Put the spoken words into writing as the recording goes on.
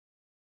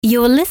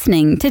You're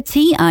listening to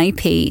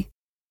TIP.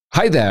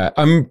 Hi there.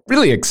 I'm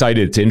really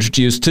excited to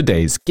introduce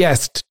today's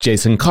guest,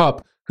 Jason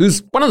Karp,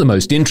 who's one of the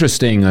most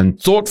interesting and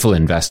thoughtful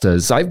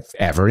investors I've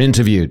ever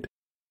interviewed.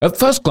 At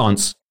first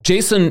glance,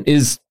 Jason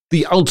is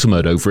the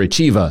ultimate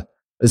overachiever.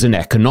 As an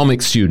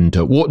economics student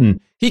at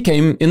Wharton, he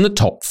came in the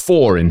top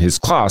 4 in his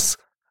class.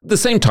 At the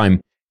same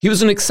time, he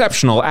was an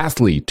exceptional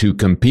athlete who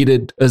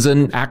competed as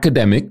an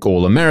academic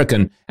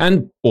All-American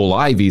and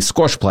All-Ivy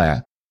squash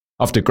player.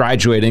 After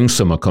graduating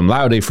summa cum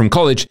laude from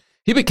college,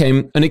 he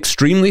became an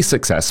extremely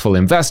successful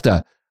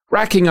investor,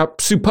 racking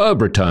up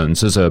superb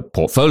returns as a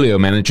portfolio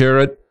manager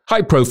at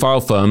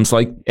high-profile firms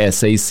like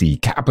SAC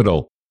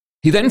Capital.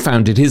 He then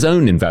founded his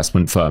own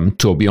investment firm,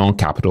 Tourbillon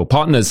Capital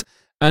Partners,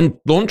 and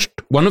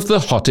launched one of the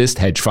hottest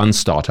hedge fund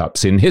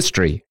startups in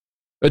history.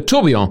 At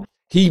Tourbillon,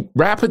 he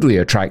rapidly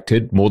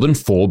attracted more than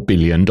 $4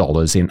 billion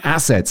in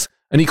assets,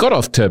 and he got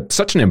off to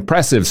such an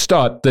impressive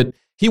start that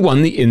he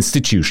won the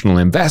Institutional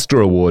Investor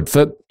Award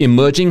for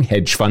Emerging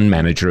Hedge Fund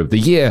Manager of the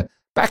Year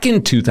back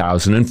in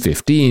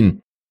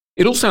 2015.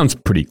 It all sounds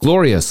pretty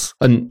glorious,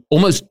 an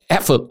almost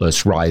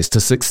effortless rise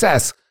to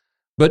success.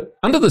 But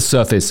under the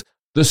surface,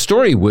 the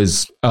story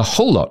was a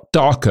whole lot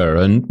darker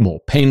and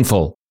more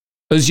painful.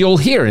 As you'll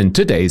hear in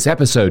today's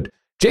episode,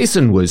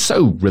 Jason was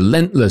so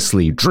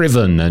relentlessly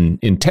driven and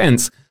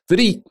intense that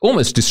he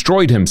almost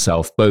destroyed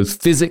himself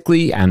both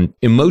physically and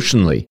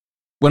emotionally.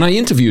 When I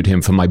interviewed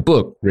him for my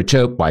book,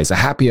 Richer, Wiser,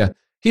 Happier,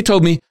 he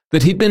told me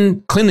that he'd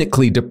been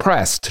clinically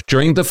depressed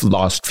during the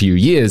last few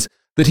years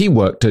that he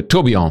worked at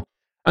Tourbillon,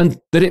 and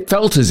that it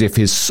felt as if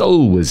his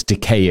soul was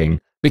decaying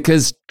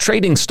because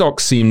trading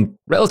stocks seemed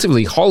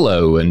relatively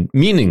hollow and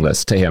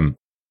meaningless to him.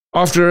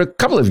 After a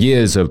couple of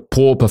years of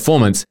poor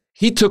performance,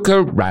 he took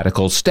a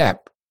radical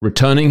step,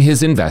 returning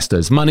his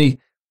investors' money,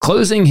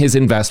 closing his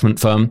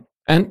investment firm,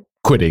 and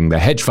quitting the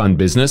hedge fund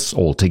business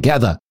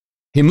altogether.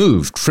 He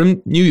moved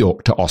from New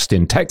York to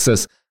Austin,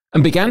 Texas,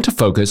 and began to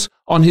focus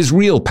on his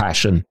real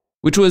passion,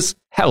 which was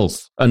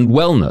health and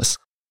wellness.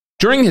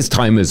 During his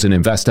time as an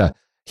investor,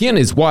 he and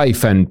his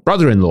wife and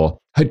brother-in-law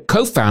had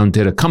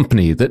co-founded a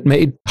company that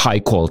made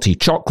high-quality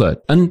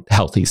chocolate and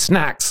healthy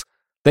snacks.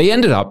 They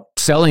ended up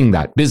selling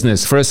that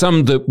business for a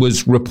sum that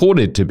was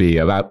reported to be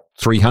about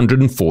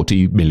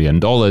 $340 million,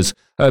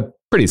 a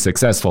pretty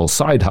successful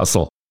side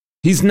hustle.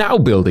 He's now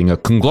building a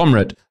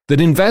conglomerate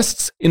that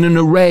invests in an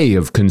array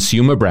of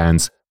consumer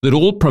brands that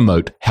all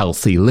promote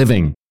healthy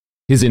living.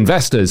 His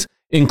investors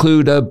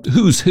include a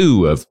who's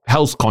who of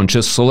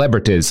health-conscious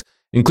celebrities,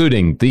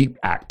 including the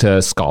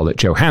actor Scarlett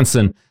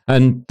Johansson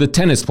and the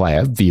tennis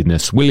player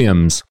Venus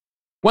Williams.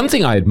 One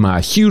thing I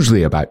admire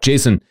hugely about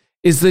Jason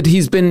is that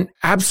he's been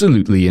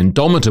absolutely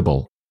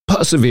indomitable,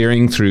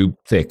 persevering through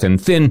thick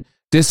and thin,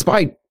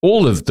 despite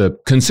all of the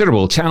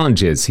considerable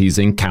challenges he's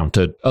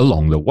encountered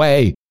along the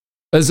way.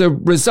 As a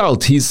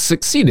result, he's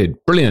succeeded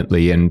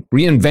brilliantly in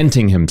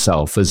reinventing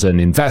himself as an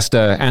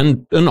investor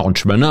and an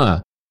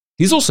entrepreneur.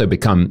 He's also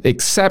become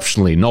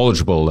exceptionally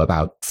knowledgeable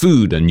about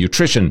food and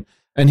nutrition,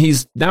 and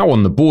he's now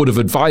on the board of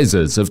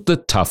advisors of the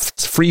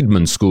Tufts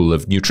Friedman School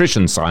of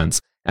Nutrition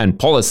Science and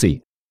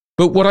Policy.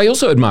 But what I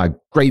also admire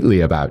greatly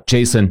about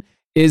Jason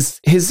is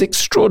his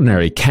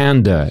extraordinary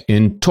candor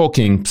in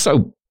talking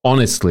so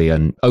honestly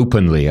and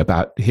openly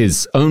about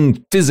his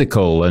own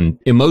physical and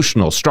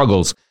emotional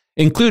struggles,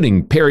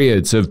 including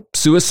periods of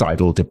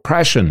suicidal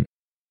depression.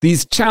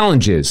 These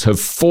challenges have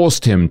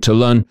forced him to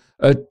learn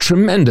a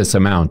tremendous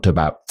amount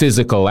about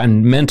physical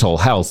and mental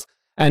health,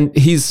 and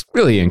he's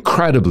really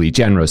incredibly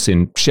generous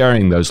in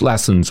sharing those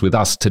lessons with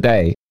us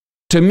today.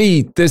 To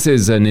me, this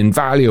is an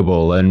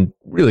invaluable and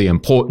really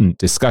important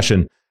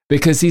discussion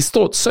because he's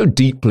thought so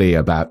deeply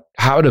about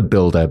how to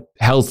build a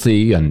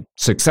healthy and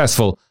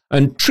successful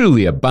and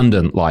truly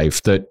abundant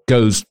life that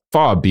goes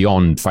far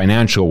beyond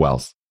financial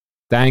wealth.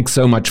 Thanks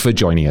so much for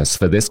joining us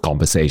for this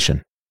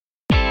conversation.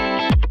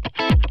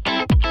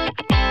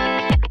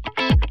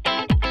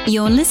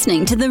 You're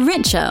listening to the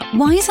Richer,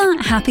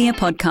 Wiser, Happier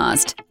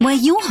podcast, where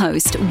your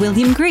host,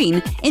 William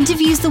Green,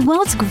 interviews the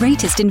world's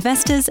greatest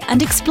investors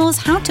and explores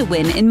how to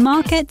win in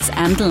markets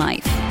and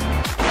life.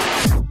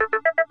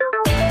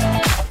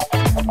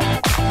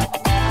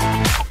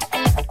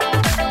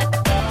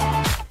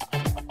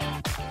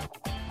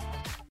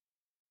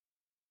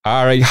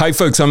 All right. Hi,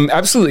 folks. I'm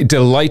absolutely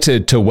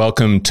delighted to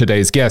welcome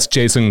today's guest,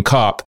 Jason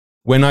Karp.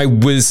 When I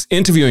was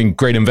interviewing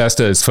great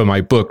investors for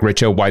my book,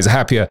 Richer, Wiser,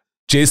 Happier,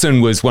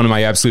 Jason was one of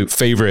my absolute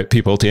favorite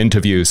people to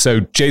interview. So,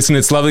 Jason,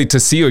 it's lovely to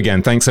see you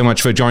again. Thanks so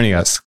much for joining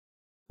us.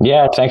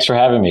 Yeah, thanks for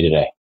having me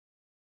today.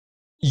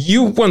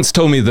 You once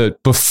told me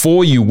that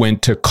before you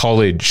went to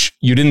college,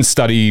 you didn't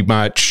study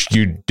much,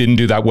 you didn't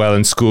do that well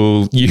in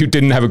school, you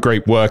didn't have a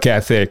great work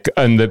ethic,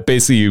 and that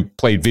basically you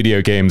played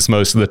video games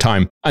most of the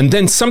time. And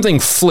then something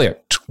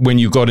flipped when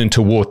you got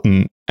into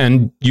Wharton,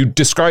 and you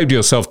described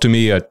yourself to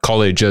me at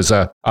college as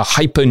a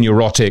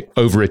hyper-neurotic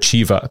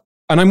overachiever.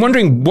 And I'm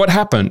wondering what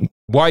happened,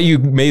 why you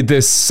made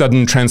this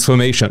sudden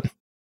transformation.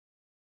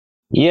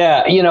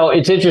 Yeah,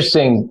 it's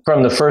interesting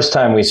from the first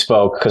time we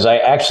spoke, because I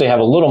actually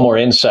have a little more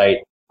insight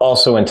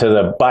also into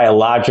the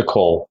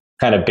biological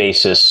kind of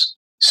basis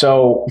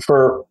So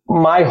for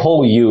my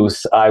whole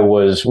youth, I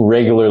was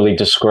regularly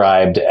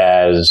described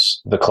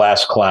as the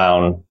class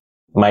clown.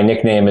 My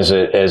nickname as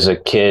a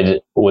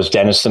kid was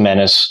Dennis the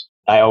Menace.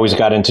 I always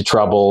got into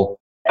trouble.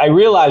 I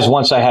realized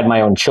once I had my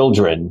own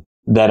children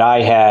that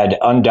I had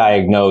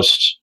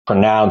undiagnosed,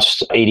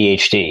 pronounced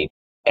ADHD,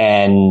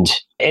 and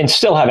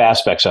still have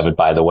aspects of it,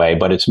 by the way,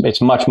 but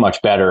it's much,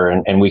 much better.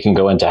 And we can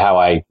go into how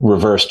I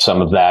reversed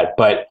some of that.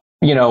 But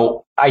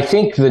I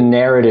think the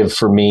narrative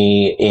for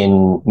me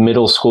in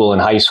middle school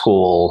and high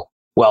school,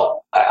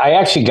 well, I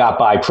actually got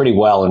by pretty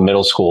well in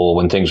middle school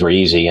when things were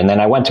easy. And then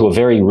I went to a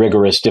very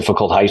rigorous,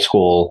 difficult high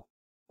school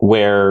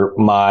where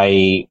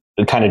my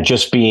kind of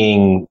just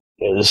being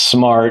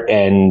smart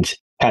and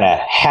kind of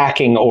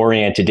hacking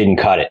oriented didn't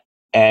cut it.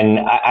 And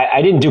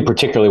I didn't do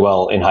particularly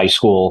well in high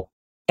school.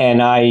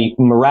 And I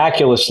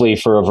miraculously,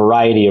 for a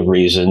variety of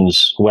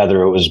reasons,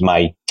 whether it was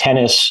my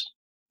tennis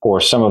or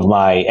some of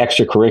my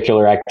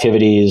extracurricular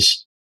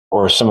activities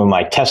or some of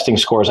my testing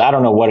scores, I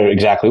don't know what it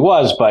exactly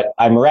was, but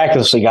I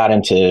miraculously got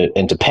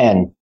into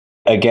Penn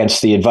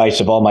against the advice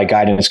of all my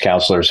guidance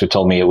counselors who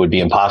told me it would be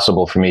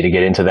impossible for me to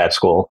get into that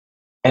school.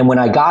 And when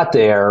I got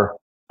there,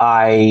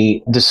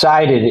 I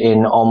decided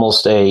in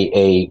almost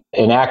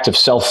an act of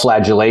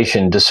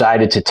self-flagellation,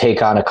 decided to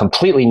take on a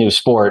completely new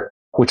sport,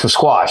 which was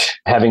squash,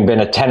 having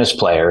been a tennis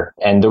player.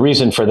 And the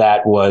reason for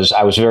that was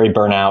I was very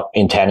burnt out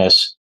in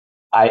tennis.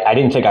 I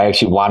didn't think I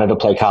actually wanted to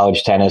play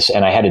college tennis,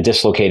 and I had a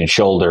dislocated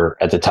shoulder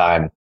at the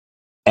time.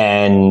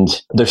 And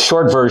the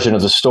short version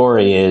of the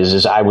story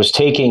is I was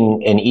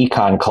taking an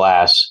econ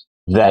class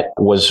that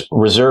was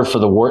reserved for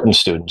the Wharton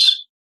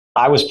students.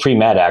 I was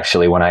pre-med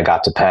actually when I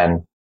got to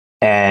Penn.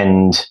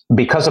 And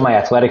because of my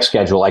athletic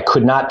schedule, I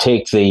could not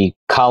take the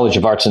College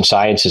of Arts and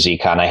Sciences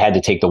econ. I had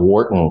to take the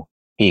Wharton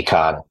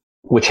econ,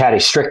 which had a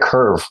strict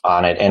curve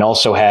on it and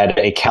also had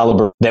a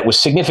caliber that was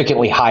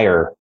significantly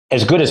higher.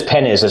 As good as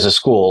Penn is as a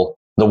school,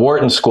 the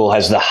Wharton School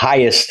has the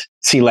highest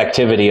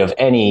selectivity of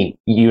any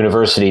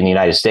university in the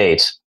United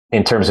States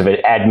in terms of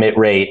an admit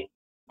rate.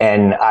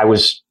 And I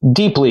was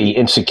deeply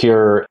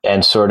insecure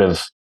and sort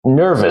of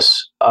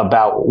nervous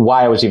about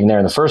why I was even there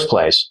in the first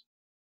place.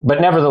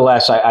 But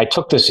nevertheless, I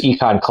took this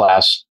econ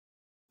class,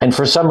 and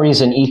for some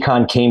reason,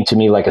 econ came to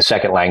me like a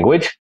second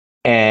language.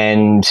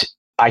 And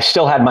I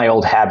still had my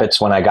old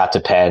habits when I got to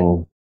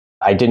Penn.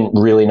 I didn't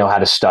really know how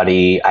to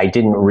study. I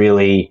didn't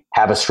really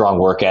have a strong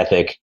work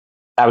ethic.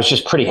 I was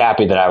just pretty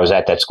happy that I was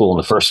at that school in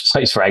the first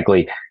place,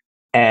 frankly.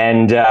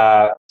 And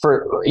I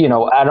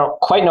don't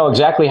quite know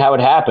exactly how it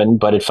happened,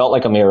 but it felt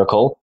like a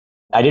miracle.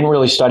 I didn't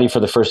really study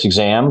for the first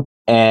exam.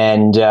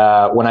 And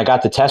when I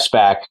got the test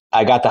back,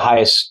 I got the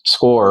highest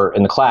score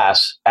in the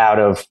class out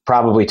of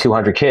probably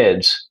 200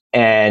 kids.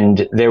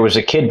 And there was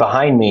a kid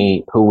behind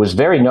me who was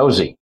very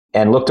nosy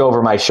and looked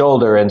over my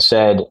shoulder and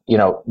said,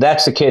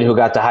 that's the kid who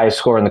got the highest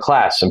score in the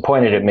class, and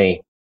pointed at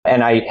me.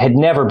 And I had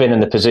never been in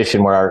the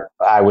position where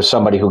I was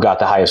somebody who got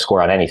the highest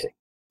score on anything.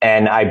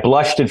 And I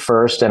blushed at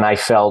first, and I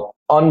felt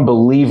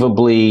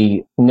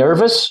unbelievably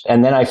nervous.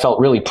 And then I felt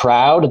really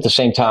proud at the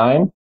same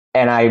time.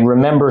 And I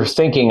remember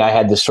thinking I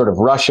had this sort of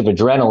rush of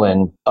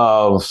adrenaline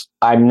of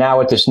I'm now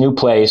at this new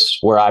place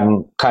where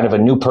I'm kind of a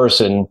new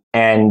person,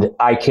 and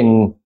I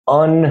can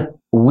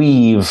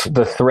unweave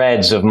the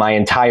threads of my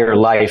entire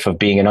life of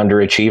being an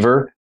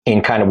underachiever in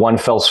kind of one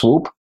fell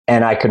swoop.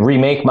 And I could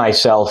remake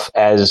myself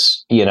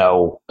as,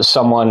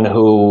 someone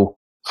who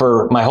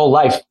for my whole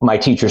life, my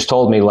teachers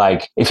told me,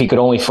 like, if he could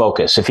only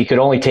focus, if he could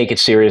only take it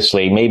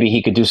seriously, maybe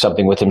he could do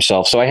something with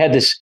himself. So I had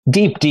this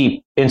deep,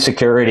 deep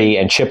insecurity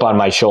and chip on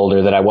my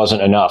shoulder that I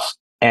wasn't enough.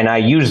 And I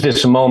used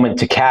this moment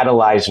to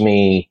catalyze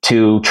me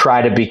to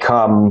try to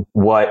become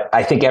what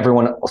I think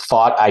everyone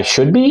thought I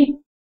should be.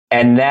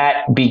 And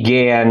that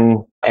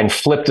began and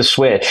flipped the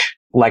switch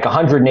like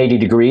 180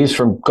 degrees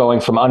from going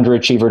from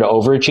underachiever to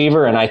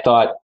overachiever. And I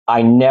thought,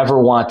 I never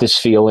want this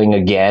feeling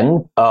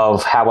again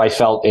of how I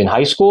felt in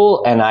high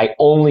school. And I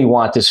only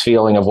want this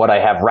feeling of what I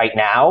have right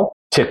now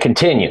to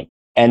continue.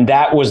 And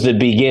that was the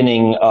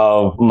beginning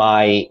of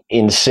my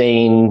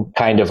insane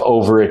kind of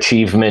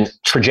overachievement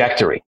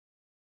trajectory.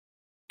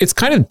 It's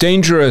kind of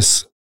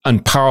dangerous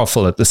and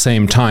powerful at the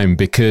same time,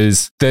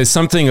 because there's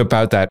something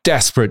about that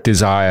desperate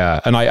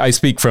desire. And I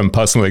speak from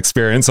personal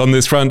experience on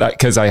this front,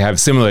 because I have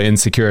similar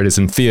insecurities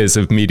and fears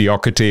of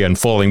mediocrity and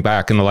falling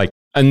back and the like.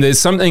 And there's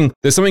something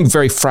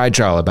very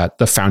fragile about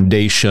the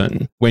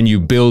foundation when you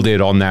build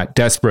it on that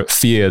desperate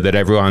fear that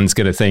everyone's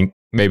going to think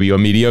maybe you're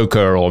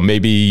mediocre, or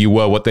maybe you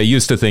were what they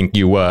used to think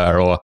you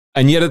were,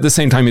 and yet at the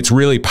same time it's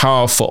really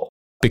powerful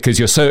because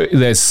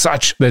there's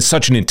such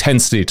an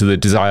intensity to the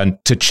desire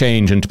to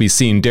change and to be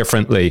seen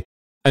differently.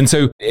 And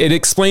so it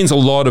explains a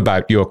lot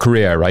about your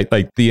career, right?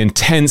 Like the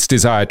intense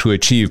desire to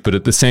achieve, but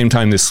at the same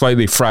time this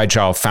slightly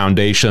fragile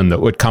foundation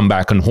that would come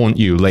back and haunt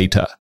you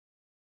later.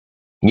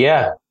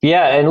 Yeah.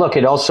 And look,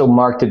 it also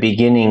marked the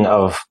beginning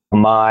of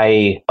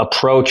my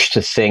approach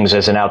to things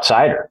as an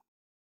outsider.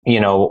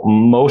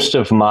 Most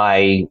of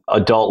my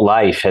adult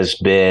life has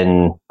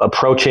been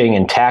approaching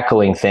and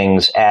tackling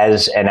things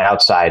as an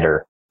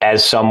outsider,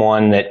 as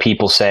someone that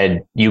people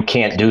said, you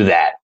can't do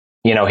that.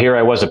 Here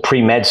I was, a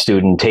pre-med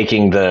student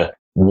taking the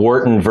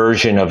Wharton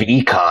version of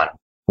econ,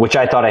 which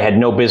I thought I had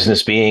no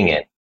business being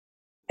in.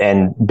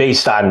 And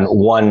based on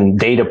one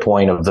data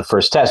point of the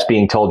first test,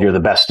 being told you're the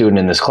best student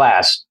in this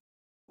class.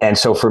 And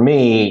so for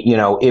me,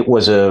 I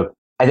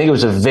think it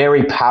was a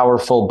very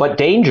powerful but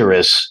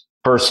dangerous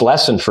first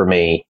lesson for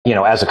me,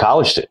 as a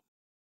college student.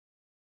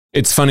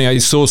 It's funny, I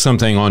saw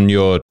something on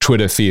your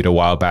Twitter feed a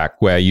while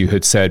back where you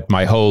had said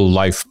my whole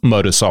life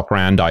modus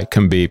operandi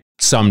can be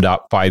summed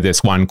up by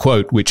this one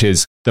quote, which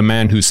is, the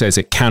man who says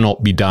it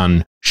cannot be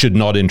done should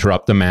not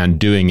interrupt the man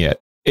doing it.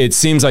 It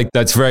seems like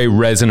that's very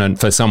resonant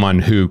for someone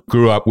who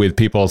grew up with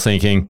people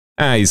thinking,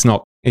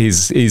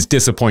 he's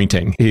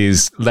disappointing.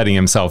 He's letting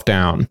himself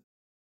down.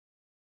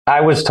 I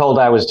was told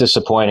I was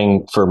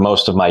disappointing for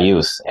most of my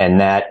youth,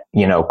 and that,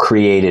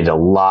 created a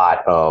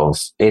lot of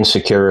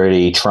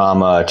insecurity,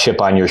 trauma,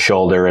 chip on your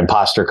shoulder,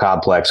 imposter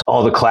complex,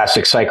 all the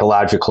classic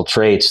psychological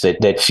traits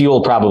that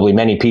fuel probably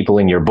many people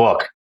in your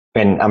book.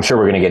 And I'm sure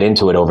we're going to get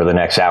into it over the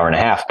next hour and a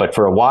half. But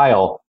for a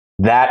while,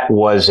 that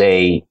was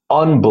a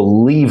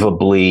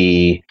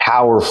unbelievably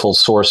powerful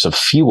source of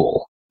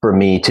fuel for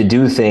me to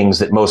do things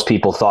that most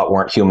people thought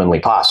weren't humanly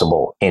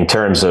possible in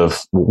terms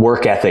of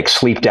work ethic,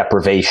 sleep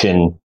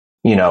deprivation,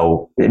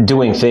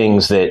 doing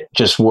things that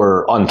just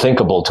were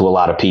unthinkable to a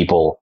lot of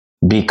people,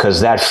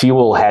 because that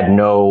fuel had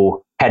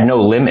no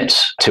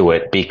limits to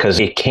it, because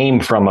it came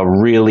from a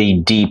really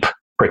deep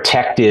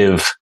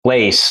protective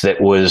place that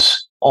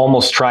was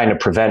almost trying to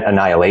prevent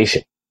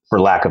annihilation,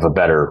 for lack of a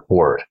better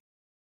word.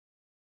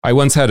 I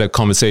once had a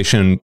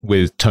conversation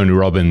with Tony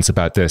Robbins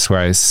about this, where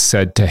I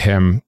said to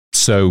him,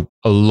 so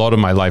a lot of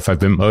my life I've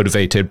been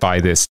motivated by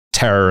this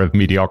terror of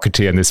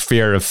mediocrity and this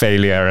fear of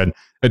failure and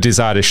a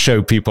desire to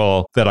show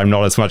people that I'm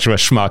not as much of a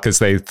schmuck as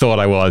they thought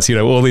I was,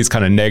 all these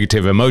kind of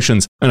negative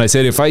emotions. And I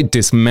said, if I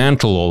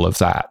dismantle all of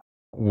that,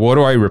 what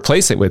do I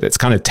replace it with? It's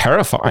kind of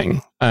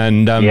terrifying.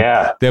 And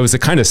there was a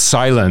kind of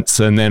silence.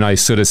 And then I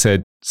sort of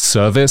said,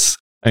 service.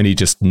 And he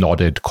just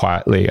nodded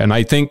quietly. And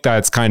I think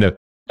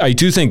I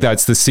do think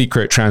that's the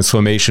secret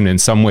transformation in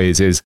some ways,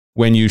 is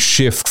when you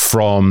shift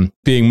from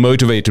being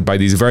motivated by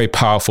these very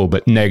powerful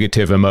but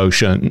negative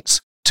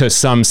emotions to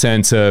some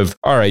sense of,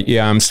 all right,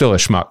 yeah, I'm still a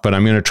schmuck, but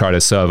I'm going to try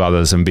to serve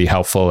others and be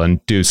helpful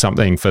and do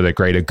something for the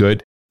greater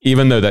good.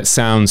 Even though that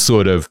sounds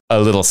sort of a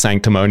little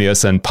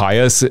sanctimonious and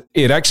pious,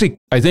 it actually,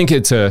 I think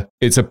it's a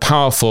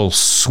powerful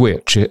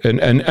switch.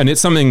 And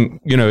it's something,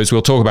 as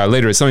we'll talk about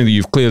later, it's something that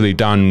you've clearly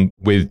done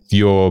with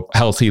your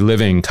healthy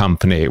living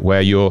company,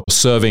 where you're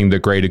serving the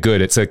greater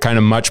good. It's a kind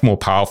of much more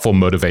powerful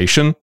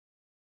motivation.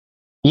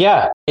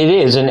 Yeah, it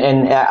is.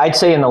 And I'd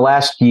say in the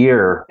last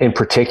year in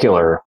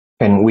particular,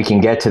 and we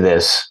can get to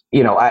this,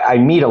 I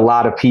meet a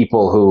lot of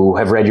people who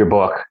have read your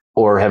book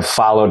or have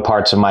followed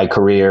parts of my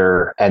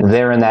career, and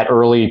they're in that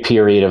early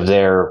period of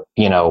their,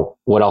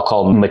 what I'll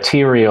call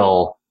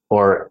material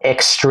or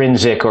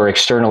extrinsic or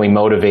externally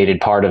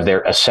motivated part of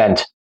their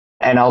ascent.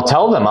 And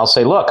I'll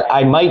say, look,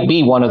 I might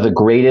be one of the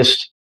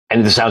greatest,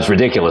 and this sounds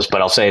ridiculous,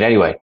 but I'll say it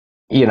anyway.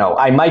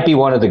 I might be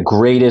one of the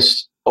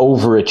greatest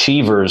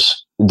overachievers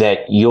that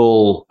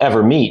you'll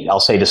ever meet, I'll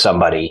say to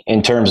somebody,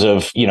 in terms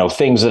of,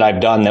 things that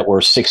I've done that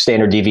were 6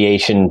 standard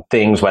deviation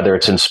things, whether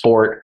it's in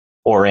sport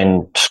or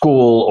in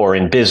school or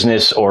in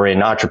business or in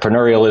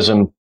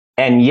entrepreneurialism.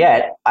 And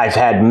yet I've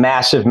had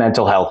massive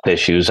mental health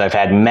issues. I've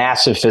had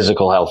massive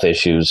physical health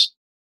issues.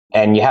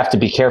 And you have to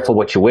be careful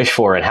what you wish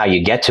for and how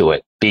you get to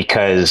it,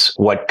 because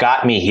what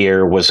got me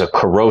here was a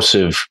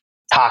corrosive,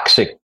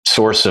 toxic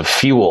source of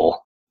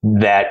fuel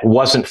that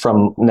wasn't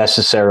from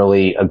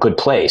necessarily a good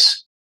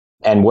place.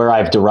 And where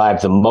I've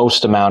derived the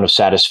most amount of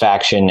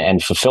satisfaction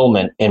and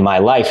fulfillment in my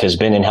life has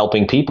been in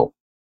helping people.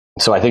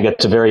 So I think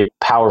that's a very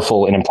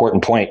powerful and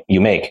important point you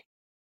make.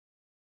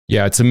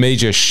 Yeah, it's a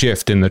major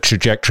shift in the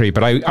trajectory.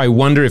 But I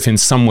wonder if in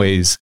some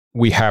ways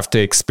we have to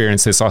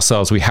experience this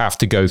ourselves. We have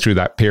to go through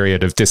that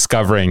period of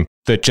discovering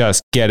that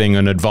just getting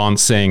and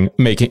advancing,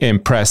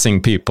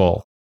 impressing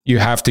people, you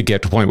have to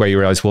get to a point where you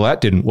realize, well,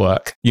 that didn't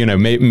work.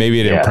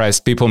 Maybe it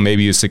impressed people.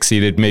 Maybe you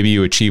succeeded. Maybe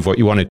you achieved what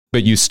you wanted,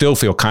 but you still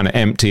feel kind of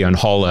empty and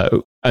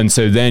hollow. And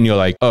so then you're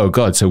like, oh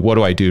God, so what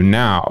do I do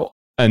now?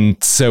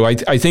 And so I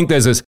think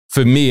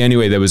for me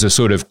anyway, there was a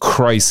sort of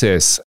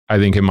crisis, I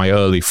think in my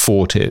early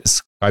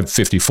 40s, I'm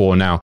 54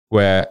 now,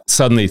 where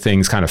suddenly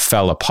things kind of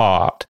fell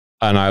apart.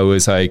 And I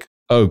was like,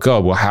 oh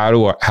God, well, how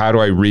do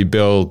I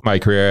rebuild my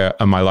career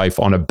and my life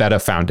on a better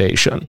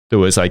foundation that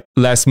was like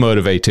less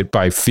motivated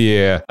by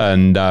fear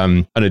and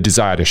a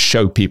desire to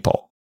show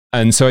people?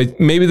 And so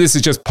maybe this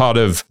is just part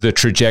of the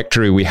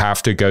trajectory we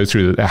have to go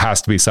through, that there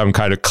has to be some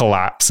kind of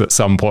collapse at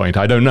some point.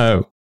 I don't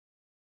know.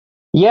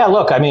 Yeah,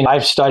 look,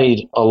 I've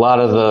studied a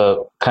lot of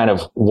the kind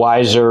of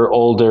wiser,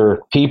 older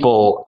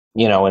people,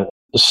 and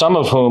some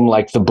of whom,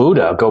 like the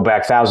Buddha, go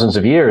back thousands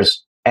of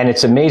years. And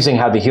it's amazing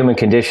how the human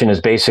condition has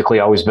basically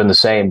always been the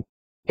same.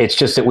 It's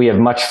just that we have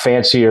much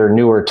fancier,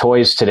 newer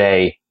toys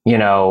today,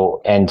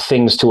 and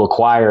things to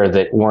acquire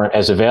that weren't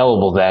as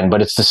available then.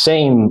 But it's the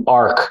same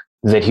arc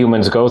that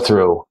humans go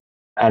through.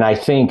 And I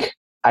think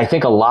I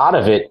think a lot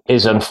of it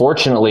is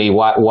unfortunately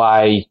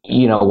why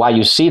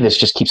you see this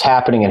just keeps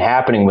happening and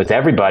happening with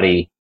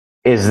everybody,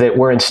 is that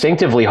we're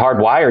instinctively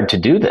hardwired to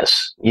do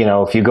this.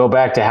 If you go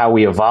back to how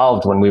we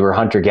evolved when we were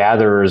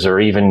hunter-gatherers, or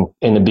even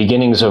in the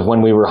beginnings of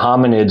when we were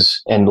hominids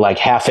and like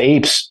half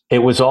apes, it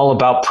was all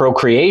about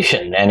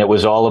procreation, and it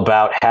was all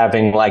about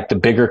having like the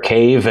bigger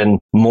cave and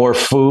more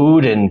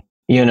food, and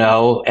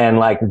and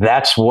like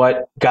that's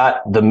what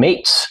got the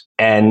mates.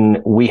 And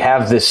we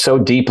have this so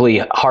deeply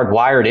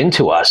hardwired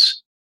into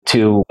us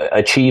to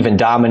achieve and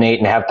dominate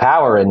and have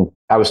power. And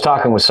I was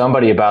talking with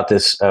somebody about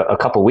this a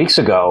couple weeks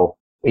ago.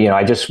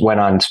 I just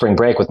went on spring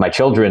break with my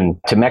children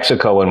to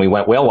Mexico, and we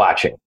went whale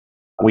watching.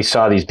 We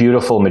saw these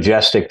beautiful,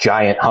 majestic,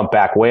 giant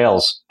humpback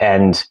whales.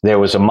 And there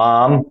was a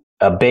mom,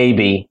 a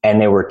baby, and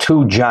there were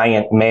two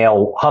giant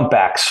male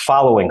humpbacks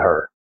following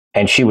her.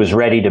 And she was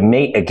ready to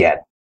mate again.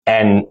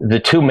 And the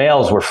two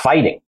males were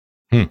fighting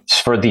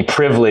for the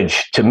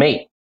privilege to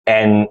mate.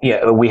 And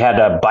we had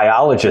a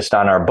biologist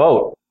on our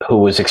boat who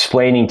was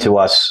explaining to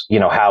us,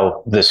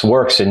 how this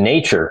works in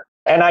nature.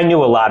 And I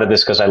knew a lot of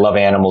this because I love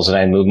animals and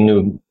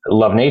I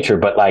love nature.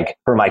 But like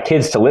for my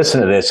kids to listen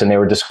to this, and they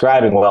were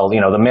describing, well,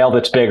 the male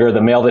that's bigger,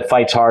 the male that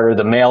fights harder,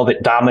 the male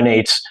that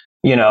dominates,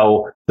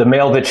 the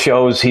male that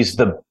shows he's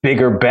the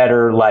bigger,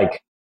 better,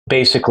 like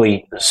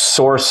basically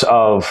source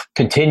of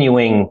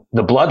continuing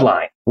the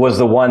bloodline was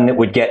the one that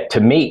would get to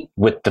mate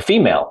with the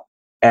female.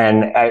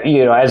 And,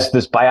 as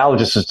this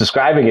biologist is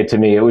describing it to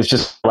me, it was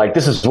just like,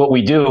 this is what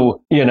we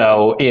do, in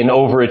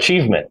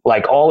overachievement.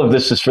 Like all of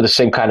this is for the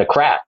same kind of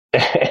crap.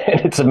 And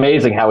it's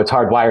amazing how it's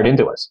hardwired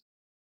into us.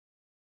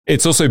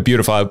 It's also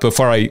beautiful.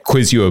 Before I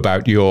quiz you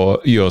about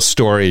your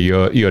story,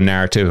 your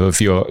narrative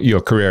of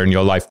your career and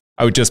your life,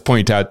 I would just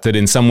point out that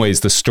in some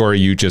ways, the story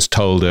you just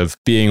told of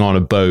being on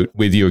a boat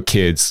with your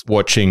kids,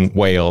 watching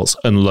whales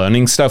and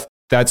learning stuff,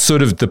 that's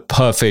sort of the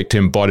perfect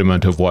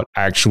embodiment of what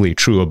actually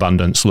true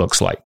abundance looks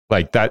like.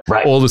 Like that,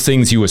 right. All the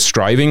things you were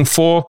striving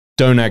for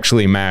don't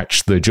actually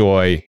match the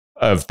joy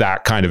of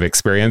that kind of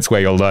experience where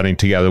you're learning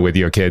together with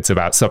your kids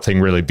about something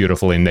really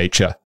beautiful in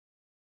nature.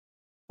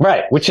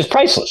 Right, which is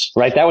priceless,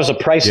 right? That was a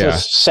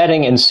priceless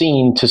setting and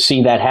scene to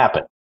see that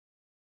happen.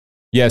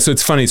 Yeah, so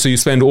it's funny. So you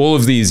spend all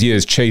of these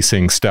years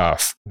chasing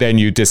stuff. Then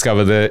you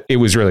discover that it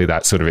was really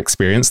that sort of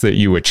experience that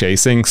you were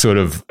chasing sort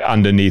of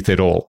underneath it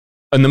all.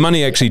 And the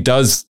money actually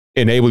does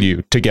enable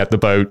you to get the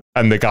boat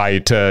and the guy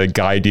to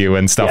guide you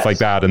and stuff like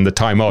that, and the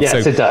time off.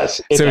 Yes, it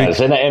does. It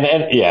does. And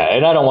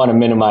I don't want to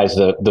minimize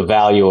the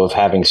value of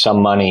having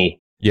some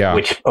money,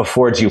 which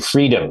affords you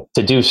freedom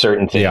to do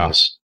certain things. Yeah.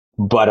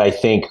 But I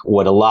think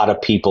what a lot of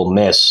people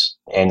miss,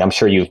 and I'm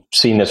sure you've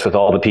seen this with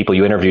all the people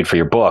you interviewed for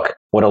your book,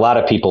 what a lot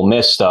of people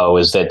miss, though,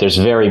 is that there's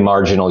very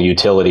marginal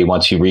utility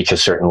once you reach a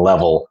certain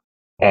level,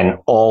 and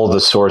all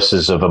the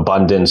sources of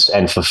abundance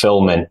and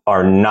fulfillment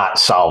are not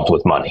solved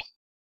with money.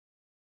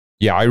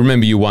 Yeah, I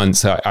remember you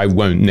once, I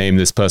won't name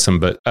this person,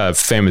 but a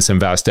famous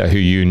investor who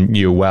you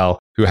knew well,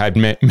 who had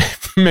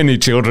many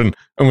children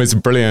and was a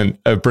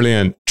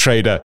brilliant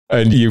trader.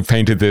 And you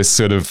painted this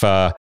sort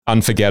of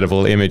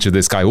unforgettable image of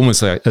this guy,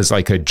 almost as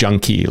like a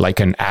junkie, like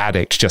an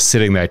addict, just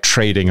sitting there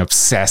trading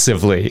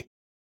obsessively.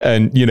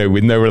 And,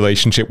 with no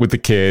relationship with the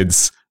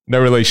kids,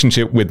 no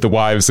relationship with the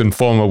wives and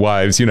former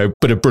wives,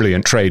 but a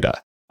brilliant trader.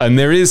 And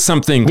there is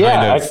something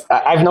kind of...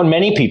 I've known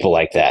many people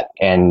like that.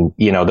 And,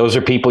 those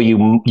are people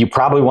you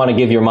probably want to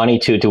give your money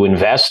to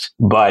invest.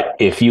 But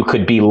if you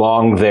could be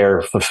long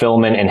their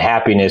fulfillment and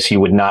happiness,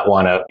 you would not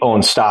want to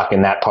own stock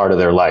in that part of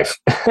their life.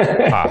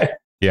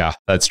 Yeah,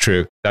 that's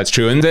true. That's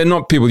true. And they're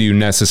not people you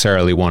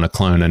necessarily want to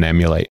clone and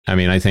emulate. I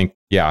mean, I think,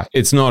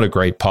 it's not a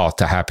great path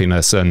to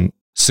happiness and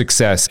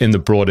success in the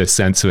broadest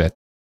sense of it.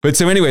 But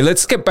so anyway,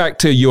 let's get back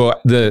to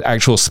the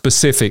actual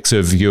specifics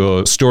of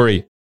your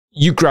story.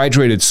 You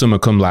graduated summa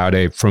cum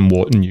laude from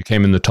Wharton. You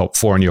came in the top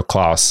 4 in your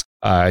class.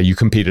 You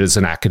competed as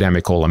an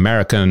academic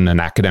All-American, an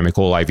academic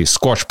All-Ivy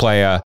squash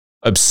player,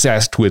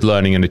 obsessed with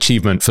learning and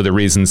achievement for the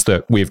reasons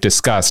that we've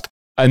discussed.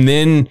 And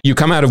then you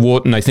come out of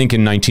Wharton, I think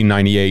in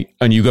 1998,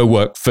 and you go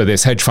work for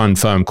this hedge fund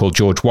firm called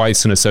George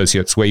Weiss and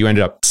Associates, where you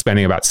ended up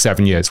spending about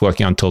 7 years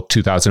working until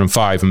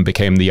 2005 and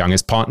became the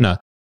youngest partner.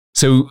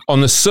 So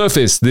on the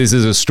surface, this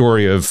is a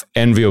story of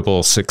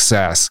enviable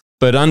success.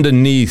 But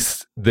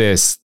underneath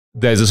this,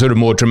 there's a sort of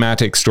more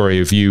dramatic story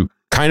of you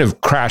kind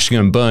of crashing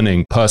and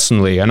burning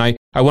personally. And I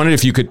wondered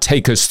if you could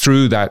take us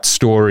through that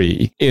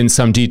story in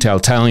some detail,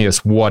 telling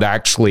us what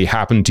actually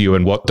happened to you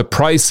and what the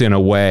price, in a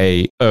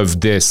way,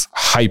 of this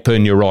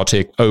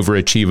hyper-neurotic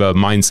overachiever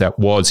mindset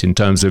was in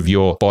terms of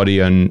your body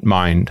and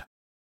mind.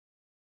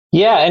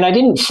 Yeah, and I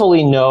didn't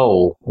fully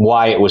know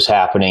why it was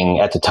happening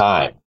at the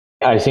time.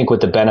 I think with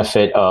the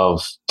benefit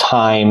of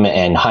time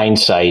and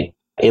hindsight,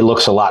 it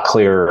looks a lot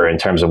clearer in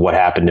terms of what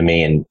happened to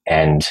me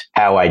and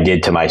how I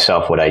did to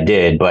myself what I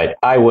did. But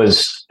I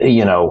was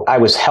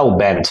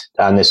hell-bent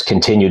on this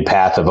continued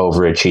path of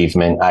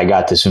overachievement. I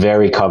got this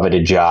very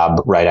coveted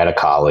job right out of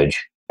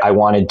college. I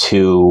wanted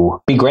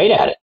to be great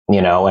at it,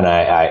 and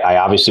I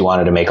obviously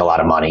wanted to make a lot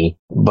of money,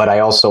 but I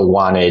also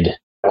wanted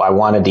I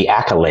wanted the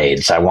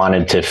accolades. I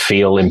wanted to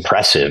feel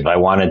impressive. I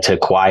wanted to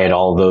quiet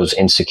all those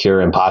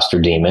insecure imposter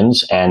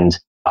demons. And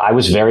I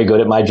was very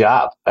good at my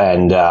job.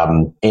 And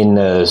in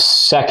the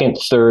second,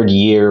 third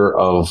year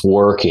of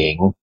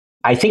working,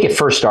 I think it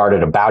first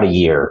started about a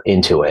year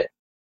into it.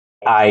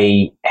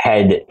 I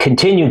had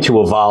continued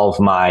to evolve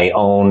my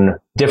own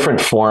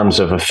different forms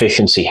of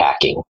efficiency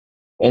hacking.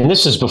 And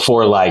this is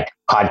before like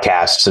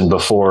podcasts and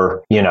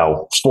before,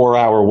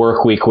 4-hour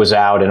work week was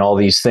out and all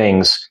these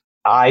things.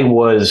 I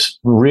was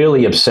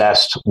really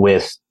obsessed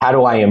with how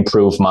do I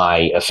improve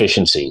my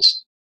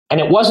efficiencies? And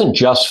it wasn't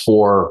just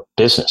for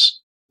business.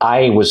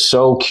 I was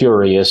so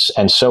curious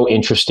and so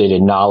interested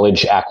in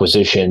knowledge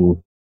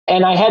acquisition.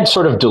 And I had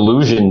sort of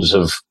delusions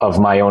of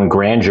my own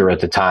grandeur at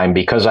the time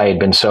because I had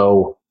been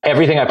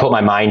everything I put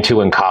my mind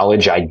to in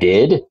college, I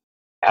did.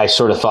 I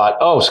sort of thought,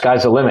 oh,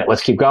 sky's the limit.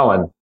 Let's keep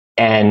going.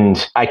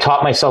 And I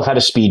taught myself how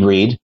to speed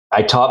read.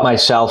 I taught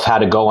myself how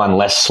to go on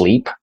less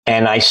sleep.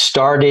 And I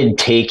started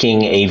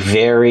taking a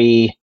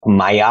very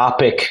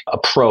myopic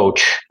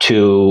approach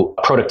to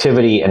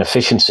productivity and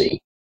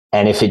efficiency.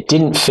 And if it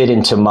didn't fit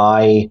into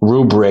my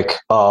rubric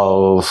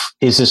of,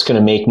 is this going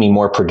to make me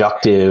more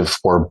productive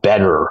or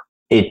better?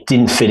 It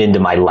didn't fit into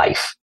my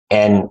life.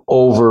 And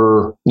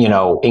over,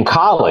 in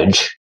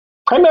college,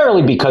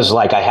 primarily because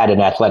like I had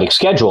an athletic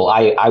schedule,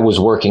 I was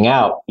working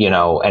out,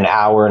 an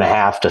hour and a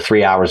half to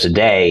 3 hours a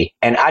day.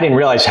 And I didn't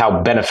realize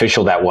how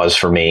beneficial that was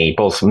for me,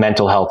 both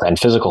mental health and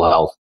physical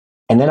health.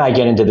 And then I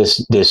get into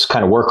this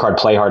kind of work hard,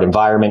 play hard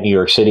environment, New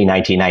York City,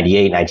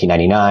 1998,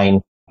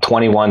 1999,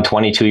 21,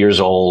 22 years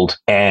old.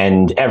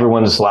 And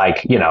everyone's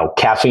like,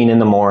 caffeine in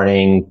the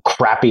morning,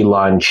 crappy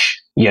lunch,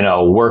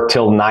 work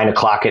till 9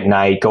 o'clock at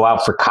night, go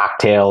out for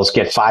cocktails,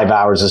 get 5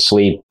 hours of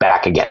sleep,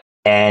 back again.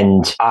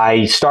 And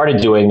I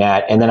started doing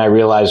that. And then I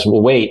realized,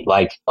 well, wait,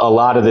 like a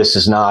lot of this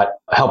is not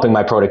helping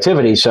my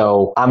productivity.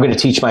 So I'm going to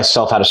teach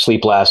myself how to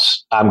sleep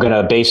less. I'm going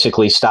to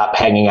basically stop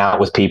hanging out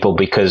with people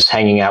because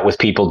hanging out with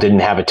people didn't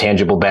have a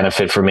tangible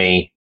benefit for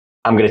me.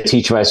 I'm going to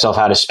teach myself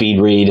how to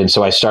speed read. And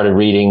so I started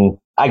reading.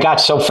 I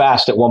got so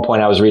fast at one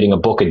point I was reading a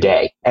book a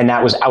day, and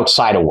that was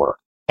outside of work.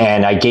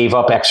 And I gave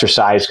up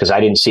exercise because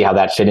I didn't see how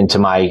that fit into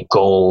my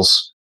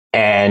goals.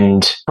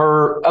 And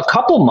for a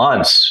couple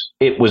months,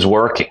 it was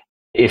working.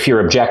 If your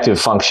objective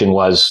function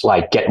was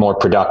like get more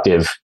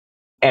productive.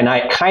 And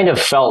I kind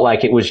of felt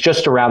like it was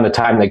just around the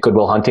time that Good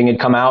Will Hunting had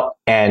come out.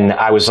 And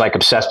I was like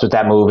obsessed with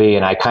that movie.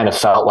 And I kind of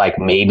felt like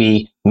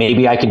maybe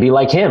I could be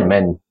like him.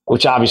 And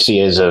which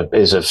obviously is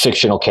a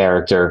fictional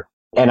character.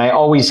 And I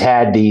always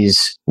had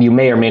these, you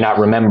may or may not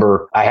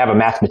remember, I have a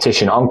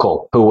mathematician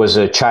uncle who was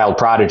a child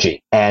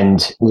prodigy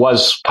and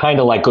was kind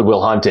of like Good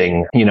Will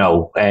Hunting,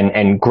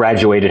 and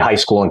graduated high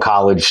school and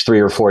college 3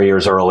 or 4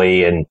 years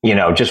early and,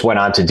 just went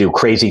on to do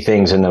crazy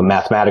things in the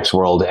mathematics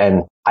world.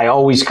 And I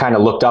always kind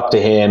of looked up to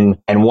him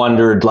and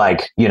wondered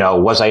like,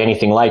 was I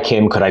anything like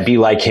him? Could I be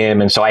like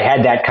him? And so I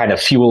had that kind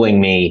of fueling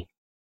me.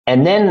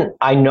 And then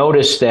I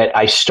noticed that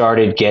I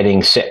started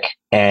getting sick.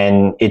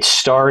 And it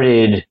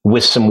started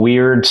with some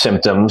weird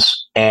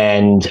symptoms,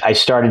 and I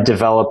started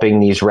developing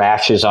these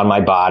rashes on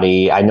my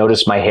body. I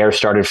noticed my hair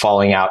started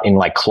falling out in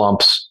like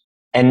clumps.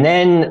 And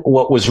then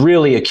what was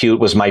really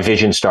acute was my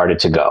vision started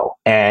to go.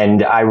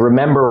 And I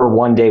remember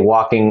one day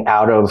walking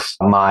out of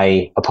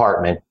my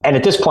apartment. And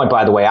at this point,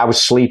 by the way, I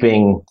was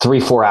sleeping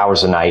 3-4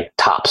 hours a night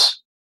tops.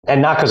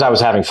 And not because I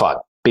was having fun.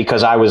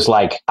 Because I was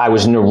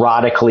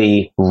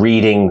neurotically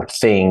reading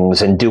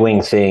things and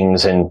doing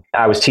things. And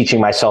I was teaching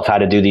myself how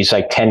to do these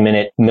like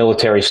 10-minute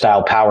military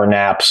style power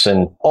naps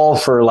and all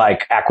for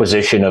like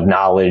acquisition of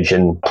knowledge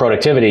and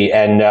productivity.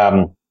 And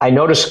I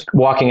noticed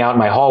walking out in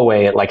my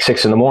hallway at like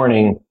 6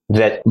 a.m.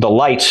 that the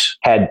lights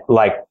had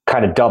like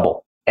kind of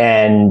double.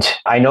 And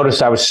I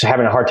noticed I was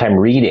having a hard time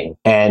reading.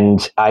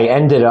 And I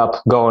ended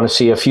up going to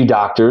see a few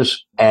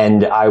doctors,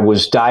 and I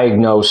was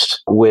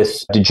diagnosed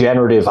with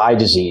degenerative eye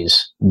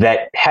disease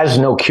that has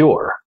no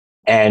cure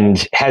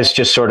and has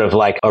just sort of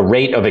like a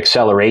rate of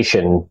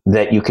acceleration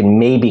that you can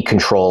maybe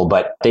control.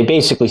 But they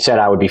basically said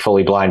I would be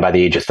fully blind by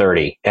the age of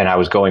 30, and I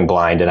was going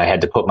blind, and I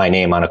had to put my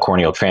name on a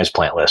corneal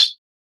transplant list.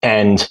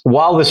 And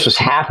while this was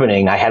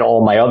happening, I had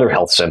all my other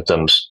health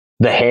symptoms,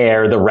 the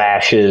hair, the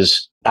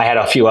rashes. I had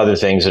a few other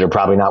things that are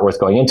probably not worth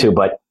going into,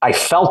 but I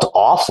felt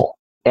awful.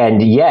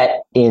 And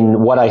yet, in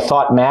what I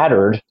thought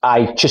mattered,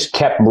 I just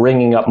kept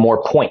bringing up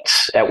more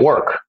points at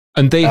work.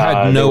 And they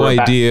had no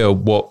idea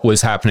what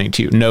was happening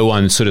to you. No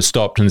one sort of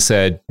stopped and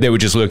said, they were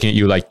just looking at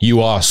you like, you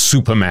are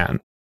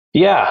Superman.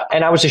 Yeah.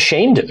 And I was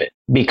ashamed of it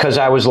because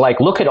I was like,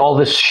 look at all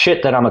this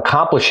shit that I'm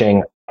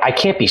accomplishing. I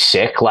can't be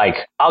sick.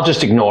 Like, I'll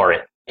just ignore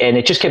it. And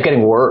it just kept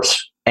getting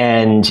worse.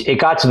 And it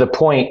got to the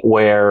point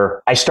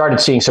where I started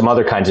seeing some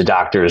other kinds of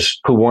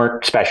doctors who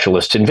weren't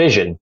specialists in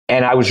vision.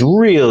 And I was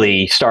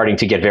really starting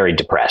to get very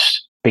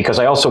depressed because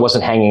I also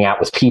wasn't hanging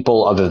out with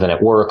people other than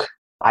at work.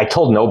 I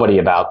told nobody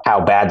about how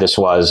bad this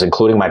was,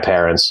 including my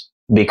parents,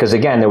 because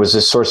again, there was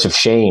this source of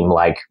shame.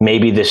 Like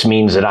maybe this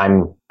means that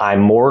I'm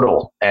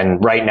mortal.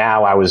 And right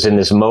now I was in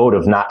this mode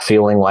of not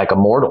feeling like a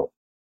mortal.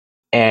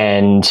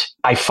 And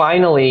I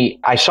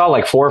saw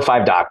like 4 or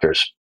 5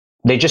 doctors.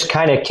 They just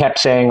kind of kept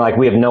saying like,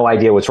 we have no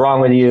idea what's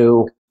wrong with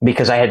you,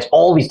 because I had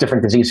all these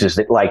different diseases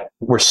that like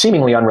were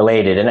seemingly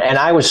unrelated. And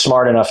I was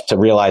smart enough to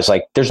realize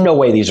like, there's no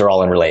way these are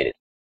all unrelated.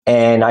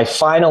 And I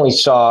finally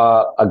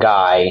saw a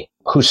guy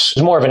who's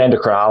more of an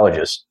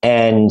endocrinologist,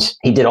 and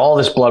he did all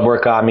this blood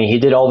work on me. He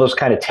did all those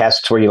kind of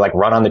tests where you like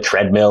run on the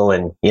treadmill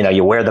and,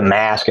 you wear the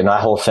mask and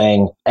that whole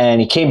thing. And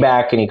he came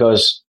back and he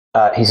goes,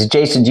 he said,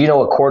 Jason, do you know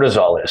what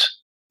cortisol is?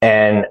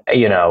 And,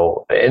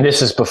 and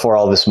this is before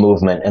all this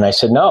movement. And I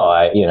said, no,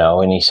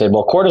 and he said,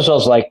 well, cortisol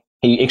is like,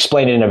 he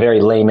explained it in a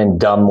very layman,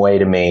 dumb way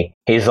to me.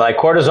 He's like,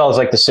 cortisol is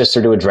like the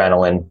sister to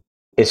adrenaline.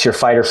 It's your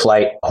fight or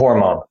flight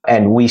hormone.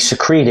 And we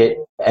secrete it,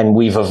 and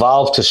we've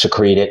evolved to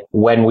secrete it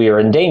when we are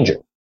in danger.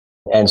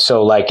 And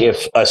so like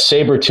if a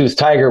saber-toothed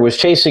tiger was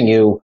chasing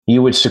you,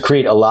 you would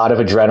secrete a lot of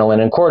adrenaline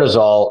and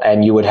cortisol,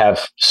 and you would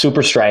have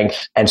super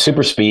strength and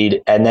super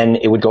speed, and then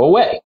it would go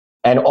away.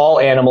 And all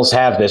animals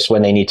have this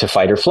when they need to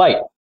fight or flight.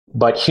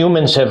 But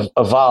humans have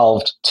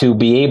evolved to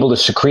be able to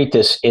secrete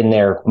this in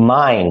their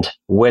mind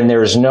when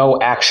there's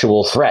no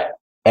actual threat.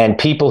 And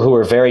people who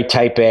are very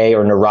type A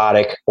or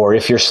neurotic, or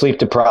if you're sleep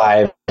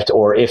deprived,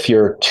 or if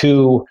you're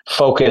too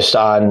focused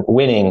on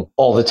winning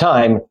all the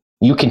time,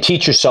 you can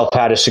teach yourself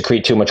how to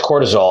secrete too much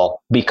cortisol,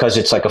 because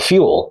it's like a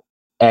fuel.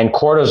 And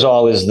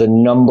cortisol is the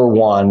number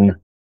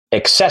one,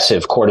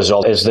 excessive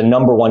cortisol is the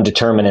number one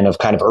determinant of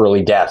kind of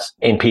early death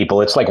in people.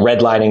 It's like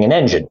redlining an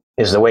engine,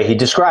 is the way he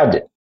described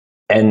it.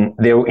 And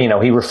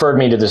he referred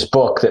me to this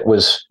book that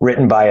was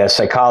written by a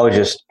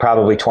psychologist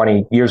probably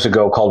 20 years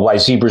ago called Why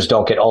Zebras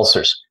Don't Get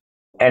Ulcers.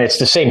 And it's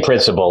the same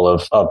principle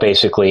of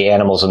basically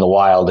animals in the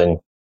wild.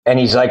 And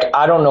he's like,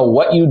 I don't know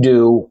what you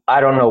do.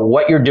 I don't know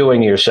what you're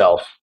doing to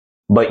yourself,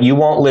 but you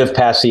won't live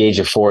past the age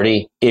of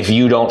 40 if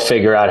you don't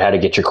figure out how to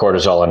get your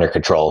cortisol under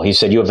control. He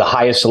said, you have the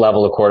highest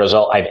level of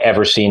cortisol I've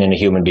ever seen in a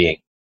human being.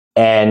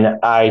 And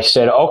I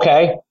said,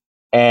 okay.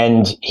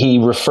 And he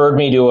referred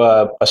me to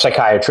a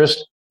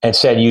psychiatrist and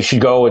said, you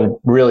should go and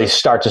really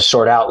start to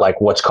sort out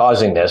like what's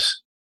causing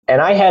this. And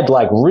I had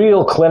like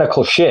real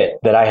clinical shit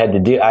that I had to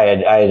do. I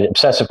had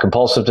obsessive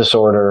compulsive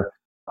disorder.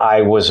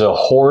 I was a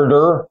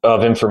hoarder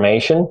of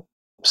information.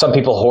 Some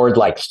people hoard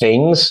like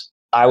things.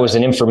 I was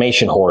an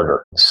information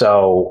hoarder.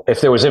 So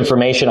if there was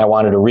information, I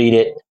wanted to read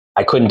it.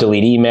 I couldn't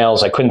delete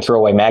emails. I couldn't throw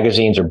away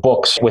magazines or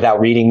books without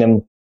reading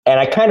them.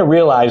 And I kind of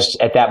realized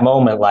at that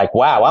moment, like,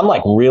 wow, I'm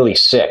like really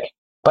sick.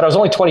 But I was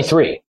only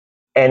 23.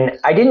 And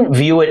I didn't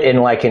view it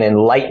in like an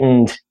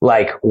enlightened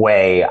like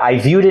way. I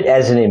viewed it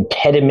as an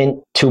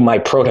impediment to my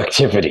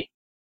productivity.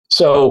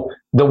 So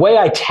the way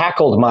I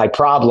tackled my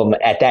problem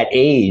at that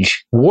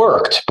age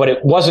worked, but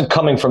it wasn't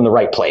coming from the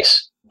right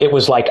place. It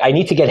was like, I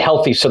need to get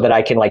healthy so that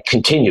I can like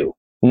continue,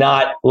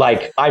 not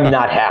like I'm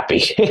not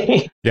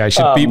happy. Yeah, I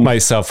should beat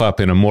myself up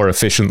in a more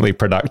efficiently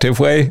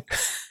productive way.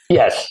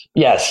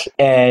 Yes.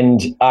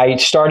 And I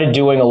started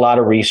doing a lot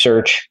of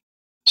research.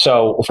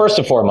 So first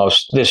and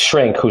foremost, this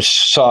shrink who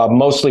saw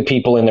mostly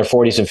people in their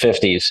 40s and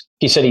 50s,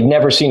 he said he'd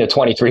never seen a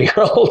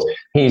 23-year-old.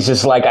 He's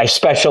just like, I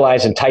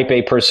specialize in type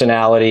A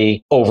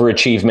personality,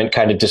 overachievement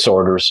kind of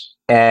disorders.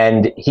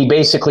 And he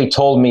basically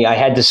told me I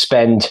had to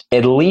spend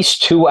at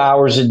least 2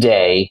 hours a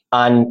day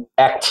on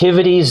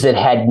activities that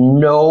had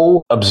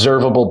no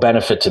observable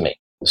benefit to me.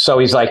 So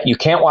he's like, you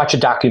can't watch a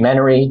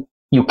documentary.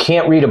 You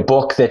can't read a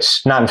book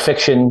that's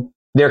nonfiction.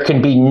 There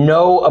can be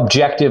no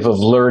objective of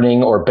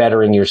learning or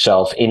bettering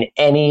yourself in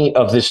any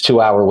of this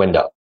 2-hour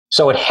window.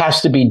 So it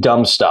has to be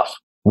dumb stuff.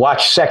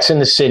 Watch Sex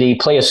and the City,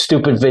 play a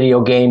stupid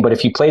video game, but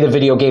if you play the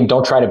video game,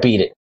 don't try to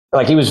beat it.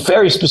 Like, he was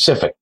very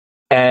specific.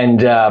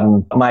 And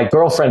my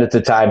girlfriend at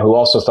the time, who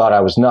also thought I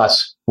was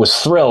nuts, was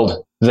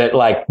thrilled that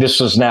like this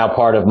was now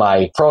part of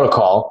my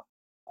protocol.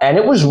 And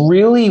it was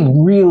really,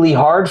 really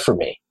hard for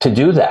me to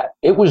do that.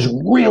 It was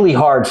really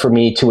hard for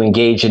me to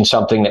engage in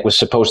something that was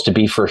supposed to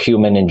be for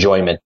human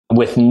enjoyment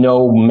with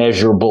no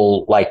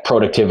measurable like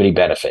productivity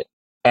benefit.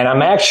 And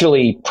I'm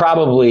actually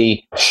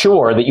probably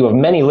sure that you have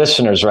many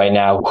listeners right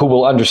now who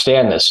will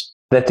understand this,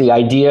 that the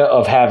idea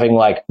of having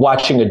like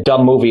watching a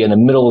dumb movie in the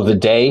middle of the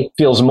day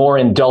feels more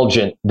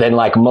indulgent than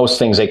like most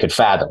things they could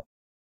fathom.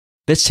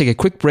 Let's take a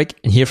quick break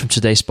and hear from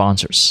today's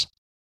sponsors.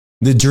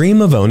 The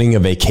dream of owning a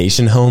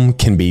vacation home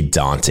can be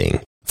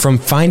daunting. From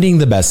finding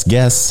the best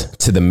guests,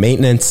 to the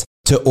maintenance,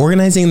 to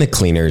organizing the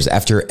cleaners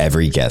after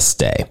every guest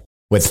stay.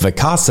 With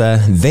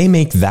Vacasa, they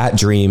make that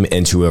dream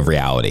into a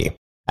reality.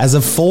 As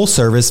a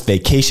full-service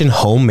vacation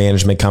home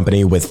management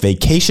company with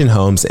vacation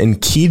homes in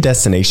key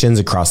destinations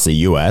across the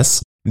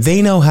U.S.,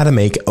 they know how to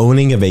make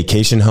owning a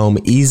vacation home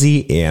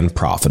easy and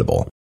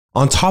profitable.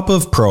 On top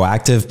of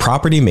proactive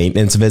property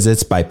maintenance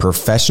visits by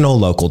professional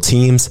local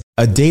teams,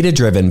 a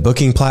data-driven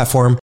booking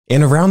platform,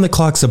 and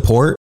around-the-clock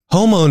support,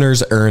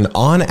 homeowners earn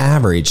on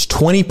average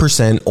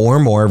 20% or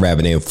more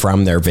revenue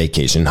from their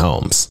vacation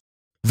homes.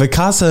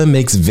 Vacasa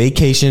makes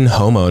vacation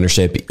home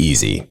ownership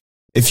easy.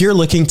 If you're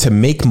looking to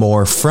make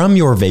more from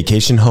your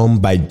vacation home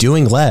by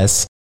doing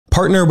less,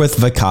 partner with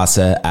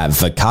Vacasa at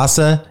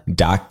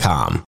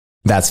vacasa.com.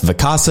 That's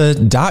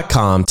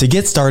Vacasa.com to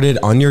get started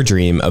on your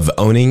dream of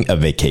owning a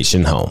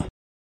vacation home.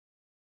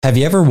 Have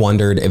you ever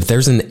wondered if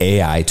there's an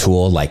AI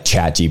tool like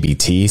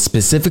ChatGPT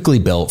specifically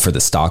built for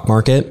the stock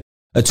market?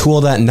 A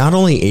tool that not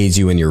only aids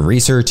you in your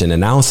research and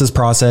analysis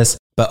process,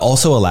 but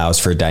also allows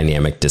for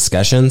dynamic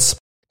discussions?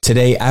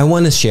 Today, I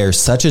want to share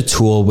such a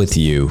tool with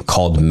you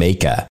called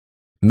Meka.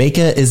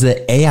 Meka is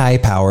the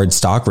AI-powered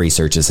stock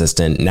research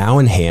assistant now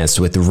enhanced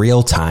with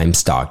real-time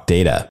stock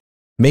data.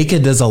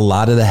 Meka does a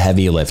lot of the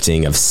heavy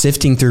lifting of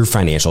sifting through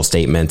financial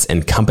statements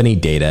and company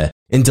data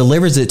and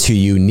delivers it to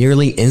you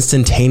nearly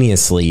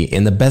instantaneously,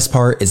 and the best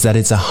part is that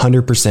it's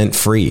 100%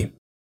 free.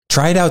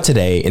 Try it out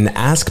today and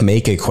ask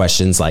Meka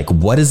questions like,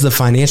 what is the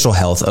financial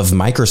health of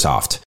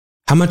Microsoft?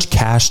 How much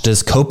cash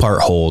does Copart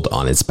hold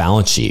on its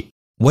balance sheet?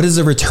 What is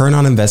the return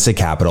on invested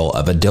capital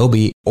of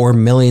Adobe, or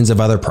millions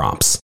of other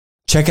prompts?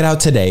 Check it out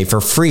today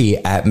for free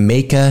at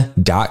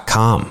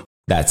Meka.com.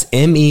 That's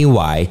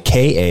MEYKA.com.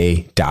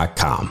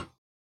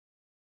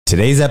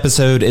 Today's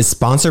episode is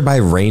sponsored by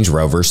Range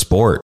Rover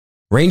Sport.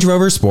 Range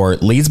Rover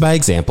Sport leads by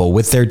example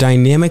with their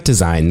dynamic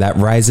design that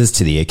rises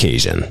to the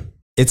occasion.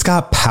 It's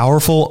got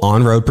powerful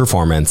on-road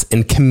performance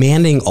and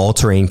commanding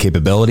all-terrain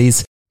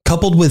capabilities,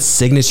 coupled with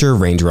signature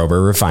Range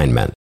Rover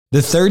refinement.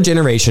 The third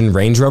generation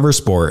Range Rover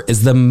Sport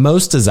is the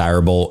most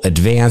desirable,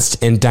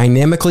 advanced, and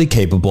dynamically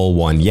capable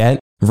one yet,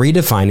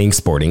 redefining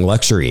sporting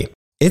luxury.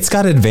 It's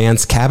got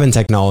advanced cabin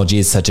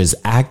technologies such as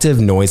active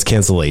noise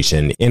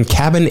cancellation and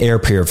cabin air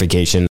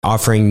purification,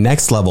 offering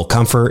next-level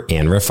comfort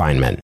and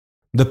refinement.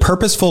 The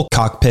purposeful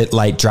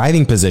cockpit-like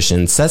driving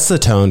position sets the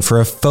tone for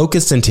a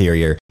focused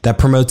interior that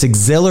promotes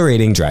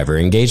exhilarating driver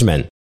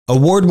engagement.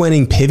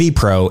 Award-winning Pivi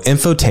Pro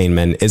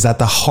infotainment is at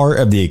the heart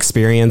of the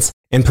experience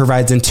and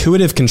provides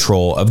intuitive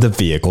control of the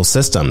vehicle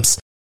systems.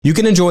 You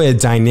can enjoy a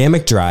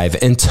dynamic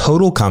drive and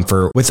total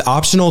comfort with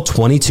optional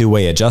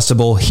 22-way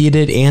adjustable,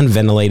 heated and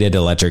ventilated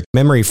electric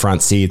memory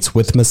front seats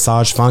with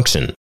massage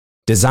function.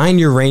 Design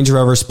your Range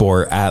Rover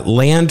Sport at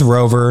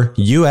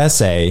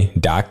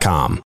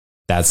LandRoverUSA.com.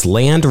 That's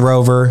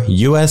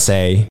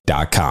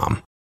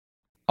LandRoverUSA.com.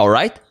 All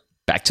right,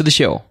 back to the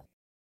show.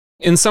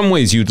 In some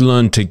ways, you'd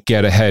learn to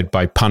get ahead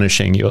by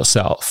punishing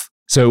yourself.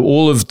 So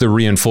all of the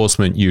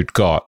reinforcement you'd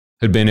got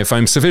had been, if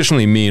I'm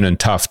sufficiently mean and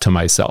tough to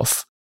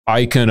myself,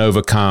 I can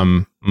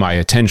overcome my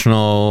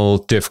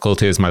attentional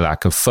difficulties, my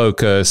lack of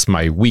focus,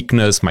 my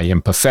weakness, my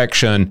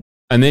imperfection.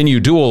 And then you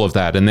do all of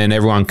that, and then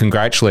everyone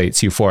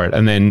congratulates you for it.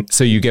 And then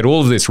so you get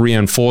all of this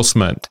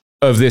reinforcement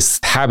of this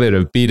habit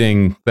of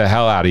beating the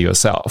hell out of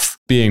yourself,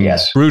 being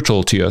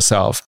brutal to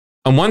yourself.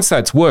 And once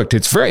that's worked,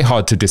 it's very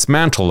hard to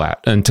dismantle that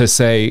and to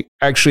say,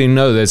 actually,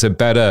 no, there's a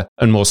better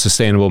and more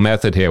sustainable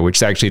method here, which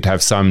is actually to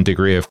have some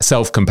degree of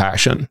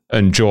self-compassion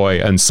and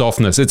joy and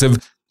softness. It's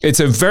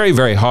a very,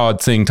 very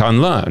hard thing to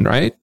unlearn,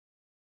 right?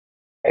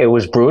 It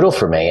was brutal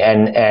for me.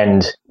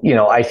 And you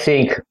know, I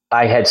think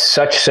I had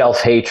such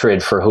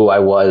self-hatred for who I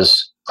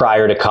was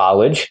prior to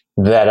college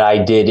that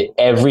I did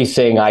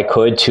everything I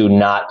could to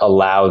not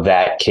allow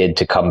that kid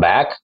to come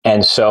back.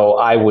 And so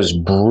I was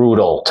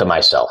brutal to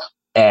myself.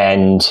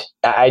 And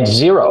I had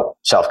zero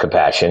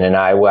self-compassion. And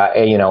I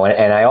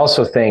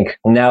also think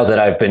now that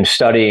I've been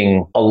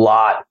studying a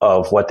lot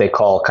of what they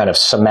call kind of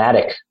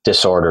somatic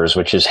disorders,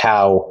 which is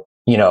how,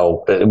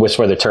 what's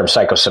where the term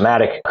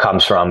psychosomatic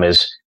comes from,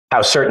 is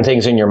how certain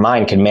things in your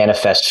mind can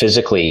manifest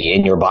physically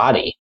in your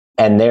body.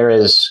 And there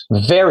is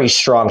very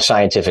strong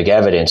scientific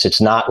evidence. It's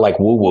not like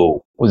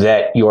woo-woo,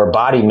 that your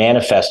body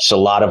manifests a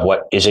lot of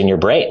what is in your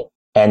brain.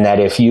 And that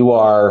if you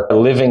are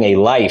living a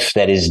life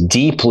that is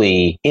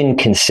deeply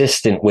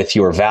inconsistent with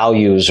your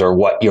values or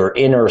what your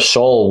inner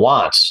soul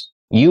wants,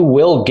 you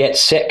will get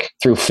sick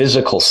through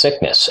physical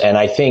sickness. And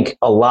I think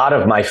a lot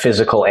of my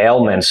physical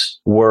ailments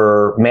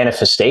were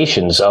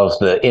manifestations of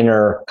the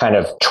inner kind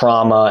of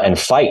trauma and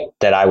fight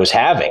that I was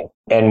having.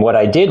 And what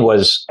I did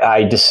was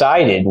I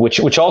decided,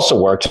 which also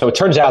worked. So it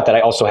turns out that I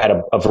also had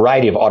a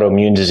variety of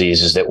autoimmune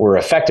diseases that were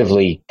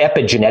effectively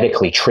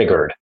epigenetically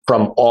triggered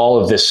from all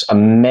of this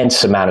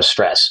immense amount of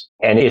stress.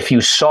 And if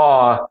you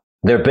saw,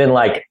 there have been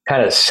like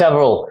kind of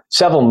several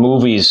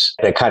movies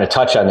that kind of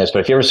touch on this, but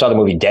if you ever saw the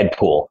movie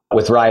Deadpool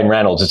with Ryan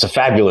Reynolds, it's a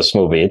fabulous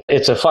movie.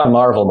 It's a fun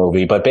Marvel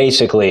movie, but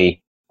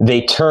basically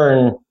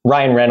Ryan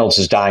Reynolds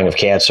is dying of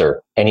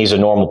cancer and he's a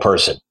normal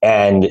person.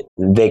 And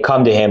they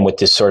come to him with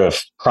this sort of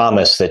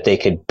promise that they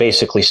could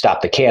basically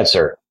stop the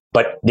cancer,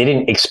 but they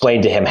didn't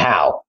explain to him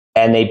how.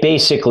 And they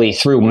basically,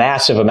 through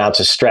massive amounts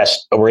of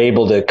stress, were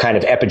able to kind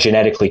of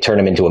epigenetically turn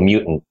him into a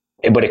mutant.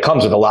 But it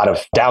comes with a lot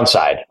of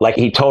downside. Like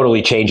he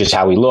totally changes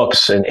how he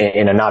looks in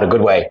a not a good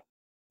way.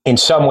 In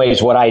some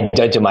ways, what I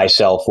did to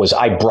myself was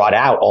I brought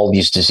out all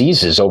these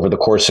diseases over the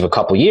course of a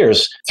couple of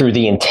years through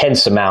the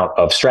intense amount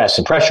of stress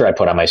and pressure I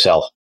put on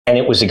myself. And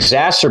it was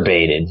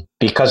exacerbated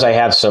because I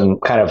have some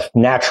kind of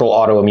natural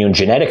autoimmune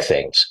genetic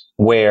things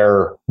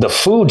where the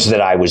foods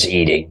that I was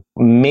eating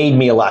made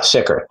me a lot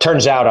sicker.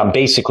 Turns out I'm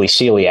basically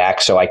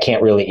celiac, so I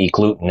can't really eat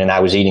gluten. And I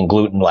was eating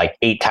gluten like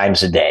 8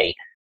 times a day.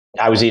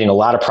 I was eating a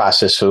lot of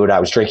processed food. I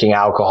was drinking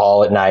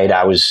alcohol at night.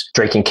 I was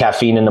drinking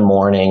caffeine in the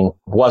morning,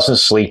 wasn't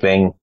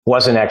sleeping.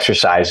 wasn't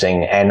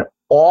exercising. And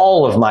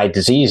all of my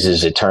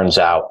diseases, it turns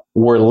out,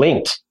 were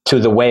linked to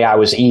the way I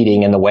was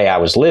eating and the way I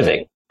was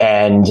living.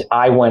 And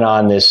I went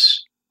on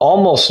this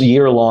almost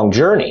year-long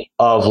journey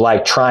of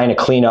like trying to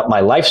clean up my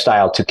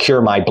lifestyle to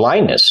cure my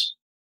blindness.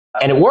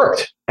 And it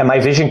worked. And my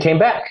vision came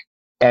back.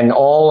 And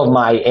all of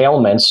my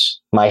ailments,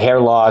 my hair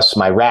loss,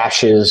 my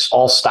rashes,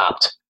 all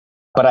stopped.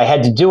 But I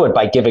had to do it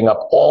by giving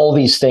up all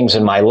these things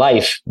in my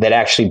life that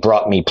actually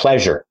brought me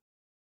pleasure.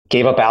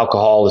 Gave up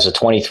alcohol as a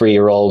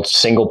 23-year-old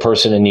single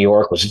person in New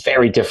York. Was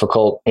very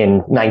difficult in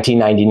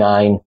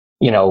 1999.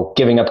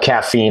 Giving up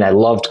caffeine. I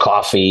loved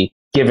coffee.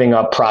 Giving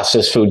up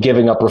processed food,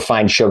 giving up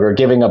refined sugar,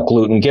 giving up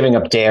gluten, giving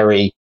up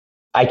dairy.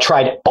 I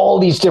tried all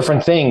these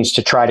different things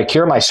to try to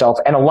cure myself,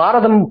 and a lot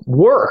of them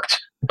worked,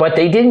 but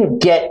they didn't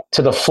get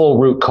to the full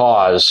root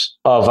cause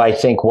of, I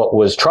think, what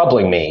was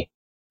troubling me.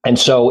 And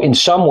so in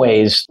some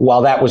ways,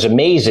 while that was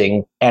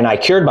amazing and I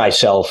cured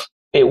myself,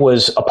 it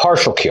was a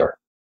partial cure.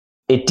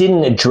 It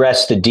didn't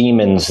address the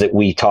demons that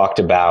we talked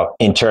about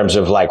in terms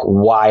of like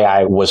why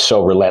I was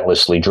so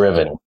relentlessly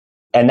driven.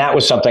 And that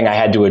was something I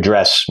had to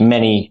address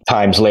many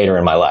times later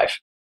in my life.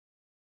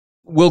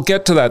 We'll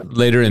get to that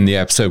later in the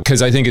episode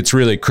because I think it's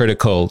really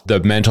critical,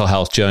 the mental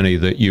health journey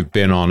that you've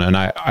been on. And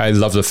I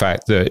love the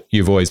fact that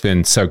you've always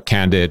been so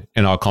candid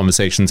in our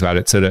conversations about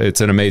it. So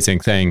it's an amazing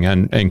thing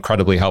and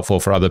incredibly helpful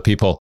for other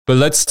people. But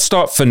let's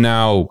start for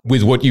now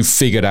with what you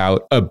figured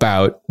out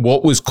about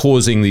what was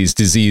causing these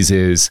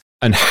diseases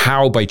and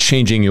how by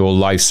changing your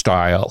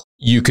lifestyle,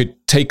 you could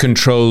take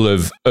control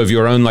of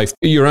your own life,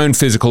 your own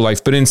physical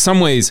life. But in some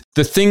ways,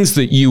 the things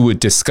that you were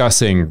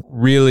discussing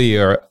really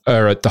are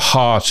at the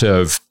heart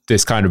of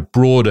this kind of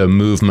broader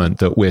movement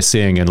that we're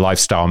seeing in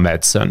lifestyle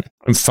medicine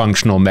and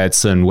functional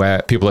medicine,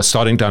 where people are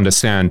starting to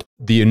understand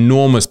the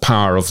enormous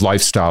power of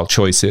lifestyle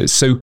choices.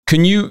 So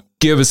can you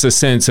give us a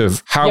sense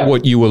of how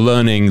what you were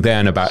learning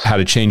then about how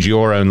to change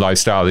your own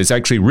lifestyle is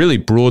actually really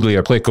broadly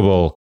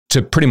applicable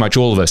to pretty much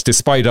all of us,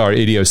 despite our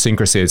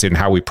idiosyncrasies in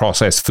how we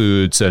process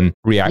foods and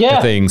react to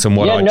things and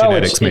what our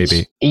genetics may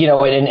be.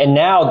 And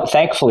now,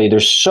 thankfully,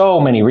 there's so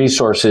many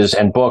resources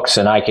and books,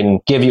 and I can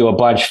give you a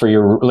bunch for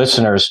your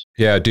listeners.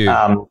 Yeah, dude.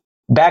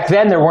 Back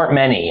then, there weren't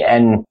many.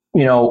 And,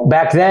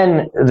 back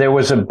then, there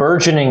was a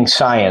burgeoning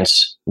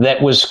science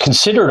that was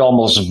considered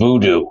almost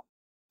voodoo,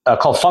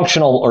 called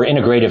functional or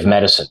integrative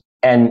medicine.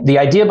 And the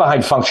idea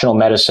behind functional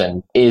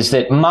medicine is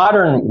that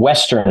modern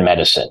Western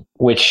medicine,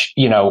 which,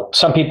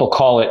 some people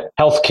call it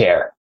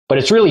healthcare, but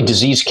it's really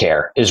disease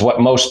care is what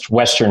most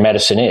Western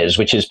medicine is,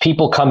 which is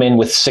people come in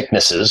with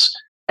sicknesses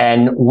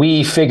and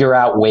we figure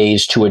out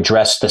ways to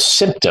address the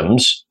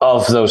symptoms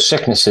of those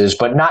sicknesses,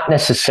 but not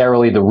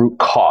necessarily the root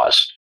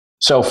cause.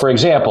 So, for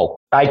example,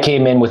 I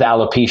came in with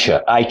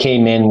alopecia. I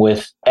came in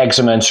with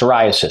eczema and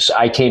psoriasis.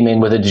 I came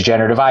in with a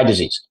degenerative eye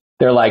disease.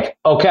 They're like,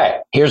 okay,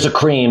 here's a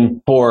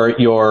cream for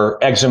your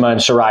eczema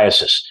and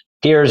psoriasis.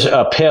 Here's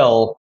a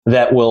pill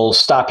that will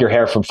stop your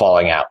hair from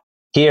falling out.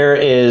 Here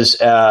is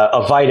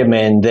a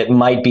vitamin that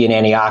might be an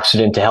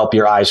antioxidant to help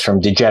your eyes from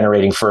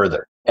degenerating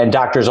further. And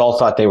doctors all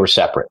thought they were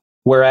separate.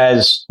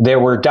 Whereas there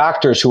were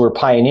doctors who were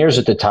pioneers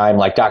at the time,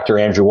 like Dr.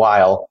 Andrew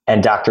Weil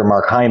and Dr.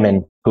 Mark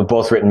Hyman, who've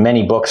both written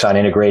many books on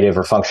integrative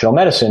or functional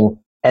medicine.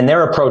 And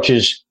their approach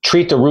is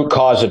treat the root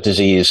cause of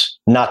disease,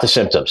 not the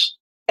symptoms.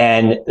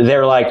 And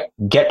they're like,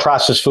 get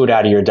processed food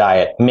out of your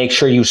diet. Make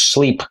sure you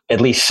sleep at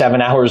least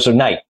 7 hours a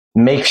night.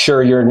 Make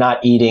sure you're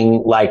not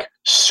eating like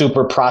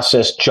super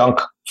processed junk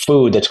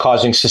food that's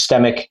causing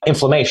systemic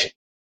inflammation.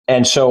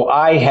 And so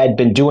I had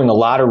been doing a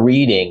lot of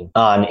reading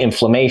on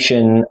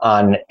inflammation,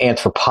 on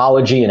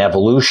anthropology and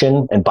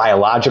evolution and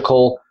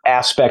biological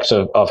aspects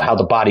of how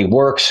the body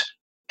works.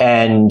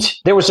 And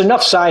there was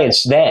enough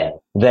science then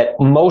that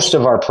most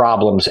of our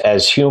problems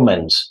as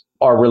humans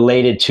are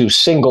related to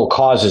single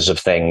causes of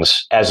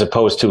things as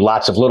opposed to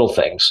lots of little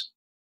things.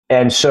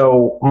 And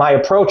so my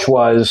approach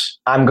was,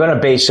 I'm going to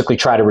basically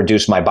try to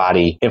reduce my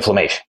body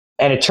inflammation.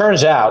 And it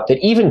turns out that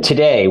even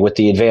today, with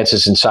the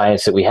advances in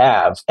science that we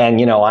have,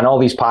 and, on all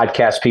these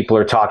podcasts, people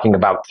are talking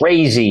about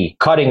crazy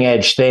cutting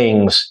edge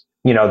things,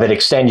 that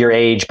extend your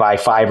age by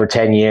 5 or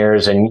 10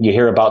 years. And you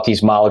hear about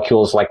these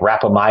molecules like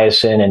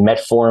rapamycin and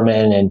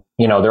metformin, and,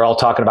 they're all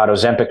talking about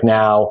Ozempic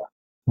now.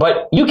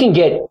 But you can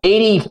get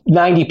 80,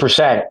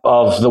 90%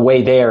 of the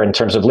way there in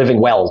terms of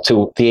living well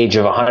to the age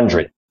of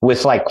 100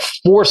 with like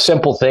 4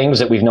 simple things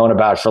that we've known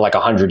about for like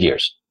 100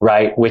 years,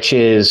 right? Which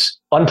is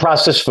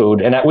unprocessed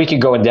food. And we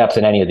could go in depth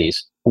in any of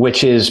these,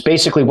 which is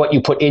basically what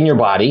you put in your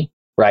body,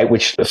 right?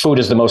 Which food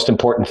is the most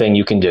important thing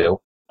you can do.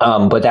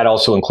 But that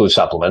also includes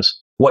supplements.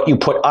 What you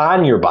put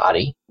on your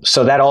body.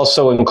 So that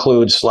also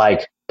includes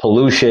like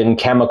pollution,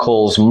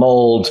 chemicals,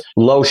 mold,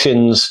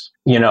 lotions,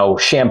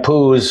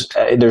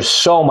 shampoos. There's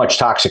so much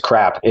toxic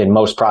crap in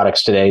most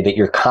products today that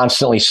you're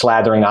constantly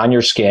slathering on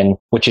your skin,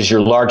 which is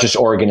your largest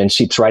organ and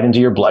seeps right into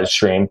your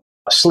bloodstream.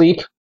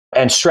 Sleep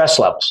and stress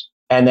levels.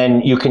 And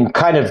then you can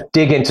kind of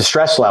dig into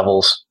stress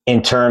levels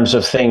in terms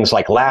of things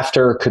like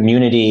laughter,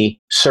 community,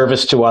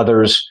 service to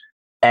others.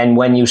 And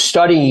when you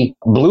study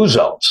blue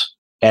zones,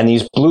 And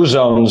these blue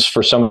zones,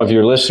 for some of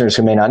your listeners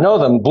who may not know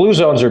them, blue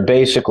zones are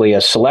basically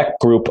a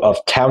select group of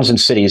towns and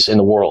cities in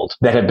the world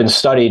that have been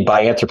studied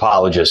by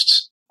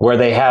anthropologists, where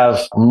they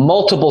have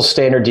multiple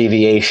standard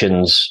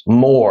deviations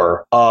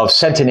more of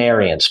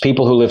centenarians,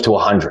 people who live to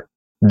 100,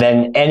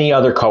 than any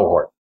other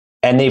cohort.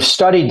 And they've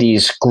studied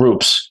these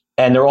groups,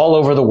 and they're all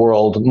over the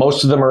world.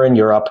 Most of them are in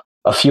Europe,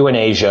 a few in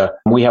Asia.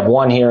 We have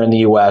one here in the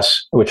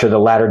US, which are the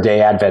Latter-day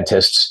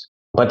Adventists.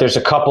 But there's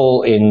a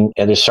couple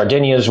there's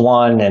Sardinia's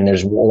one, and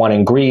there's one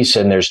in Greece,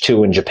 and there's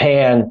two in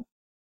Japan.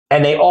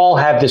 And they all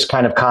have this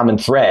kind of common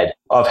thread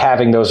of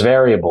having those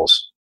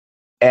variables.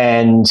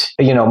 And,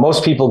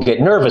 most people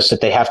get nervous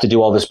that they have to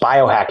do all this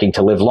biohacking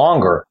to live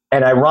longer.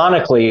 And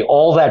ironically,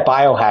 all that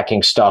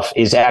biohacking stuff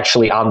is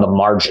actually on the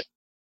margin.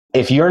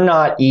 If you're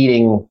not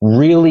eating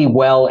really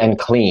well and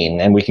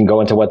clean, and we can go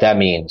into what that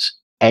means,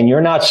 and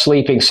you're not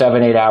sleeping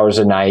 7-8 hours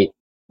a night,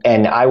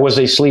 and I was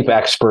a sleep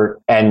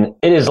expert, and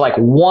it is like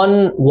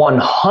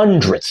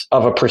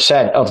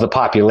 1/100th% of the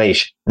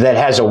population that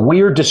has a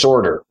weird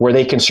disorder where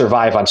they can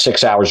survive on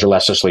 6 hours or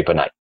less of sleep a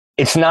night.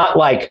 It's not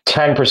like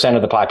 10%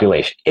 of the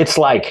population. It's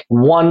like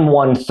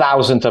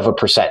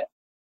 1/1000th%.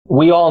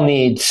 We all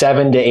need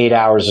 7 to 8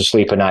 hours of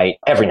sleep a night,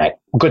 every night,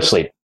 good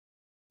sleep.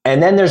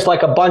 And then there's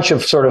like a bunch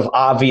of sort of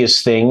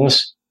obvious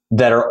things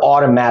that are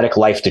automatic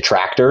life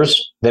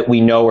detractors that we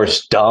know are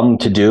dumb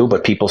to do,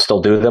 but people still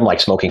do them,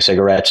 like smoking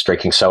cigarettes,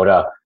 drinking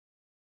soda.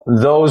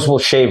 Those will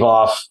shave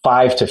off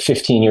 5 to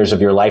 15 years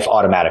of your life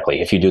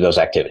automatically if you do those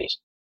activities.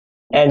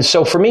 And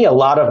so for me, a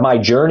lot of my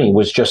journey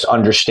was just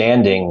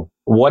understanding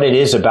what it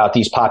is about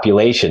these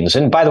populations.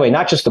 And by the way,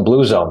 not just the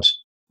blue zones,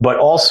 but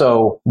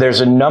also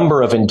there's a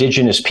number of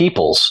indigenous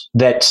peoples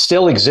that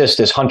still exist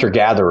as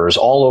hunter-gatherers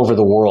all over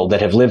the world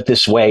that have lived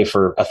this way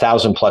for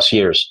 1,000+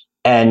 years.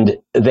 And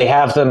they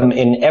have them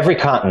in every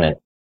continent,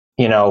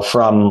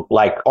 from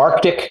like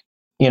Arctic,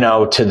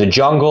 to the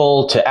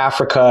jungle, to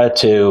Africa,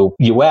 to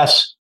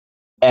US.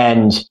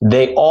 And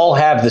they all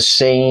have the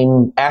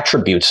same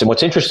attributes. And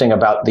what's interesting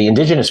about the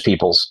indigenous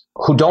peoples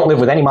who don't live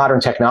with any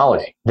modern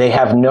technology, they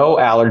have no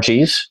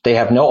allergies, they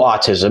have no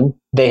autism,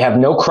 they have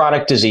no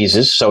chronic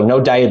diseases, so no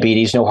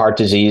diabetes, no heart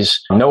disease,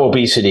 no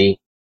obesity.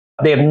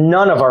 They have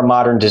none of our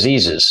modern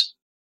diseases.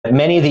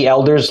 Many of the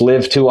elders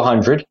live to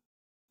 100.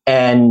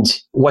 And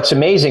what's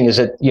amazing is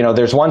that,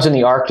 there's ones in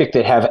the Arctic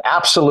that have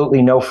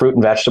absolutely no fruit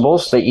and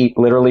vegetables. They eat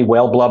literally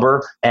whale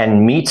blubber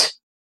and meat.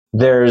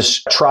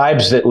 There's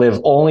tribes that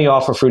live only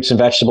off of fruits and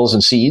vegetables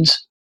and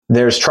seeds.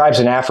 There's tribes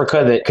in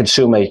Africa that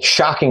consume a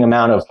shocking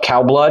amount of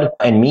cow blood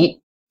and meat.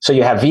 So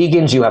you have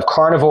vegans, you have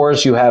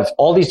carnivores, you have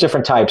all these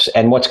different types.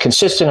 And what's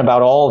consistent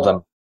about all of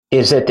them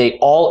is that they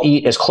all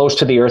eat as close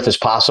to the earth as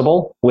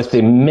possible with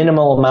the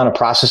minimal amount of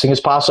processing as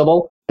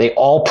possible. They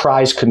all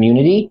prize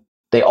community.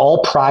 They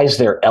all prize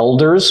their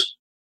elders.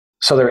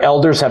 So their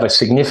elders have a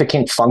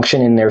significant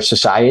function in their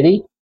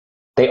society.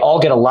 They all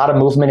get a lot of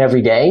movement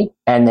every day,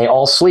 and they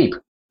all sleep.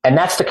 And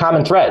that's the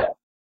common thread.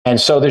 And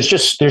so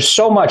there's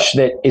so much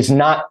that is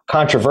not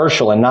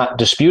controversial and not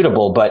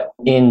disputable, but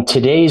in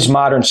today's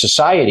modern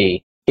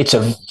society, it's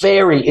a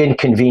very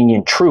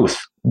inconvenient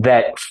truth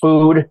that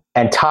food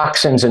and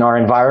toxins in our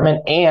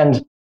environment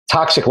and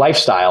toxic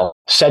lifestyle,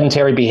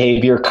 sedentary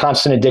behavior,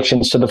 constant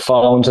addictions to the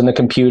phones and the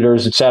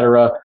computers,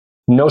 etc.,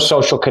 no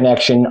social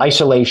connection,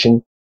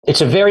 isolation.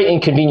 It's a very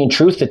inconvenient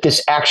truth that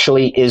this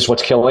actually is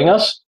what's killing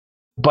us,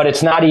 but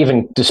it's not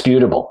even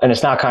disputable and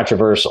it's not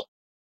controversial.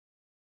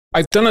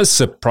 I've done a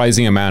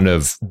surprising amount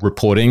of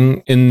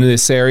reporting in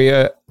this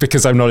area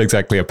because I'm not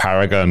exactly a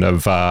paragon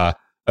of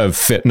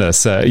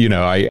fitness.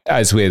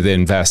 As with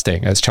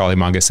investing, as Charlie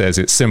Munger says,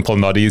 it's simple,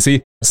 not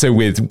easy. So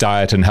with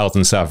diet and health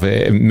and stuff,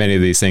 many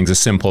of these things are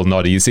simple,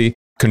 not easy.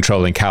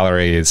 Controlling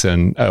calories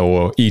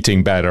or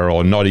eating better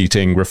or not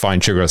eating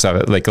refined sugar or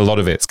stuff. Like a lot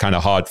of it's kind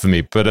of hard for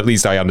me, but at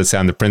least I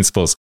understand the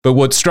principles. But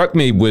what struck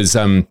me was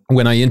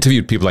when I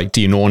interviewed people like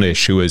Dean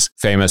Ornish, who was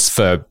famous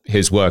for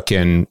his work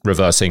in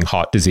reversing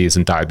heart disease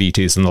and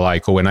diabetes and the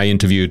like, or when I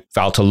interviewed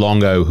Valter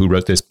Longo, who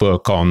wrote this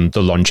book on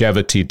the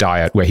longevity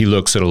diet, where he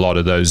looks at a lot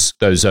of those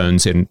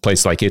zones in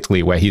places like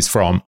Italy, where he's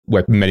from,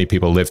 where many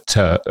people live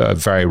to a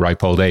very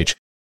ripe old age.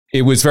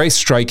 It was very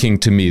striking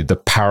to me, the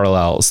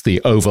parallels,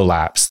 the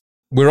overlaps.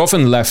 We're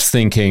often left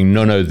thinking,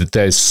 no, that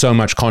there's so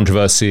much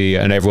controversy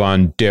and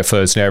everyone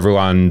differs and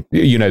everyone,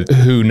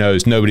 who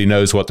knows? Nobody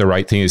knows what the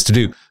right thing is to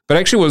do. But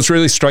actually what's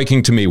really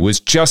striking to me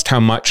was just how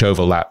much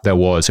overlap there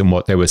was in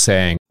what they were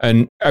saying.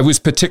 And I was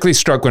particularly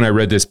struck when I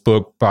read this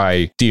book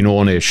by Dean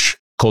Ornish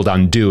called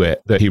Undo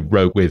It, that he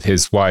wrote with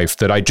his wife,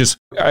 that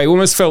I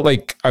almost felt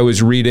like I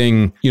was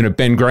reading,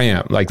 Ben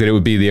Graham, like that it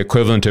would be the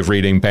equivalent of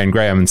reading Ben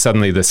Graham, and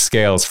suddenly the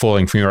scales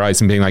falling from your eyes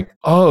and being like,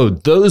 oh,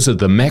 those are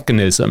the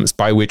mechanisms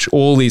by which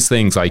all these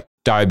things like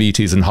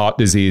diabetes and heart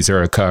disease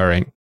are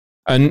occurring.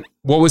 And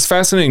what was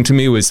fascinating to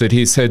me was that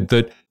he said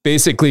that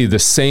basically the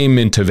same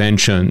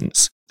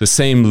interventions, the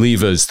same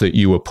levers that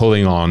you were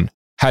pulling on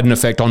had an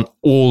effect on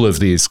all of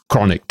these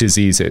chronic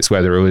diseases,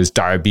 whether it was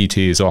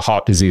diabetes or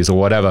heart disease or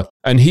whatever.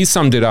 And he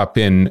summed it up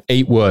in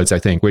 8 words, I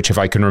think, which if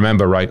I can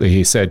remember rightly,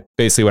 he said,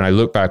 basically, when I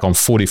look back on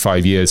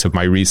 45 years of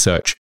my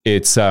research,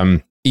 it's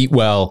eat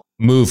well,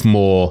 move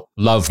more,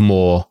 love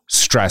more,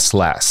 stress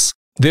less.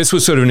 This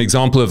was sort of an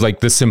example of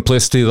like the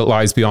simplicity that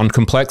lies beyond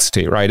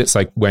complexity, right? It's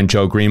like when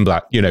Joe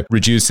Greenblatt,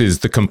 reduces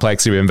the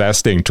complexity of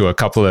investing to a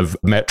couple of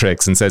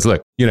metrics and says,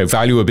 look,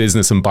 value a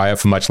business and buy it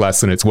for much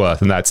less than it's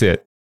worth. And that's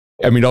it.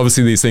 I mean,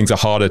 obviously these things are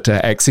harder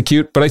to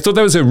execute, but I thought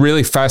that was a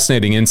really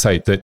fascinating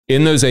insight that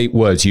in those 8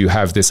 words, you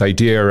have this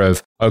idea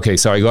of, okay,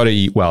 so I got to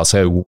eat well.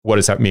 So what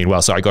does that mean?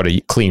 Well, so I got to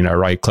eat cleaner,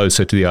 right?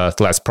 Closer to the earth,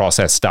 less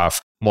processed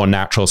stuff, more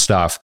natural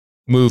stuff.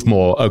 Move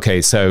more.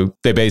 Okay, so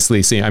they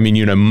basically see, I mean,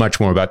 you know much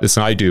more about this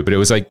than I do, but it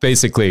was like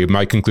basically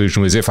my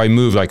conclusion was if I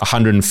move like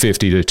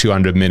 150 to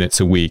 200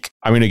 minutes a week,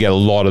 I'm going to get a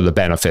lot of the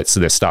benefits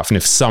of this stuff. And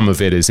if some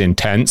of it is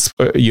intense,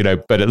 but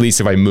at least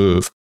if I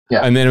move.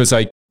 Yeah. And then it was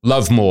like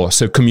love more.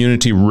 So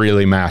community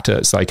really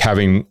matters, like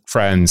having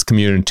friends,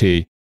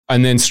 community,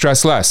 and then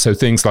stress less. So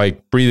things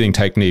like breathing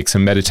techniques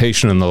and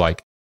meditation and the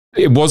like.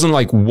 It wasn't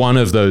like one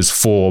of those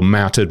 4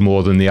 mattered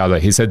more than the other.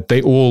 He said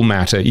they all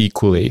matter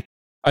equally.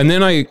 And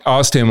then I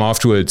asked him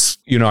afterwards,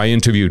 I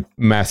interviewed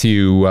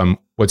Matthew,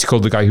 what's he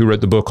called? The guy who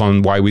wrote the book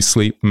on why we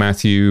sleep,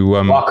 Matthew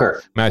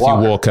Walker.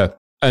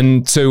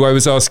 And so I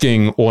was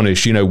asking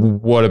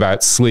Ornish, what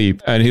about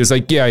sleep? And he was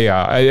like,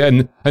 yeah.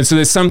 And so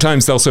there's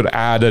sometimes they'll sort of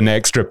add an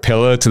extra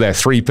pillar to their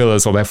 3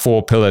 pillars or their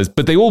 4 pillars,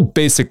 but they all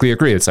basically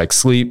agree. It's like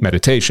sleep,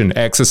 meditation,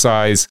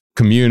 exercise,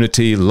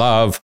 community,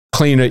 love,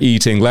 cleaner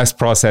eating, less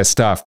processed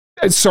stuff.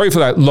 Sorry for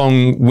that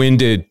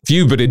long-winded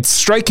view, but it's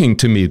striking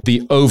to me,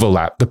 the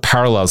overlap, the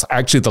parallels,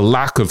 actually the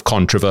lack of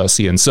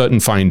controversy in certain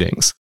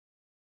findings.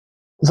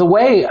 The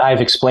way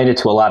I've explained it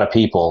to a lot of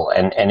people,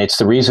 and it's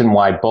the reason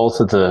why both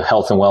of the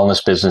health and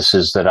wellness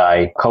businesses that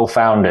I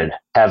co-founded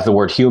have the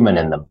word human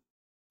in them.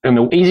 And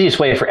the easiest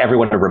way for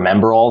everyone to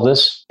remember all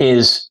this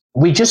is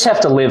we just have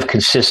to live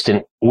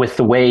consistent with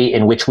the way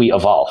in which we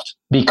evolved.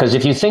 Because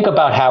if you think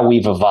about how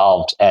we've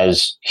evolved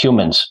as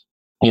humans,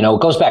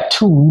 it goes back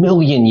 2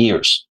 million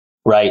years.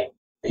 Right?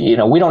 We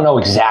don't know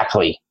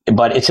exactly,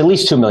 but it's at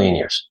least 2 million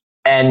years.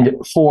 And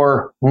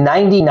for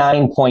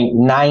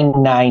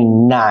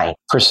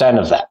 99.999%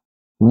 of that,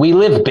 we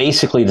live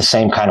basically the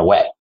same kind of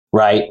way,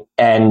 right?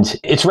 And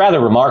it's rather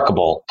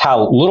remarkable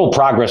how little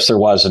progress there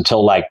was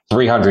until like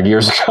 300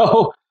 years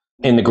ago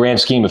in the grand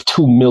scheme of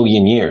 2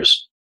 million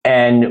years.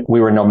 And we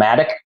were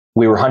nomadic.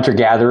 We were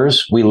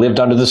hunter-gatherers. We lived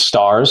under the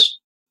stars.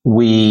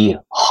 We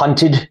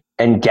hunted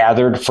and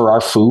gathered for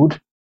our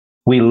food.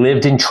 We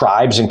lived in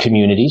tribes and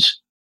communities.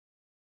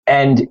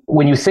 And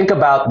when you think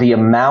about the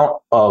amount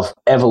of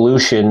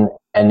evolution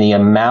and the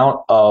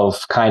amount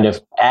of kind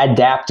of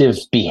adaptive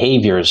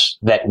behaviors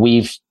that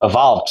we've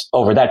evolved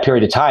over that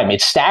period of time,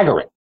 it's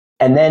staggering.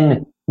 And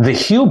then the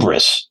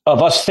hubris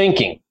of us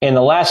thinking in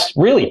the last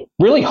really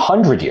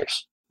 100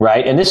 years,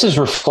 right? And this is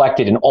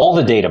reflected in all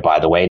the data, by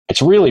the way.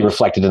 It's really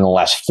reflected in the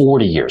last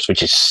 40 years,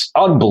 which is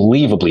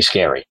unbelievably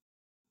scary.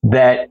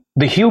 That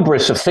the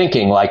hubris of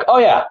thinking like, oh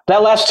yeah,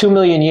 that last 2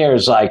 million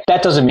years, like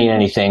that doesn't mean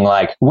anything.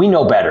 Like we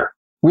know better.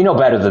 We know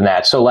better than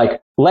that. So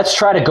like, let's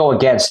try to go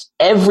against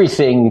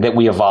everything that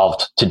we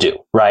evolved to do,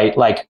 right?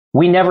 Like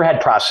we never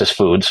had processed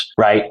foods,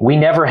 right? We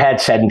never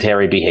had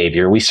sedentary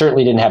behavior. We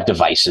certainly didn't have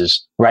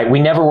devices, right? We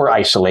never were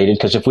isolated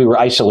because if we were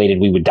isolated,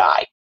 we would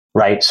die,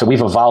 right? So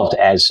we've evolved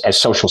as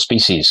social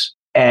species.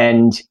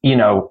 And,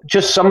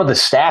 just some of the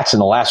stats in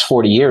the last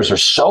 40 years are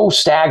so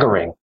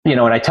staggering. And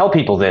I tell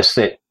people this,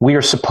 that we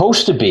are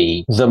supposed to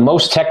be the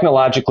most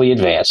technologically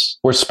advanced.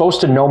 We're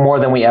supposed to know more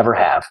than we ever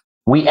have.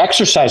 We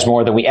exercise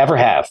more than we ever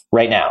have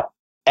right now.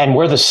 And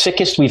we're the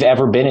sickest we've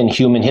ever been in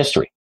human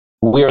history.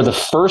 We are the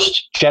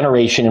first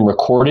generation in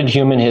recorded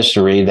human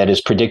history that is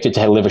predicted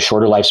to live a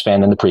shorter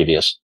lifespan than the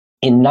previous.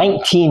 In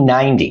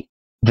 1990,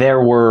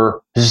 there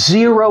were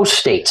 0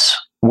 states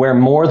where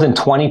more than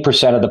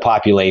 20% of the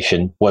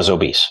population was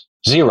obese.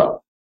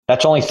 0.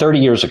 That's only 30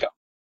 years ago.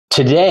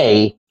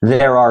 Today,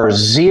 there are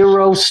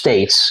 0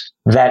 states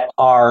that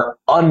are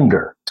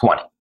under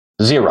 20.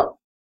 0.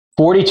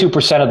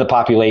 42% of the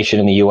population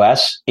in the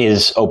U.S.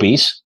 is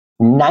obese.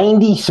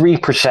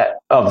 93%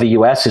 of the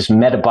U.S. is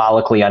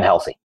metabolically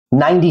unhealthy.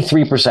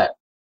 93%.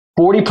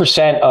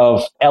 40%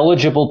 of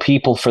eligible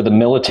people for the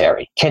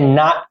military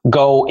cannot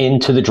go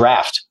into the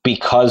draft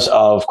because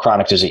of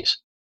chronic disease.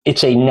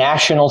 It's a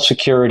national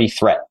security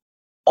threat.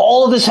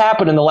 All of this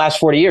happened in the last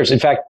 40 years. In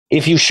fact,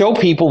 if you show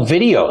people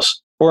videos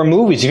or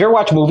movies, if you ever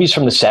watch movies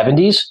from the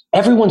 70s,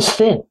 everyone's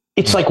thin.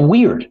 It's like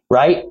weird,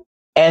 right?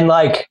 And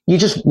like, you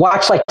just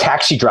watch like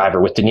Taxi Driver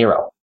with De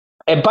Niro.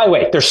 And by the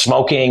way, they're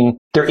smoking,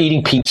 they're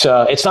eating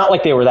pizza. It's not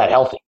like they were that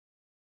healthy.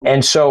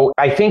 And so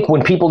I think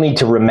when people need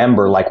to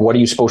remember, like, what are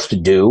you supposed to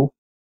do?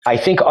 I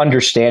think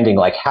understanding,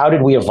 like, how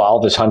did we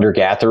evolve as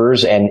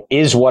hunter-gatherers? And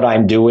is what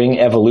I'm doing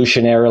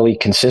evolutionarily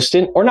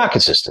consistent or not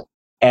consistent?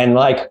 And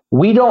like,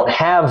 we don't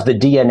have the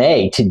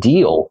DNA to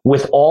deal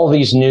with all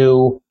these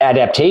new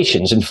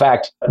adaptations. In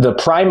fact, the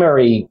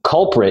primary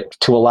culprit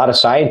to a lot of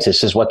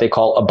scientists is what they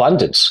call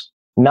abundance,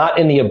 not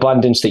in the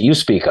abundance that you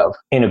speak of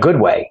in a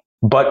good way,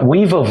 but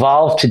we've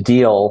evolved to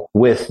deal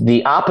with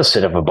the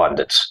opposite of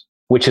abundance,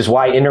 which is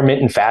why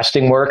intermittent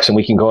fasting works. And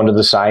we can go into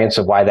the science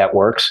of why that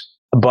works.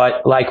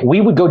 But like,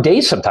 we would go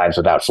days sometimes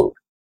without food.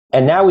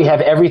 And now we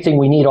have everything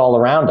we need all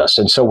around us.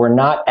 And so we're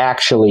not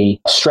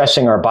actually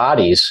stressing our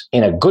bodies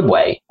in a good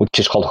way, which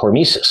is called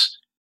hormesis.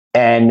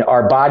 And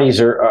our bodies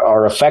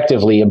are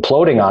effectively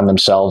imploding on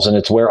themselves. And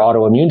it's where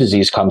autoimmune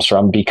disease comes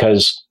from,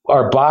 because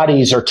our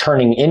bodies are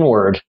turning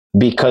inward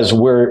because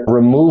we're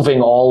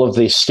removing all of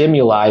the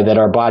stimuli that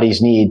our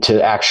bodies need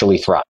to actually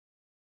thrive.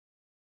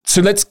 So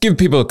let's give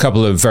people a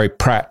couple of very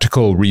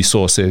practical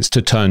resources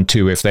to turn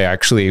to if they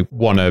actually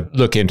want to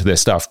look into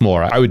this stuff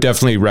more. I would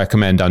definitely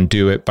recommend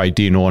Undo It by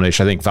Dean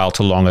Ornish. I think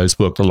Valter Longo's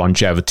book, The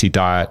Longevity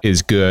Diet,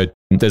 is good.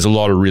 There's a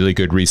lot of really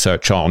good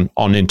research on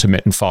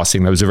intermittent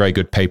fasting. There was a very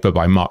good paper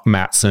by Mark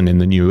Mattson in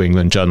the New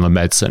England Journal of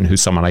Medicine,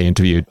 who's someone I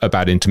interviewed,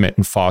 about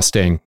intermittent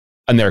fasting.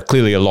 And there are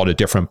clearly a lot of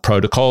different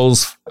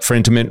protocols for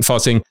intermittent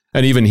fasting.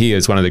 And even he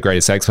is one of the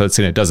greatest experts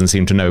in it, doesn't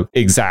seem to know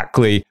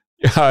exactly.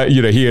 He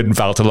and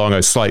Valter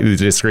Longo slightly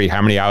disagree.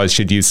 How many hours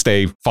should you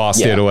stay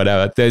fasted or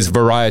whatever? There's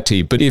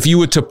variety. But if you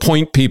were to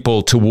point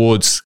people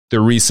towards the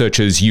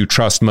researchers you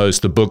trust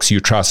most, the books you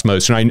trust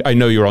most, and I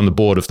know you're on the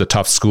board of the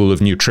Tufts School of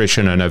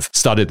Nutrition and have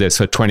studied this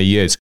for 20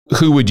 years,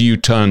 who would you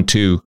turn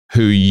to,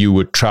 who you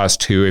would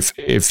trust, who,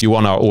 if you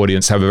want our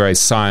audience to have a very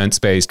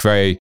science-based,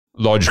 very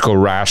logical,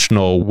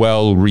 rational,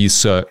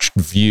 well-researched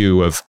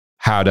view of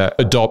how to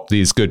adopt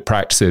these good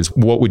practices,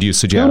 what would you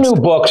suggest? 2 new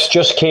books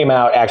just came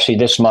out actually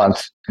this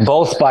month,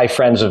 both by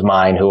friends of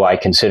mine who I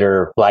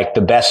consider like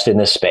the best in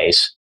this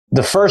space.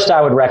 The first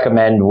I would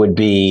recommend would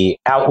be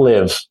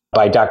Outlive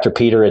by Dr.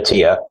 Peter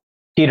Attia.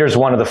 Peter's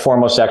one of the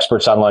foremost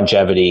experts on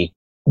longevity.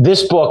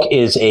 This book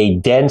is a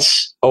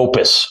dense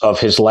opus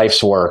of his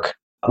life's work,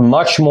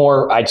 much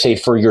more, I'd say,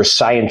 for your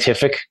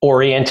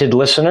scientific-oriented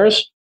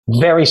listeners,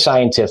 very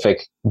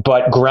scientific,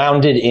 but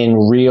grounded in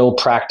real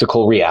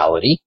practical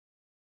reality.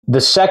 The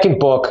second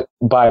book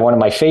by one of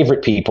my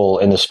favorite people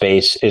in the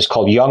space is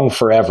called Young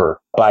Forever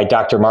by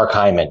Dr. Mark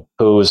Hyman,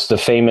 who's the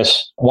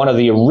famous, one of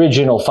the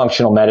original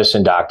functional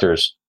medicine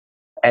doctors.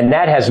 And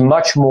that has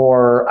much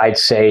more, I'd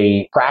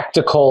say,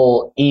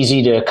 practical,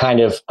 easy to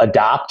kind of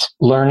adopt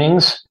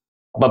learnings.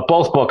 But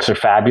both books are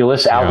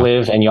fabulous,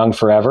 Outlive and Young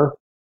Forever.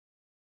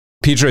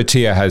 Peter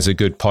Attia has a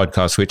good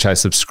podcast, which I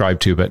subscribe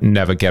to, but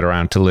never get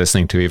around to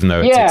listening to, even though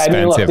it's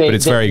expensive, but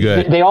it's very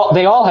good. They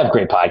all have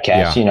great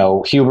podcasts. Yeah.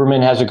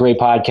 Huberman has a great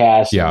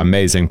podcast. Yeah,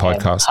 amazing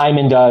podcast.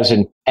 Hyman does.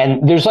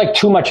 And there's like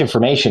too much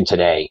information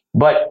today.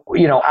 But,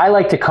 I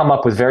like to come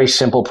up with very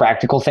simple,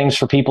 practical things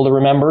for people to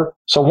remember.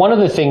 So one of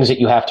the things that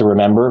you have to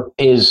remember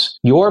is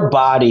your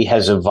body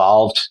has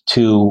evolved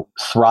to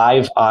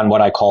thrive on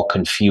what I call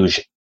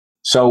confusion.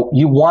 So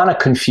you want to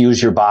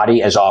confuse your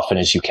body as often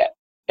as you can.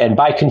 And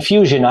by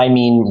confusion, I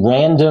mean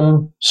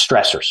random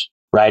stressors,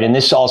 right? And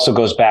this also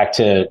goes back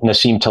to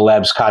Nassim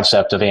Taleb's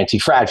concept of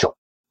anti-fragile,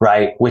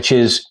 right? Which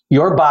is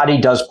your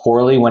body does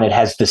poorly when it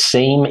has the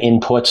same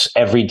inputs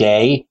every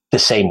day, the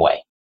same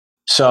way.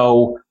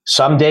 So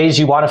some days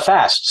you want to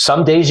fast.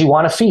 Some days you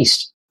want to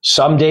feast.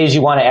 Some days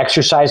you want to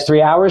exercise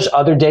 3 hours.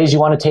 Other days you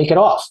want to take it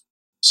off.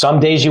 Some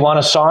days you want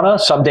a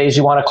sauna. Some days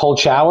you want a cold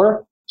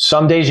shower.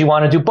 Some days you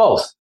want to do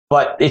both.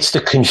 But it's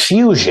the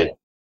confusion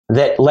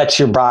that lets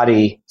your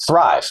body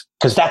thrive,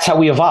 because that's how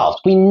we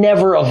evolved. We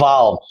never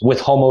evolved with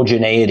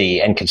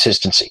homogeneity and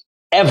consistency,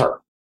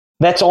 ever.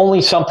 That's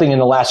only something in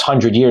the last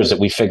 100 years that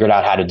we figured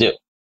out how to do.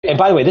 And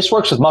by the way, this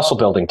works with muscle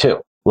building too.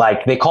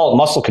 Like, they call it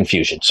muscle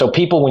confusion. So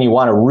people, when you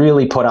want to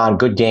really put on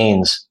good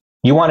gains,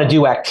 you want to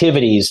do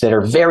activities that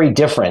are very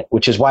different,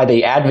 which is why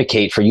they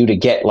advocate for you to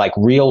get like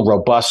real,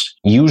 robust,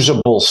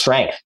 usable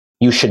strength.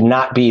 You should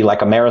not be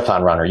like a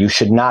marathon runner. You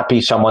should not be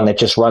someone that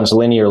just runs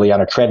linearly on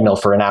a treadmill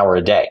for an hour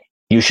a day.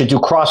 You should do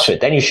CrossFit,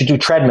 then you should do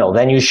treadmill,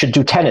 then you should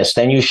do tennis,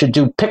 then you should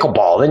do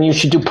pickleball, then you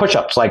should do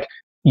push-ups. Like,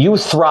 you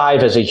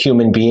thrive as a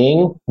human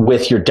being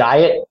with your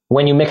diet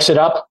when you mix it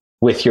up,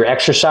 with your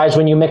exercise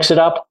when you mix it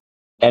up.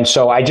 And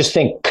so I just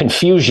think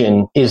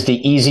confusion is the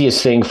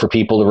easiest thing for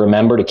people to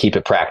remember to keep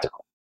it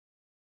practical.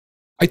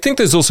 I think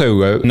there's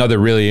also another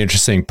really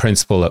interesting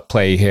principle at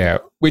play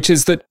here, which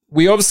is that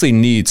we obviously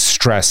need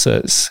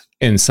stressors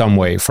in some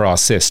way for our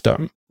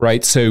system,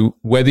 right? So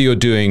whether you're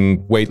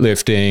doing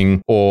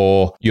weightlifting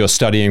or you're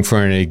studying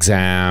for an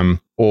exam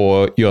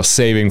or you're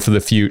saving for the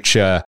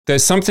future,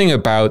 there's something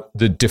about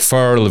the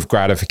deferral of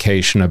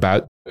gratification,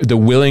 about the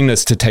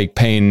willingness to take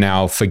pain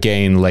now for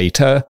gain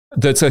later.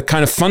 That's a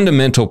kind of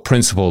fundamental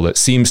principle that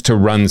seems to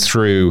run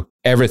through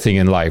everything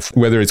in life,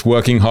 whether it's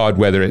working hard,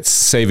 whether it's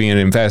saving and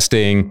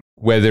investing,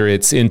 whether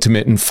it's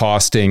intermittent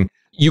fasting.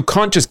 You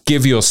can't just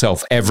give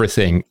yourself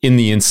everything in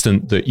the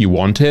instant that you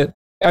want it.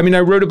 I mean,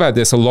 I wrote about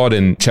this a lot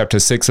in chapter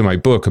 6 of my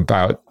book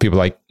about people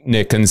like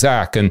Nick and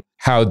Zach, and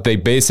how they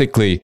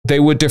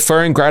were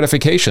deferring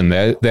gratification.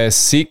 Their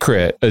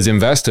secret as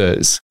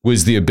investors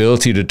was the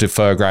ability to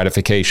defer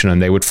gratification.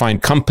 And they would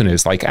find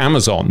companies like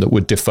Amazon that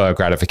would defer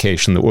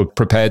gratification, that were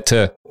prepared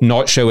to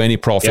not show any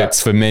profits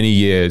for many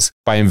years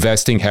by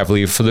investing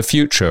heavily for the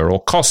future,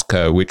 or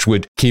Costco, which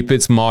would keep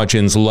its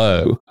margins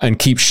low and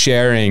keep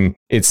sharing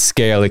its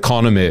scale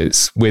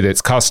economies with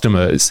its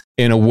customers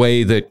in a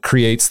way that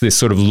creates this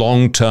sort of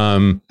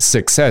long-term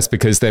success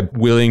because they're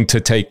willing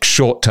to take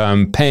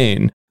short-term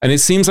pain. And it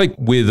seems like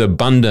with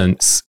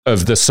abundance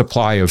of the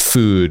supply of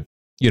food,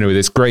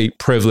 this great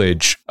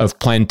privilege of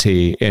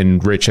plenty in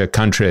richer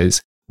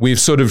countries, we've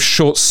sort of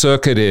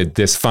short-circuited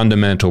this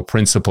fundamental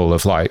principle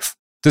of life.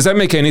 Does that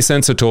make any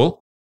sense at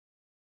all?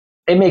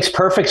 It makes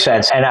perfect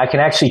sense. And I can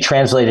actually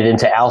translate it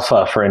into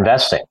alpha for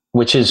investing,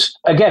 which is,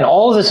 again,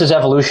 all of this is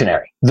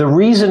evolutionary. The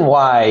reason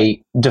why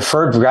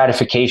deferred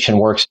gratification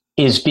works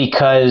is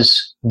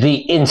because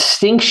the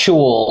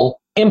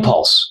instinctual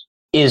impulse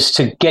is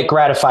to get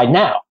gratified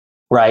now,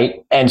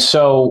 right? And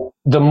so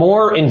the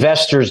more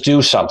investors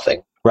do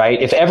something, right?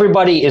 If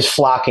everybody is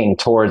flocking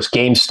towards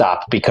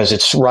GameStop because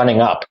it's running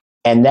up,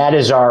 and that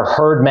is our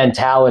herd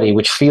mentality,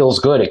 which feels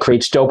good. It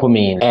creates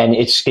dopamine and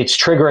it's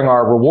triggering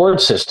our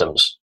reward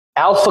systems.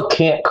 Alpha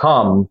can't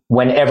come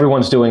when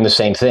everyone's doing the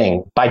same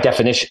thing by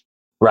definition,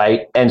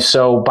 right? And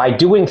so by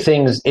doing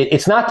things,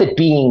 it's not that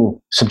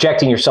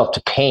subjecting yourself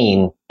to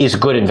pain is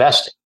good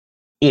investing.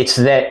 It's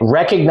that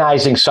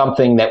recognizing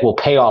something that will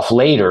pay off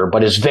later,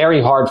 but is very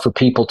hard for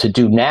people to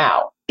do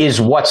now, is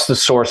what's the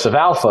source of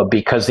alpha,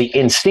 because the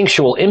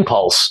instinctual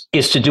impulse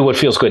is to do what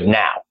feels good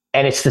now.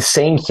 And it's the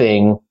same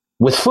thing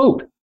with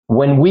food.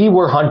 When we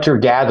were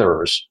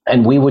hunter-gatherers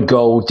and we would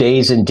go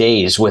days and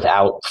days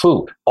without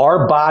food,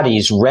 our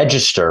bodies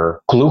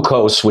register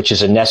glucose, which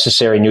is a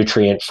necessary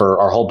nutrient for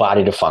our whole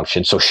body to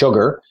function. So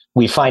sugar,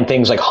 we find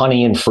things like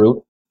honey and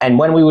fruit. And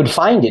when we would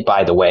find it,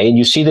 by the way, and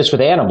you see this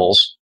with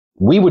animals,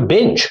 we would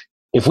binge.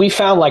 If we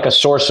found like a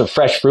source of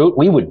fresh fruit,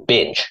 we would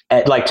binge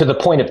to the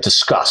point of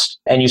disgust.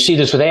 And you see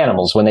this with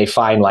animals when they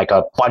find like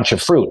a bunch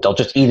of fruit, they'll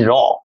just eat it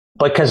all,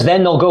 because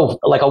then they'll go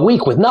like a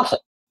week with nothing.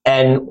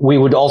 And we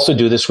would also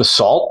do this with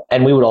salt,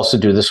 and we would also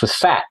do this with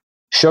fat.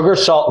 Sugar,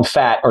 salt, and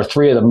fat are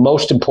three of the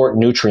most important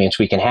nutrients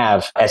we can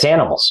have as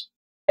animals.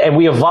 And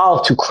we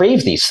evolved to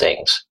crave these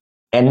things.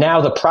 And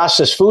now the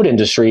processed food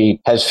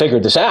industry has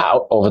figured this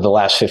out over the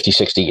last 50,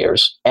 60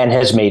 years and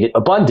has made it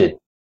abundant.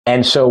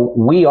 And so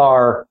we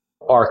are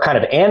our kind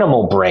of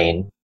animal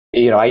brain.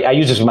 I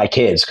use this with my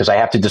kids because I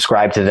have to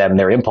describe to them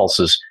their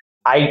impulses.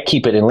 I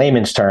keep it in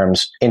layman's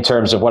terms, in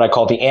terms of what I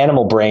call the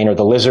animal brain or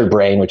the lizard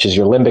brain, which is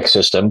your limbic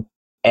system,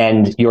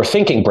 and your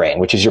thinking brain,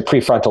 which is your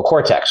prefrontal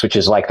cortex, which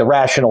is like the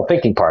rational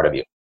thinking part of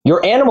you.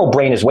 Your animal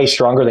brain is way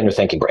stronger than your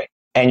thinking brain.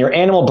 And your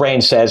animal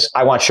brain says,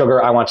 I want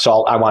sugar, I want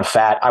salt, I want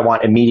fat, I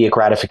want immediate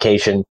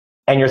gratification.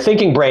 And your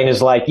thinking brain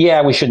is like,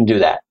 yeah, we shouldn't do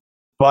that.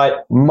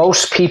 But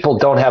most people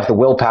don't have the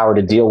willpower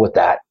to deal with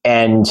that.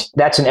 And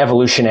that's an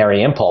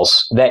evolutionary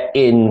impulse that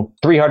in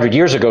 300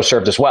 years ago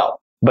served us well,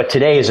 but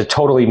today is a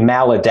totally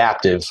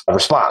maladaptive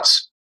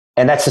response.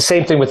 And that's the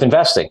same thing with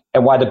investing,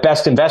 and why the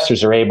best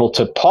investors are able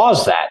to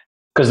pause that,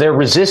 because they're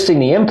resisting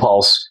the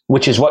impulse,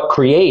 which is what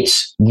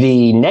creates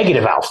the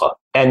negative alpha,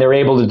 and they're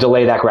able to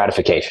delay that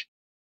gratification.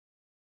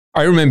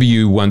 I remember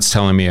you once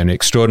telling me an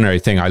extraordinary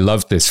thing. I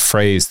loved this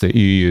phrase that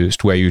you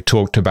used where you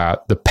talked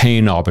about the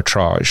pain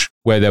arbitrage,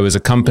 where there was a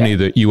company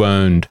that you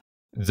owned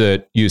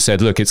that you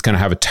said, look, it's going to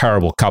have a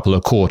terrible couple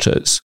of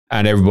quarters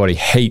and everybody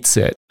hates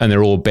it and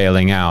they're all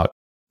bailing out.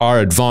 Our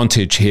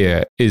advantage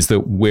here is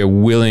that we're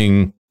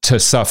willing to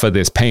suffer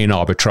this pain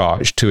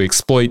arbitrage, to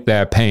exploit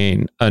their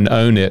pain and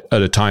own it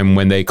at a time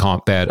when they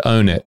can't bear to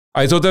own it.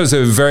 I thought that was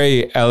a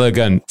very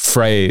elegant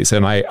phrase,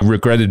 and I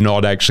regretted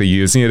not actually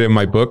using it in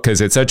my book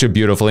because it's such a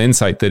beautiful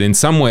insight that in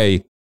some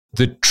way,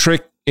 the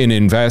trick in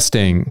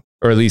investing,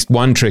 or at least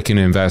one trick in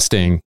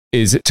investing,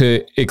 is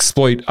to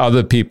exploit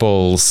other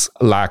people's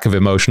lack of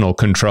emotional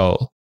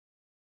control.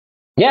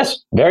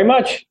 Yes, very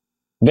much.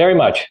 Very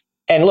much.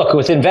 And look,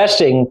 with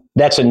investing,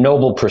 that's a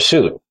noble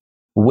pursuit.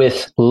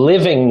 With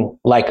living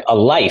like a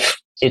life,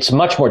 it's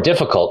much more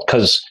difficult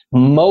because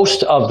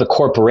most of the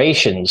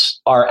corporations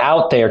are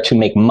out there to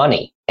make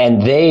money,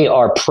 and they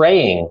are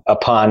preying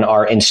upon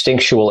our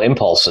instinctual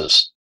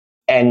impulses.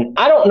 And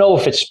I don't know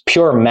if it's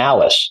pure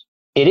malice.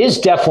 It is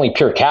definitely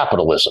pure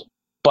capitalism,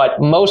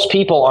 but most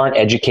people aren't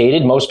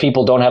educated. Most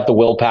people don't have the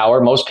willpower.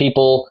 Most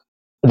people,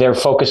 they're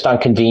focused on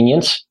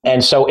convenience.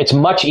 And so it's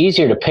much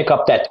easier to pick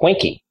up that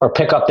Twinkie or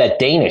pick up that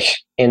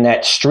Danish in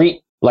that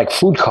street, like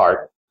food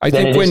cart,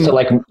 than it is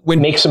to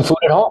make some food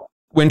at home.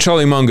 When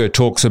Charlie Munger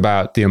talks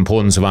about the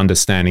importance of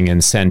understanding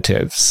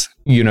incentives,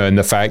 and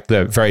the fact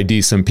that very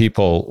decent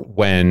people,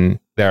 when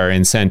there are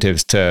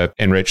incentives to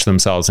enrich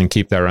themselves and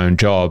keep their own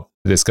job,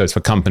 this goes for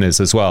companies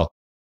as well,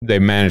 they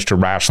manage to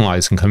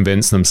rationalize and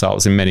convince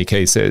themselves in many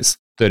cases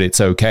that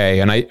it's okay.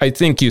 And I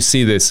think you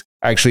see this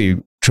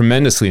actually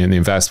tremendously in the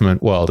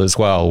investment world as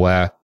well,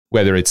 where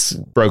whether it's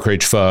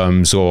brokerage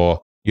firms or,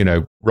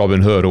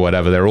 Robinhood or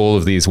whatever, there are all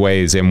of these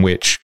ways in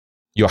which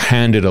you're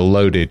handed a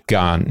loaded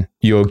gun.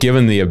 You're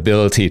given the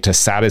ability to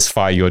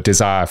satisfy your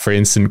desire for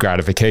instant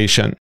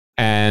gratification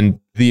and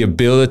the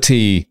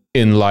ability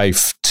in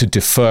life to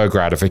defer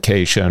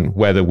gratification,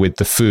 whether with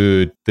the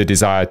food, the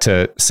desire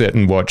to sit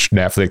and watch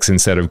Netflix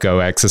instead of go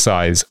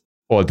exercise,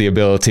 or the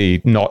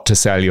ability not to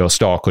sell your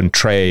stock and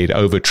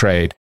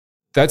overtrade.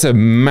 That's a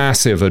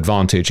massive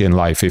advantage in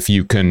life if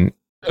you can,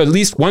 at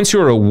least once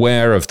you're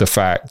aware of the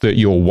fact that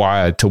you're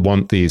wired to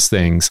want these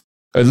things,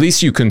 at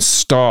least you can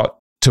start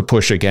to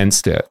push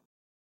against it.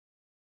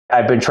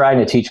 I've been trying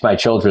to teach my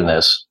children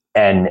this,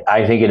 and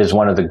I think it is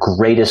one of the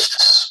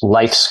greatest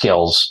life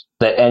skills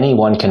that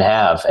anyone can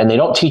have. And they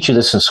don't teach you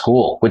this in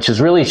school, which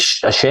is really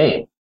a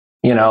shame.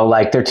 You know,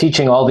 like they're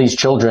teaching all these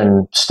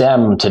children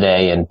STEM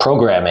today and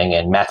programming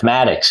and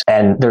mathematics,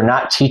 and they're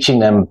not teaching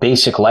them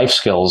basic life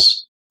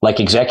skills like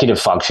executive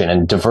function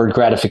and deferred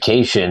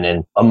gratification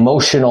and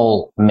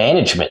emotional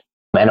management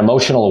and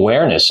emotional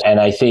awareness. And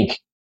I think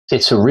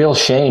it's a real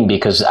shame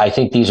because I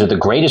think these are the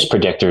greatest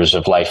predictors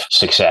of life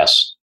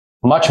success,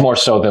 much more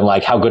so than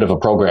like how good of a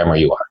programmer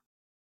you are.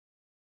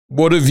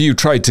 What have you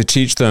tried to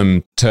teach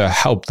them to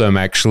help them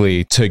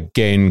actually to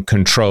gain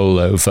control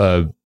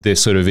over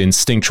this sort of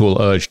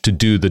instinctual urge to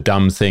do the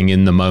dumb thing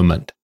in the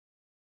moment?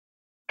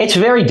 It's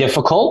very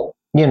difficult,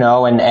 you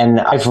know, and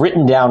I've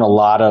written down a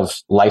lot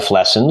of life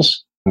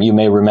lessons. You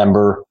may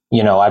remember,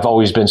 you know, I've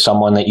always been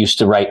someone that used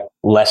to write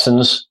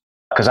lessons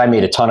because I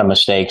made a ton of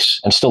mistakes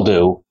and still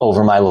do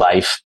over my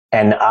life.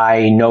 And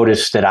I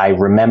noticed that I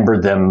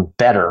remembered them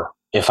better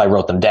if I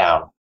wrote them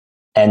down.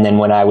 And then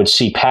when I would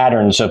see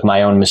patterns of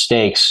my own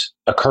mistakes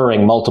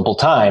occurring multiple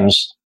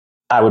times,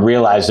 I would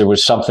realize there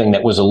was something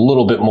that was a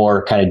little bit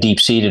more kind of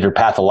deep-seated or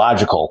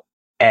pathological.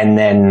 And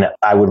then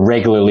I would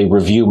regularly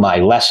review my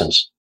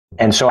lessons.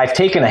 And so I've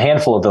taken a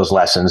handful of those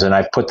lessons and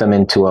I've put them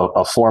into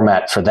a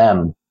format for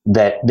them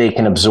that they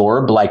can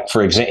absorb, like,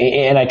 for example,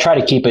 and I try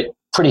to keep it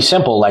pretty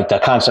simple, like the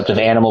concept of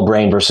animal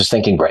brain versus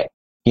thinking brain,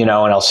 you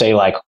know, and I'll say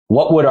like,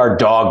 what would our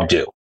dog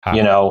do?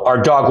 You know,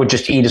 our dog would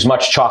just eat as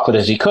much chocolate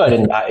as he could.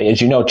 And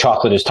as you know,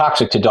 chocolate is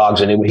toxic to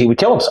dogs and he would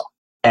kill himself.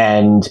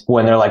 And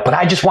when they're like, but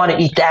I just want to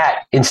eat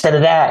that instead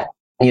of that,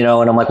 you know,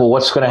 and I'm like, well,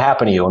 what's going to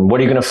happen to you? And what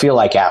are you going to feel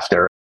like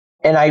after?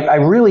 And I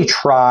really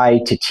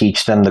try to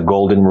teach them the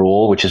golden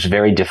rule, which is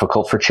very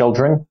difficult for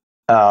children,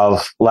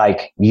 of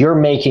like, you're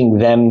making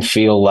them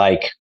feel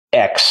like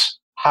X.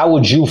 How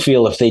would you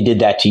feel if they did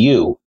that to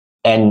you?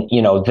 And,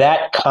 you know,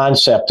 that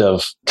concept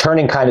of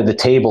turning kind of the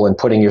table and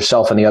putting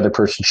yourself in the other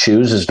person's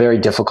shoes is very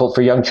difficult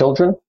for young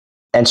children.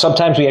 And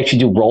sometimes we actually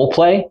do role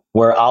play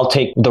where I'll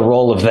take the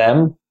role of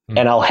them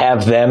and I'll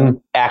have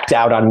them act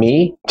out on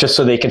me just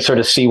so they can sort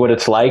of see what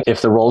it's like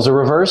if the roles are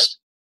reversed.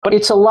 But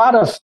it's a lot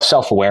of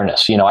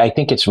self-awareness. You know, I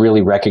think it's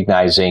really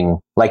recognizing,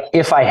 like,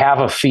 if I have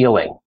a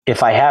feeling,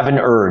 if I have an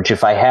urge,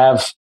 if I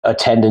have a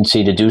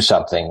tendency to do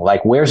something,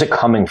 like, where's it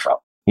coming from?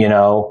 You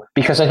know,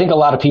 because I think a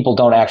lot of people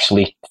don't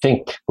actually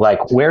think,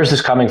 like, where's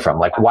this coming from?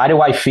 Like, why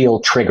do I feel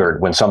triggered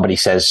when somebody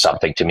says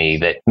something to me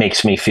that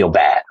makes me feel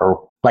bad?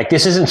 Or like,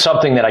 this isn't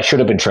something that I should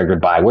have been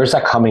triggered by. Where's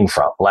that coming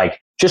from?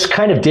 Like, just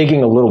kind of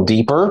digging a little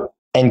deeper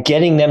and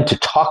getting them to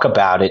talk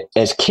about it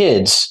as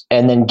kids,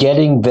 and then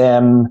getting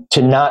them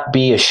to not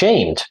be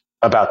ashamed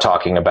about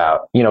talking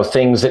about, you know,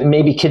 things that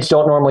maybe kids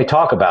don't normally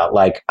talk about.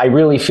 Like, I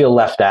really feel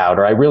left out,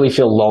 or I really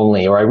feel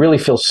lonely, or I really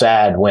feel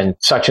sad when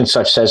such and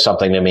such says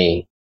something to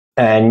me.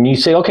 And you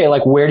say, okay,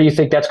 like, where do you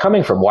think that's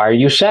coming from? Why are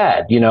you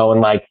sad? You know,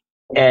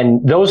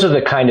 and those are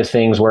the kind of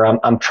things where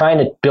I'm trying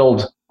to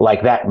build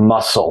like that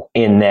muscle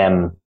in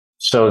them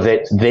so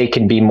that they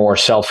can be more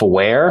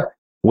self-aware,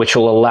 which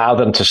will allow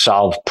them to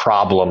solve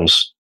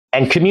problems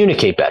and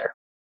communicate better.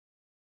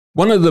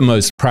 One of the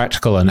most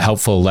practical and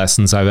helpful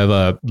lessons I've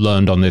ever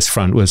learned on this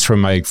front was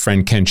from my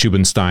friend Ken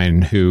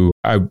Schubenstein, who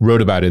I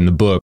wrote about in the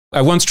book.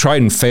 I once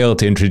tried and failed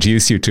to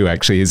introduce you to,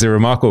 actually. He's a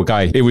remarkable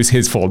guy. It was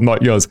his fault,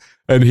 not yours.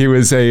 And he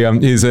was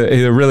he's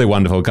a really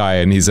wonderful guy.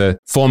 And he's a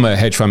former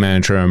hedge fund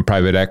manager and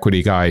private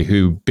equity guy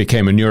who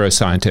became a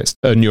neuroscientist,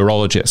 a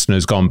neurologist, and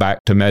has gone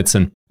back to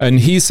medicine. And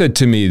he said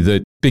to me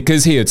that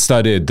because he had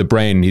studied the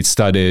brain, he'd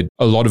studied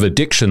a lot of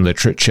addiction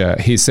literature.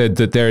 He said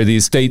that there are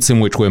these states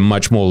in which we're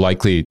much more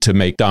likely to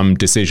make dumb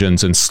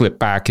decisions and slip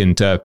back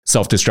into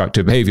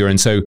self-destructive behavior. And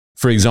so,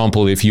 for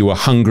example, if you were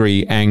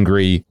hungry,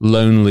 angry,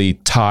 lonely,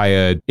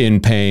 tired, in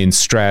pain,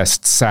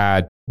 stressed,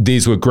 sad,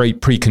 these were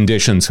great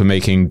preconditions for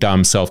making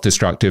dumb,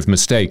 self-destructive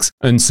mistakes.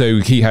 And so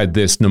he had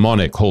this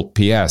mnemonic called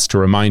PS to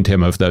remind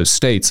him of those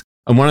states.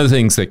 And one of the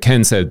things that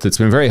Ken said that's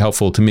been very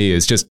helpful to me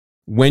is just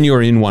when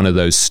you're in one of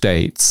those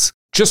states,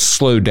 just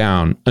slow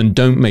down and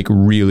don't make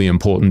really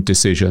important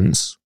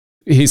decisions.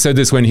 He said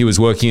this when he was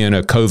working in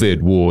a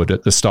COVID ward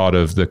at the start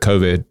of the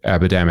COVID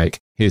epidemic.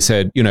 He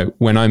said, you know,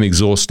 when I'm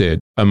exhausted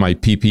and my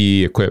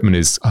PPE equipment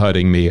is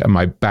hurting me and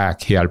my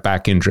back, he had a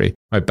back injury,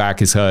 my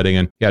back is hurting,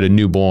 and he had a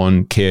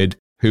newborn kid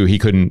who he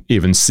couldn't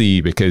even see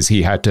because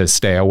he had to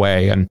stay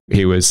away and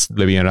he was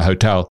living in a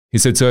hotel. He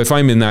said, so if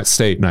I'm in that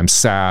state and I'm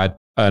sad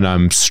and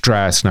I'm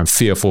stressed and I'm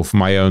fearful for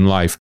my own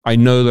life, I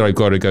know that I've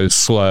got to go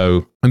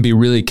slow and be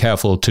really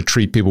careful to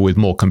treat people with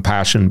more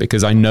compassion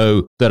because I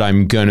know that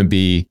I'm going to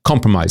be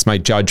compromised. My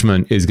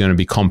judgment is going to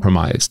be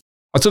compromised.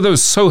 So that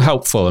was so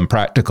helpful and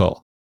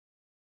practical.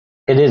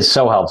 It is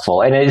so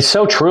helpful. And it is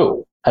so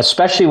true,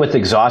 especially with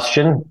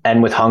exhaustion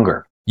and with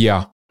hunger.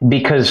 Yeah.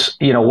 Because,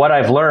 what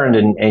I've learned,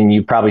 and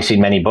you've probably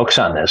seen many books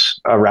on this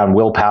around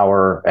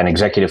willpower and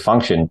executive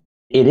function,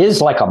 it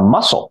is like a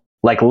muscle,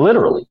 like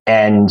literally.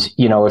 And,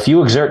 if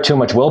you exert too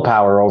much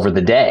willpower over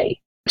the day,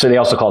 so they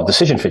also call it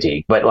decision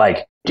fatigue, but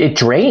like it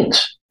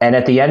drains. And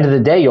at the end of the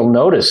day, you'll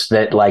notice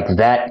that like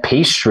that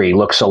pastry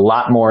looks a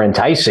lot more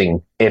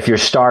enticing if you're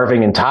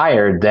starving and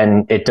tired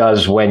than it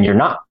does when you're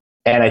not.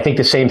 And I think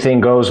the same thing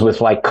goes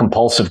with like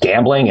compulsive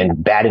gambling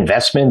and bad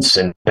investments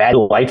and bad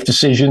life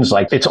decisions.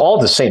 Like it's all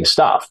the same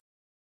stuff.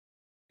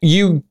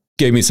 You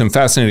gave me some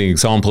fascinating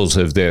examples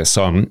of this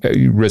on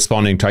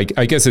responding to,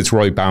 I guess it's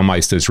Roy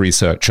Baumeister's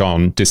research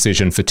on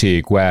decision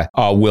fatigue, where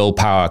our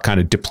willpower kind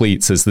of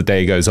depletes as the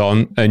day goes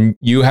on. And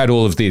you had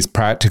all of these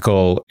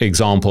practical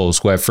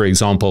examples where, for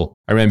example,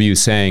 I remember you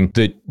saying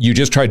that you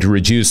just tried to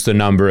reduce the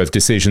number of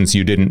decisions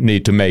you didn't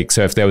need to make.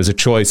 So if there was a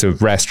choice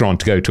of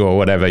restaurant to go to or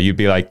whatever, you'd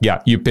be like,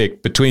 yeah, you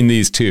pick between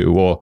these two.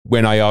 Or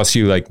when I asked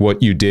you like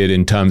what you did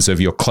in terms of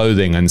your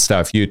clothing and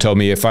stuff, you told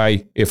me if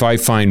I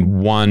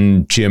find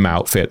one gym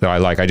outfit that I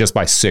like, I just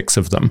buy 6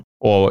 of them.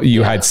 Or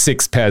you had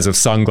 6 pairs of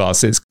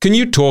sunglasses. Can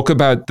you talk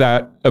about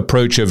that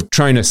approach of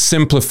trying to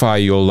simplify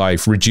your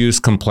life,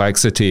 reduce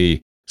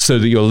complexity, so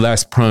that you're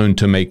less prone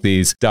to make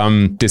these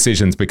dumb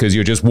decisions because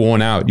you're just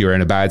worn out, you're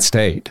in a bad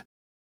state?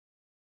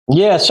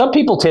 Yeah, some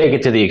people take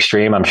it to the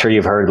extreme. I'm sure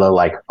you've heard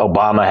like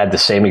Obama had the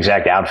same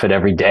exact outfit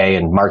every day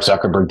and Mark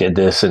Zuckerberg did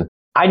this. And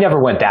I never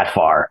went that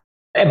far.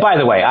 And by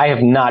the way, I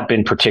have not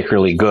been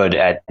particularly good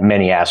at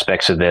many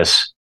aspects of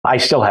this. I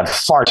still have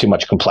far too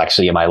much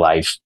complexity in my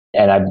life,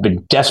 and I've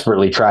been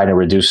desperately trying to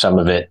reduce some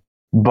of it.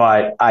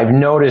 But I've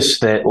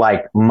noticed that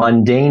like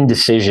mundane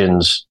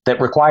decisions that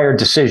require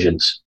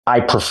decisions,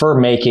 I prefer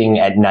making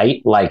at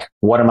night, like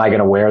what am I going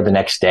to wear the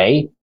next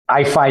day?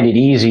 I find it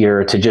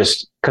easier to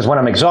just, because when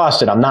I'm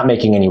exhausted, I'm not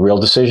making any real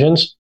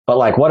decisions, but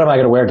like, what am I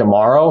going to wear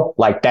tomorrow?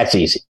 Like that's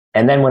easy.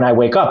 And then when I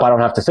wake up, I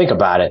don't have to think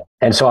about it.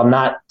 And so I'm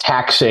not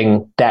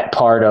taxing that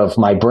part of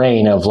my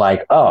brain of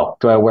like, oh,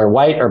 do I wear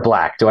white or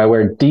black? Do I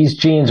wear these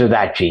jeans or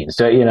that jeans?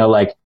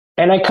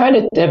 And I kind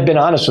of have been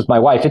honest with my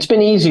wife. It's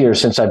been easier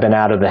since I've been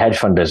out of the hedge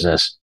fund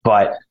business.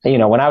 But,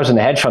 when I was in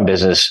the hedge fund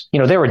business,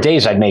 there were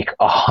days I'd make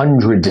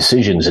 100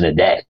 decisions in a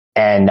day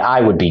and I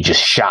would be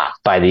just shot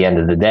by the end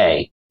of the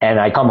day. And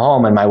I come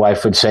home and my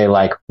wife would say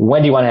like,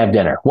 when do you want to have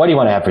dinner? What do you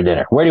want to have for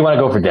dinner? Where do you want to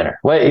go for dinner?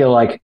 What,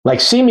 like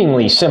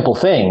seemingly simple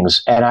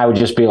things. And I would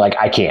just be like,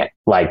 I can't,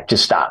 like,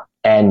 just stop.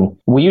 And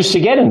we used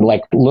to get in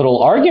like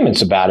little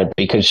arguments about it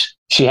because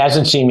she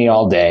hasn't seen me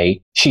all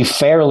day. She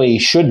fairly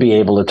should be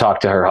able to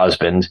talk to her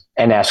husband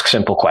and ask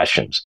simple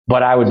questions,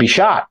 but I would be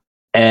shot.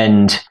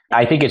 And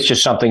I think it's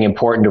just something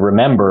important to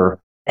remember.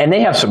 And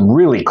they have some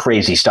really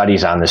crazy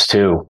studies on this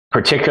too,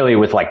 particularly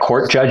with like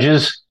court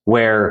judges,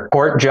 where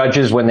court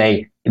judges, when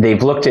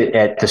they've looked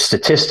at the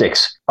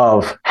statistics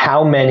of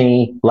how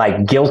many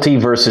like guilty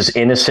versus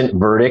innocent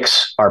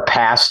verdicts are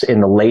passed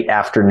in the late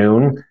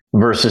afternoon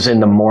versus in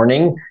the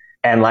morning.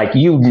 And like,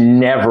 you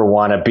never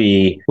want to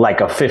be like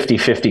a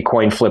 50-50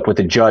 coin flip with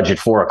a judge at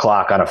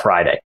 4:00 on a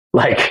Friday.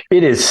 Like,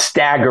 it is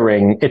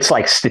staggering. It's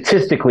like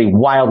statistically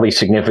wildly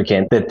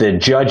significant that the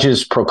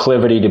judge's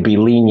proclivity to be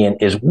lenient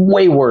is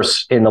way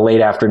worse in the late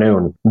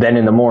afternoon than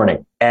in the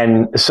morning.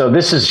 And so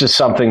this is just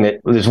something that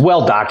is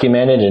well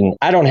documented. And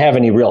I don't have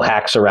any real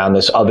hacks around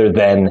this other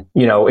than,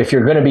 if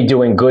you're going to be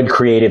doing good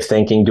creative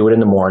thinking, do it in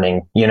the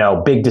morning.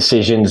 Big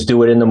decisions,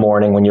 do it in the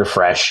morning when you're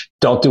fresh.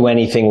 Don't do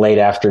anything late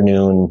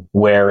afternoon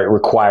where it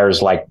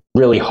requires like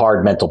really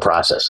hard mental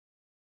process.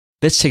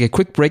 Let's take a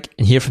quick break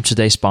and hear from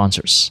today's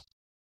sponsors.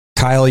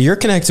 Kyle, you're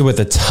connected with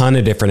a ton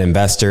of different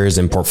investors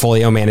and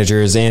portfolio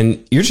managers,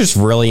 and you're just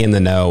really in the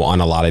know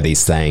on a lot of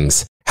these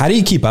things. How do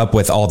you keep up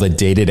with all the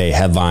day-to-day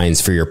headlines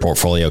for your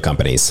portfolio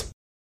companies?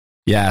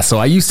 Yeah, so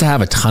I used to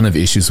have a ton of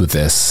issues with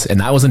this,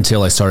 and that was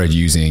until I started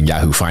using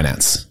Yahoo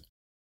Finance.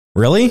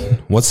 Really?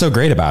 What's so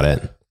great about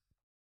it?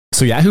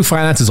 So Yahoo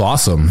Finance is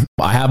awesome.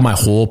 I have my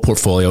whole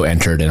portfolio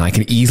entered and I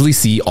can easily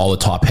see all the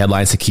top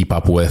headlines to keep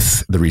up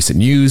with the recent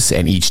news.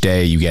 And each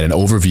day you get an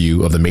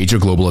overview of the major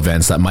global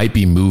events that might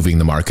be moving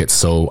the market.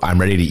 So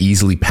I'm ready to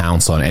easily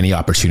pounce on any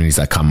opportunities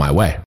that come my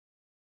way.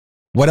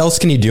 What else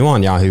can you do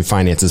on Yahoo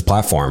Finance's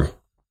platform?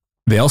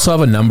 They also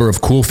have a number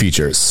of cool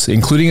features,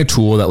 including a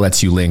tool that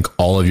lets you link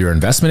all of your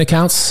investment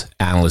accounts,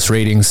 analyst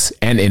ratings,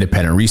 and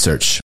independent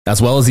research,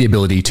 as well as the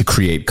ability to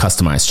create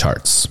customized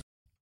charts.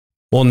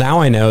 Well,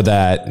 now I know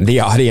that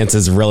the audience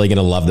is really going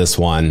to love this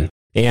one.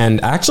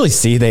 And I actually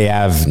see they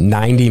have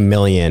 90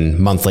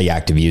 million monthly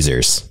active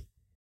users.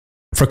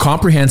 For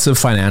comprehensive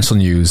financial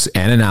news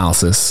and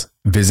analysis,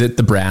 visit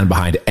the brand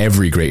behind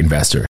every great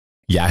investor,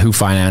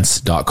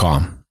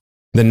 yahoofinance.com.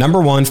 The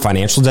 #1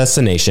 financial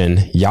destination,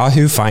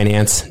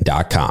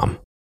 yahoofinance.com.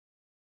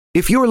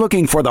 If you're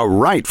looking for the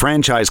right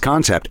franchise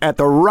concept at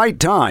the right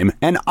time,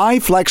 an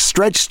iFlex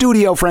Stretch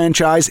Studio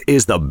franchise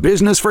is the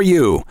business for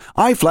you.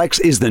 iFlex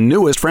is the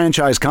newest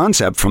franchise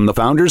concept from the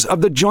founders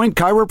of The Joint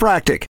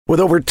Chiropractic. With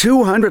over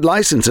 200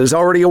 licenses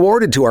already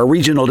awarded to our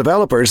regional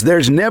developers,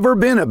 there's never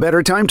been a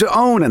better time to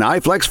own an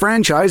iFlex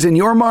franchise in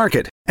your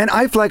market. An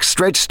iFlex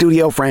Stretch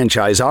Studio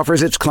franchise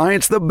offers its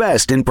clients the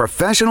best in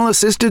professional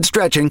assisted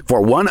stretching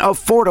for one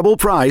affordable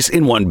price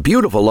in one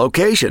beautiful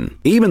location.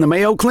 Even the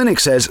Mayo Clinic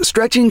says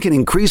stretching can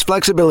increase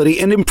flexibility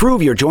and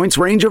improve your joints'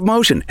 range of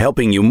motion,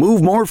 helping you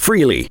move more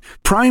freely.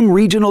 Prime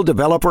regional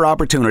developer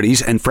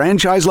opportunities and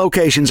franchise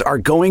locations are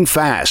going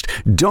fast.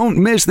 Don't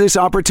miss this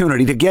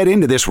opportunity to get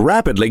into this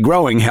rapidly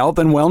growing health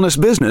and wellness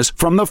business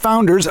from the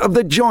founders of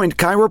The Joint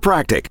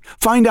Chiropractic.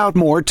 Find out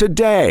more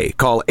today.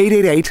 Call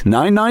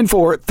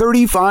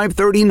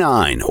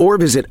 888-994-3539 or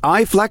visit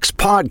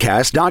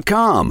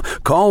iflexpodcast.com.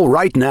 Call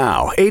right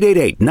now,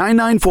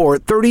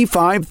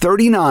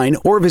 888-994-3539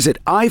 or visit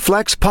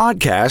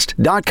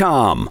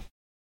iflexpodcast.com.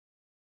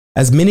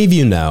 As many of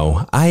you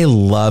know, I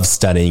love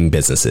studying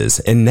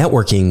businesses and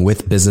networking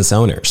with business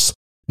owners.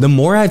 The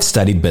more I've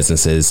studied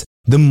businesses,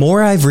 the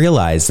more I've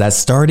realized that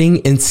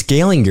starting and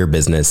scaling your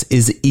business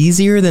is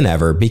easier than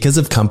ever because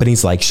of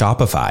companies like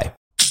Shopify.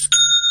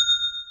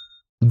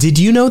 Did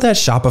you know that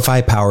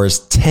Shopify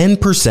powers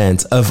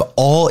 10% of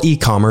all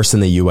e-commerce in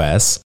the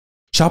US?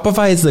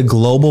 Shopify is the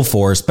global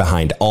force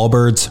behind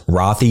Allbirds,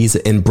 Rothy's,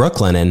 and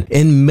Brooklinen,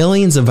 and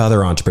millions of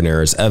other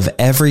entrepreneurs of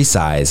every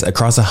size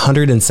across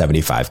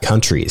 175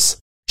 countries.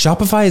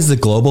 Shopify is the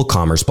global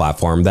commerce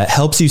platform that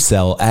helps you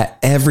sell at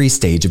every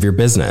stage of your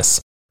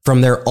business, from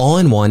their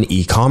all-in-one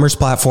e-commerce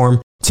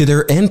platform to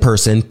their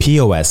in-person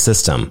POS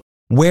system.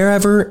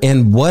 Wherever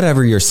and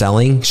whatever you're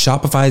selling,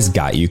 Shopify's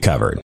got you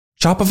covered.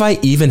 Shopify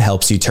even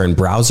helps you turn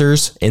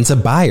browsers into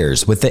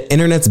buyers with the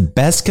internet's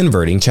best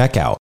converting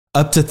checkout,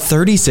 up to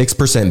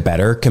 36%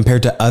 better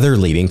compared to other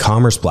leading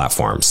commerce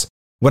platforms.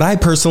 What I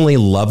personally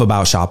love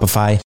about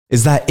Shopify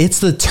is that it's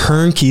the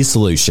turnkey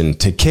solution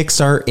to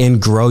kickstart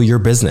and grow your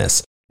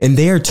business, and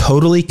they are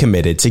totally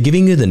committed to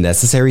giving you the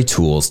necessary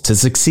tools to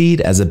succeed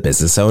as a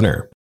business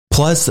owner.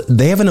 Plus,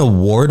 they have an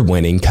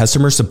award-winning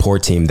customer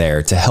support team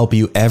there to help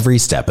you every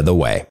step of the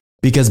way.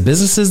 Because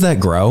businesses that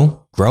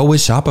grow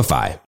with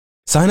Shopify.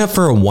 Sign up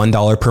for a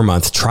 $1 per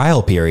month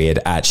trial period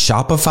at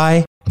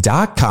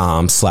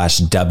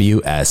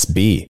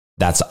shopify.com/WSB.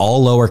 That's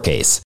all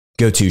lowercase.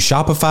 Go to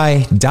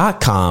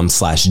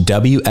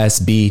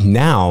shopify.com/WSB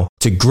now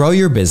to grow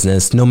your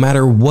business no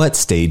matter what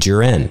stage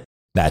you're in.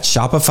 That's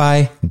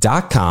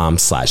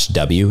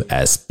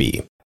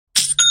shopify.com/WSB.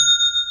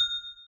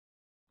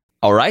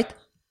 All right,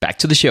 back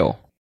to the show.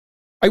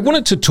 I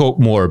wanted to talk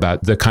more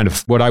about the kind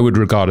of what I would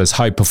regard as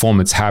high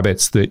performance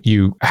habits that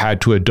you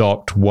had to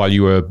adopt while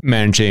you were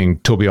managing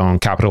Tourbillon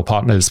Capital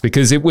Partners,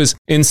 because it was,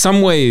 in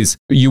some ways,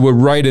 you were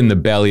right in the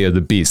belly of the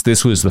beast.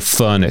 This was the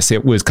furnace.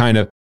 It was kind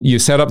of, you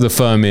set up the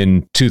firm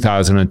in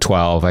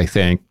 2012, I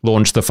think,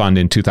 launched the fund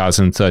in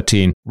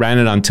 2013, ran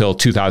it until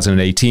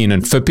 2018.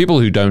 And for people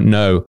who don't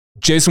know,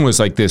 Jason was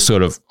like this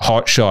sort of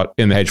hot shot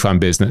in the hedge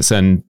fund business,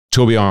 and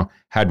Tourbillon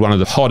had one of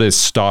the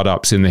hottest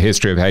startups in the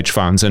history of hedge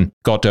funds and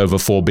got to over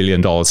 $4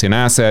 billion in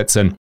assets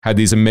and had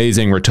these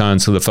amazing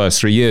returns for the first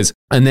 3 years.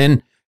 And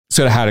then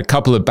sort of had a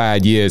couple of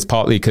bad years,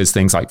 partly because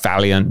things like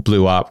Valiant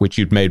blew up, which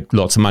you'd made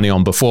lots of money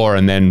on before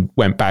and then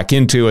went back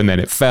into, and then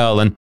it fell.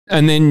 And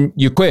then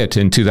you quit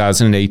in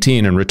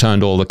 2018 and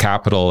returned all the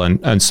capital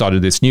and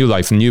started this new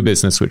life and new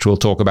business, which we'll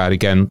talk about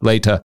again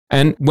later.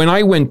 And when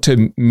I went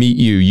to meet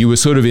you, you were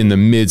sort of in the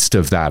midst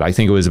of that. I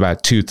think it was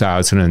about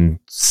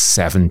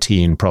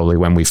 2017, probably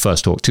when we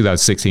first talked,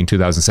 2016,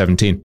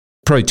 2017,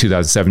 probably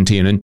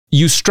 2017. And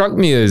you struck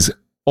me as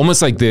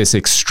almost like this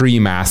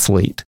extreme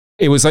athlete.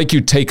 It was like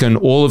you'd taken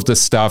all of the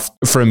stuff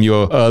from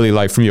your early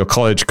life, from your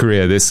college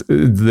career,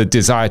 the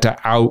desire to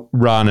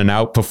outrun and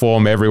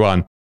outperform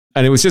everyone.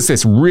 And it was just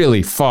this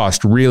really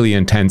fast, really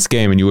intense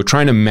game. And you were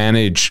trying to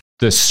manage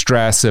the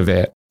stress of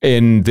it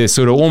in this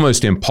sort of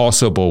almost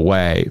impossible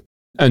way.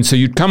 And so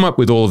you'd come up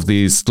with all of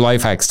these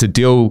life hacks to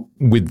deal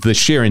with the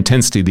sheer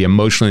intensity, the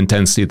emotional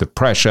intensity, the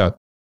pressure.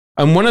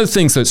 And one of the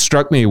things that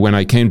struck me when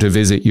I came to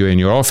visit you in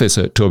your office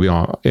at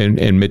Tourbillon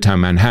in Midtown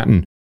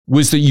Manhattan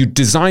was that you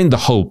designed the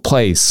whole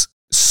place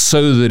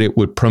so that it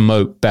would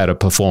promote better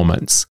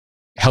performance,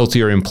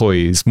 healthier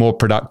employees, more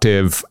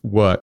productive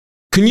work.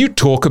 Can you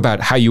talk about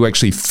how you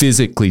actually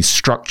physically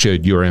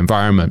structured your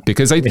environment?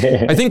 Because I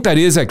think that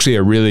is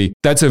actually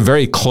that's a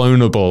very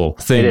clonable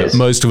thing that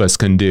most of us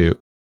can do.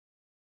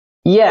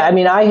 Yeah, I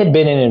mean, I had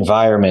been in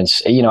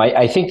environments,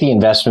 I think the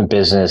investment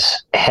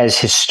business has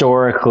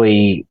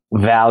historically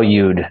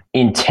valued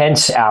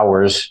intense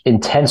hours,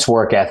 intense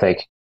work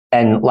ethic,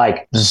 and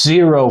like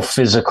zero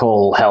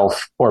physical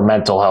health or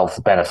mental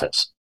health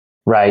benefits,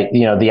 right?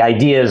 The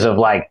ideas of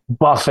like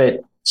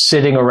Buffett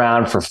sitting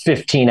around for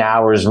 15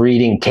 hours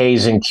reading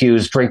K's and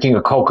Q's, drinking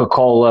a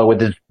Coca-Cola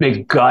with his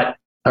big gut,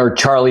 or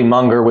Charlie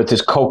Munger with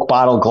his Coke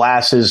bottle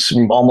glasses,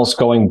 almost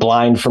going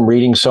blind from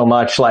reading so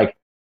much. Like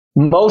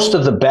most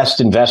of the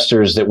best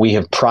investors that we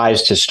have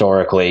prized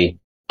historically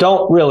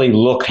don't really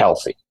look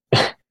healthy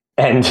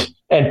and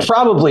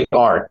probably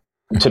aren't,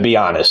 to be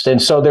honest.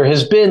 And so there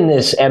has been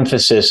this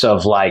emphasis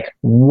of like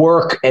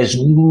work as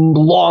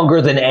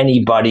longer than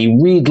anybody,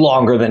 read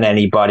longer than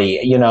anybody,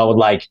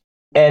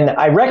 and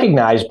I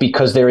recognize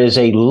because there is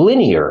a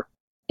linear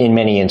in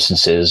many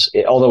instances,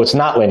 although it's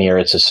not linear,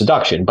 it's a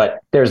seduction, but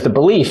there's the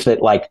belief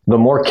that like the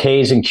more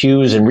K's and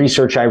Q's and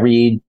research I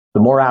read, the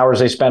more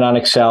hours I spend on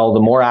Excel,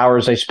 the more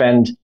hours I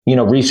spend,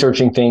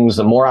 researching things,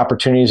 the more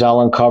opportunities I'll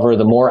uncover,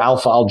 the more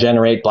alpha I'll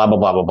generate, blah, blah,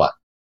 blah, blah, blah.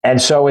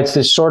 And so it's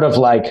this sort of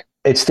like,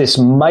 it's this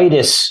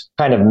Midas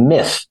kind of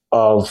myth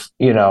of,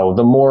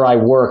 the more I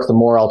work, the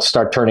more I'll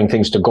start turning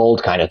things to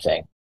gold kind of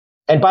thing.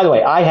 And by the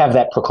way, I have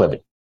that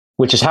proclivity,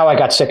 which is how I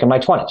got sick in my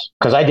 20s,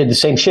 because I did the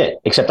same shit,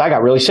 except I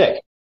got really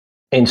sick.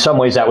 In some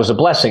ways, that was a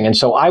blessing. And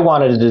so I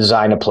wanted to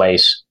design a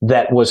place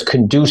that was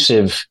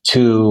conducive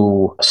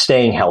to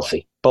staying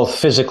healthy, both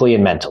physically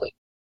and mentally.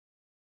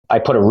 I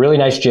put a really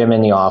nice gym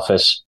in the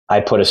office. I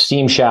put a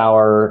steam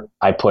shower.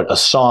 I put a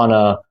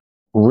sauna,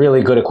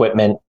 really good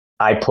equipment.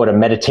 I put a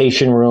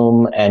meditation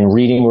room and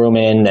reading room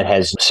in that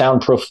has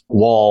soundproof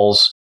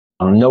walls,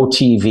 no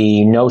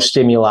TV, no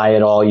stimuli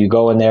at all. You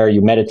go in there,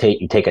 you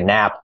meditate, you take a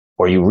nap,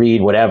 or you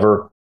read,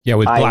 whatever. Yeah,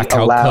 with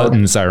blackout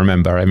curtains, I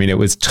remember. I mean, it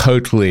was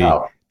totally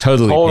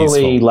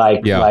totally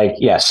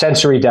peaceful.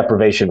 Sensory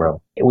deprivation room.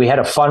 We had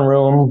a fun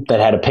room that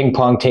had a ping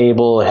pong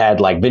table. It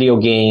had like video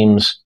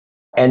games.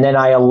 And then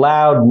I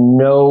allowed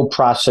no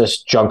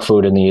processed junk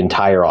food in the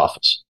entire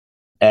office.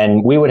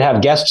 And we would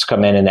have guests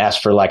come in and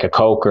ask for like a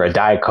Coke or a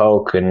Diet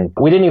Coke. And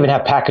we didn't even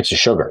have packets of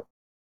sugar.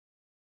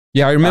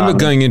 Yeah, I remember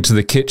going into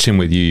the kitchen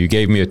with you. You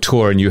gave me a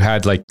tour and you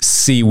had like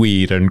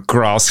seaweed and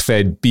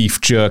grass-fed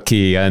beef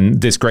jerky and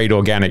this great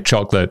organic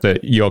chocolate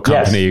that your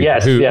company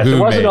Yes. It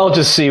wasn't made. All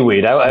just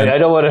seaweed. I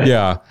don't want to.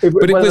 Yeah,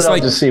 but it was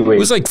like just seaweed. It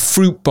was like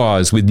fruit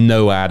bars with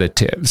no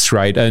additives,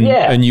 right?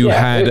 And you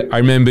had. I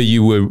remember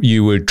you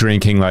were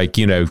drinking like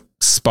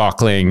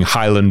sparkling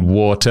Highland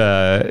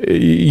water,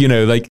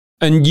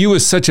 And you were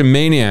such a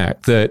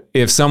maniac that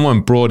if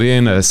someone brought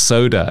in a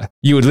soda,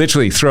 you would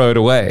literally throw it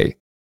away.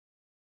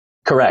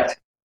 Correct.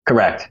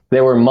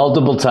 There were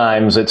multiple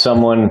times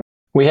that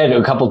we had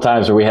a couple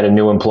times where we had a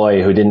new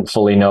employee who didn't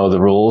fully know the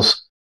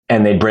rules,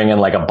 and they'd bring in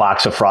like a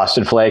box of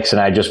Frosted Flakes,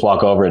 and I'd just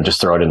walk over and just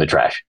throw it in the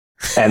trash,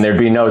 and there'd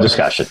be no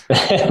discussion.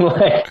 And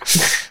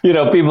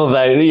people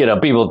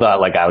thought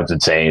like I was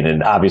insane,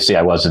 and obviously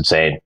I was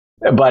insane,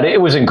 but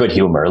it was in good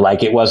humor.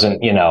 Like it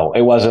wasn't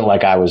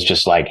like I was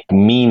just like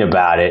mean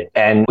about it.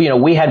 And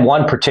we had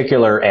one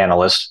particular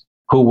analyst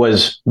who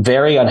was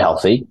very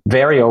unhealthy,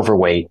 very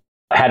overweight,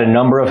 had a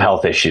number of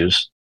health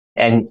issues.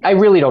 And I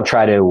really don't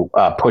try to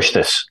push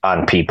this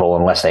on people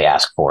unless they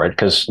ask for it.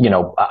 Because,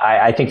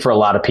 I think for a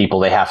lot of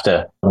people, they have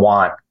to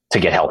want to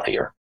get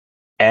healthier.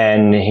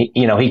 And,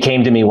 he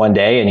came to me one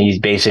day and he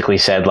basically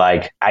said,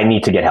 like, I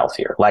need to get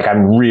healthier. Like,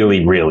 I'm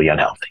really, really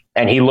unhealthy.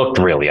 And he looked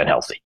really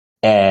unhealthy.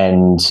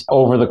 And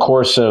over the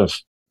course of,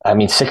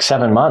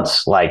 6-7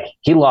 months, like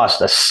he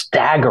lost a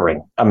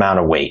staggering amount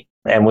of weight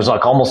and was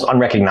like almost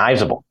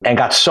unrecognizable and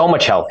got so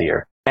much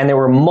healthier. And there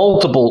were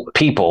multiple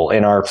people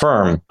in our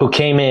firm who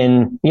came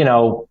in,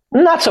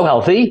 not so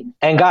healthy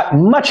and got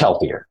much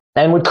healthier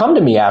and would come to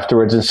me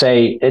afterwards and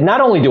say,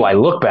 not only do I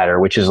look better,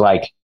 which is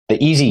like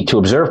the easy to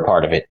observe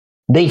part of it,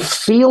 they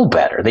feel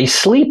better. They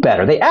sleep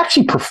better. They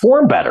actually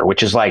perform better,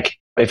 which is like,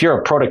 if you're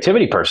a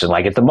productivity person,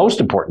 like it's the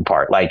most important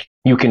part. Like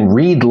you can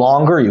read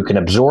longer, you can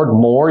absorb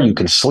more, you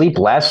can sleep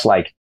less.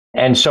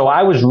 And so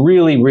I was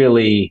really,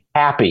 really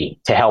happy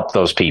to help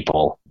those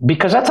people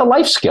because that's a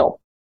life skill.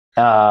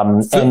 For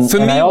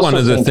me, one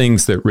of the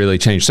things that really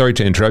changed, sorry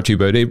to interrupt you,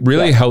 but it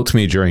really helped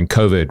me during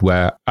COVID,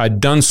 where I'd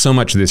done so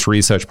much of this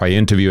research by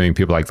interviewing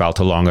people like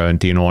Walter Longo and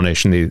Dean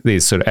Ornish and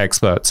these sort of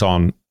experts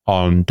on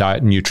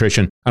diet and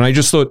nutrition. And I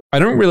just thought, I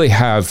don't really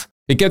have,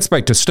 it gets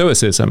back to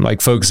stoicism, like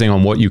focusing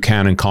on what you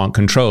can and can't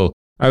control.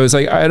 I was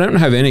like, I don't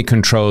have any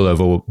control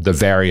over the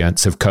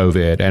variants of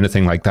COVID,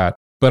 anything like that.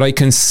 But I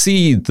can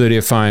see that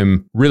if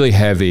I'm really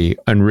heavy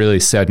and really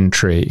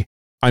sedentary,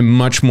 I'm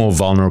much more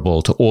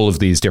vulnerable to all of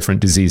these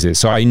different diseases.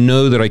 So I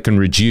know that I can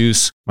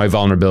reduce my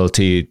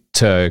vulnerability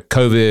to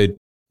COVID,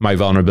 my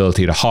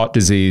vulnerability to heart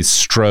disease,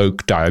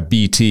 stroke,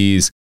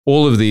 diabetes,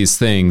 all of these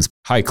things,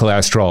 high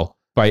cholesterol,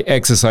 by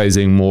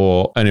exercising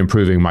more and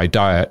improving my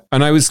diet.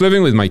 And I was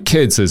living with my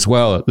kids as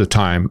well at the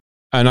time.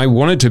 And I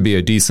wanted to be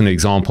a decent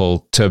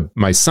example to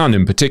my son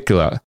in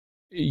particular,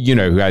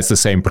 who has the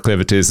same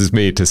proclivities as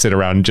me to sit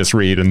around and just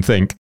read and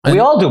think. And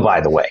we all do,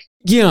 by the way.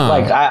 Yeah.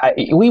 Like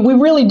we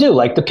really do.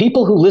 Like the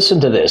people who listen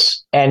to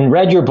this and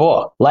read your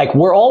book, like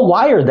we're all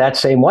wired that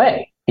same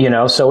way,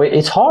 so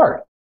it's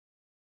hard.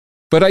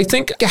 But I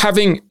think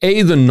having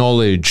the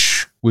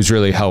knowledge was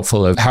really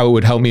helpful of how it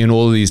would help me in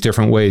all of these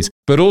different ways,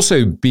 but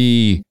also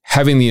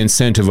having the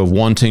incentive of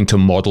wanting to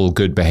model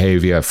good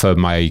behavior for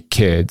my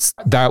kids.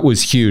 That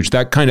was huge.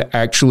 That kind of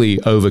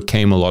actually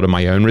overcame a lot of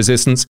my own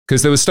resistance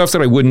because there was stuff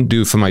that I wouldn't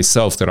do for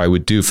myself that I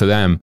would do for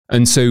them.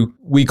 And so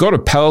we got a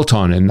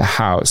Peloton in the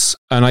house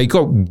and I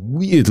got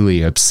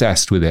weirdly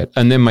obsessed with it.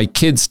 And then my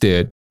kids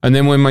did. And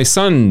then when my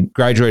son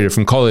graduated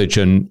from college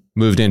and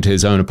moved into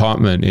his own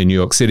apartment in New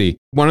York City,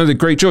 one of the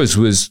great joys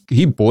was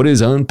he bought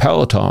his own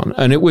Peloton.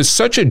 And it was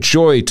such a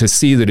joy to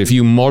see that if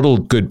you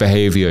modeled good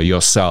behavior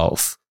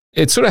yourself,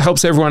 it sort of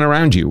helps everyone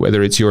around you,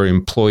 whether it's your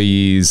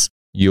employees,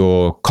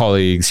 your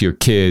colleagues, your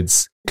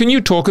kids. Can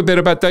you talk a bit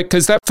about that?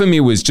 Because that for me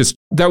was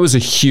that was a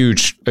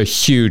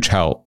huge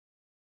help.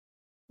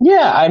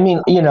 Yeah, I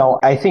mean,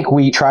 I think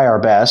we try our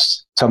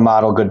best to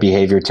model good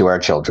behavior to our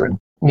children.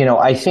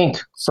 I think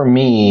for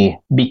me,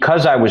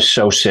 because I was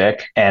so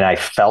sick and I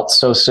felt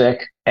so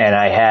sick and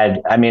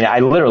I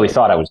literally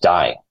thought I was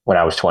dying when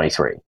I was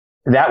 23.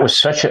 That was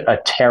such a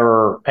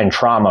terror and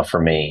trauma for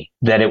me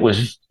that it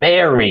was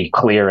very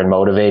clear and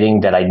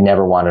motivating that I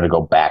never wanted to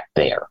go back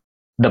there.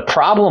 The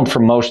problem for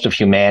most of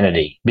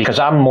humanity, because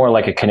I'm more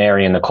like a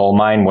canary in the coal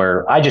mine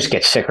where I just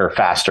get sicker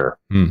faster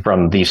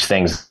from these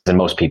things than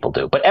most people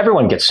do. But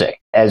everyone gets sick,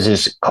 as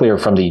is clear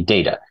from the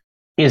data,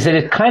 is that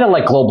it's kind of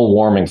like global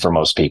warming for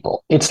most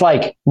people. It's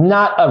like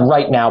not a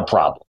right now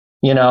problem.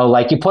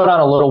 Like you put on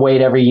a little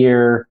weight every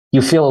year,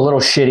 you feel a little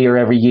shittier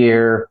every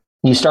year,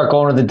 you start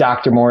going to the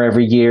doctor more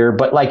every year,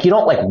 but like you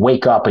don't like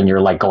wake up and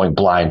you're like going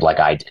blind like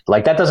I did.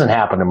 Like that doesn't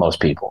happen to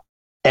most people.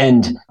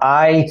 And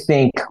I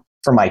think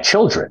for my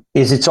children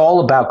is it's all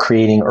about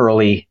creating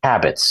early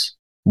habits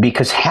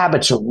because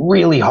habits are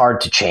really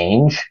hard to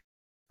change.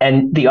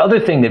 And the other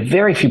thing that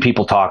very few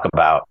people talk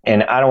about,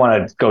 and I don't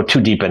want to go too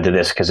deep into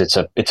this because it's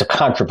a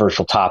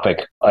controversial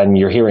topic and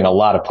you're hearing a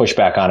lot of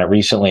pushback on it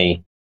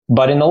recently.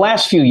 But in the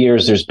last few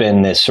years, there's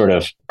been this sort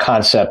of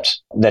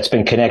concept that's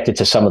been connected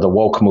to some of the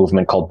woke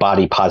movement called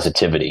body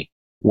positivity,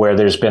 where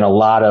there's been a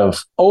lot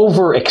of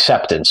over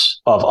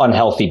acceptance of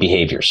unhealthy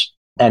behaviors.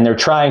 And they're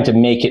trying to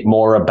make it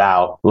more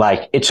about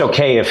like, it's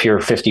okay if you're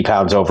 50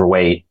 pounds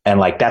overweight and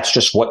like, that's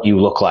just what you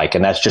look like.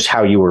 And that's just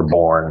how you were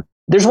born.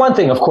 There's one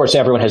thing, of course,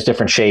 everyone has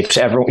different shapes.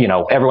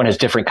 Everyone has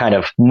different kind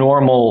of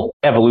normal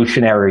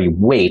evolutionary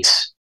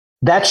weights.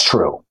 That's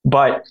true.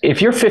 But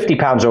if you're 50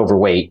 pounds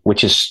overweight,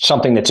 which is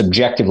something that's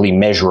objectively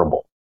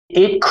measurable,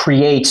 it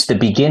creates the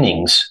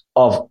beginnings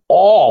of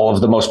all of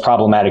the most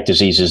problematic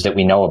diseases that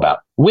we know about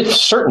with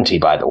certainty,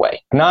 by the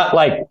way, not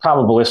like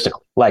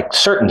probabilistically, like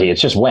certainty.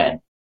 It's just when.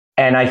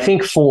 And I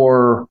think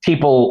for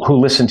people who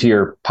listen to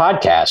your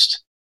podcast,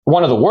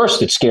 one of the worst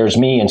that scares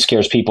me and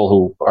scares people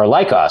who are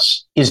like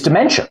us is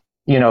dementia.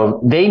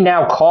 They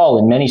now call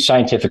in many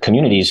scientific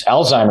communities,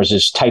 Alzheimer's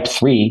is type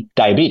 3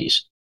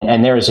 diabetes.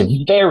 And there is a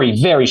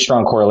very, very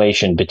strong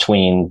correlation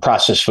between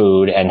processed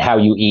food and how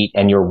you eat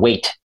and your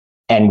weight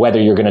and whether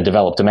you're going to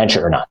develop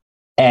dementia or not.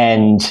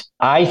 And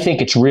I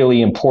think it's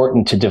really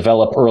important to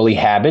develop early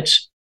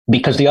habits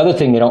because the other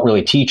thing they don't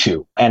really teach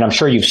you, and I'm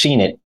sure you've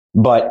seen it,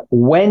 but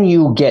when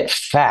you get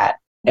fat,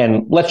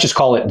 and let's just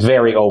call it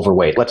very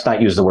overweight. Let's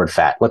not use the word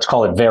fat. Let's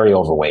call it very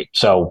overweight.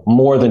 So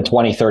more than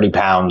 20, 30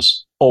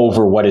 pounds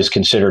over what is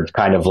considered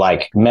kind of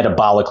like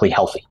metabolically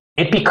healthy.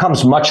 It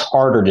becomes much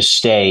harder to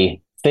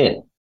stay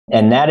thin.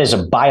 And that is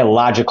a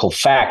biological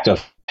fact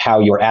of how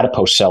your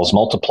adipose cells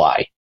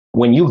multiply.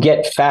 When you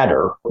get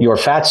fatter, your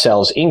fat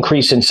cells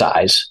increase in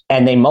size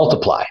and they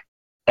multiply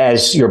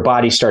as your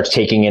body starts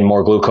taking in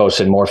more glucose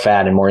and more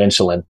fat and more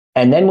insulin.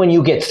 And then when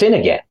you get thin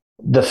again,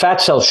 the fat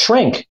cells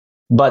shrink,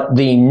 but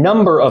the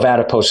number of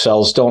adipose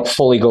cells don't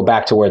fully go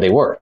back to where they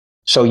were.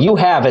 So you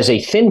have, as a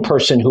thin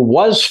person who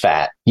was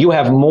fat, you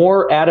have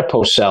more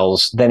adipose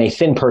cells than a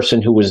thin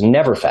person who was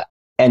never fat.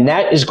 And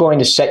that is going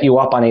to set you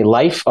up on a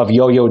life of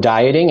yo-yo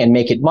dieting and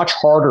make it much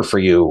harder for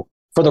you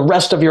for the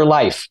rest of your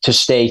life to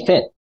stay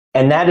thin.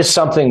 And that is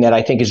something that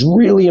I think is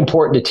really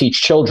important to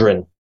teach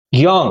children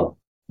young,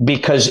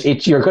 because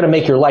you're going to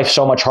make your life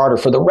so much harder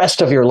for the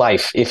rest of your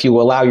life if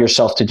you allow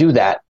yourself to do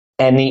that.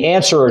 And the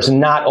answer is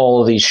not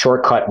all of these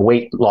shortcut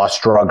weight loss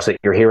drugs that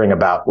you're hearing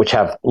about, which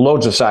have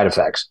loads of side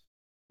effects.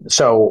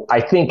 So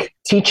I think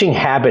teaching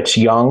habits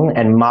young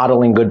and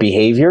modeling good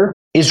behavior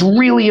is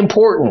really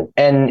important.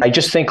 And I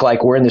just think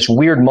like we're in this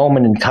weird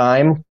moment in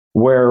time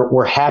where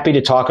we're happy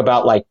to talk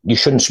about like you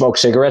shouldn't smoke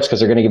cigarettes because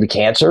they're going to give you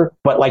cancer.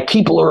 But like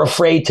people are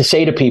afraid to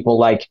say to people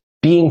like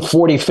being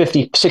 40,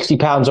 50, 60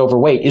 pounds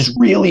overweight is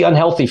really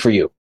unhealthy for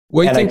you.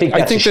 Well, I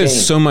think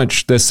there's so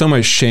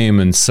much shame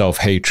and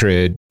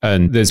self-hatred,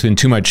 and there's been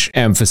too much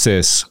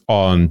emphasis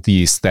on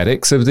the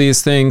aesthetics of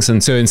these things.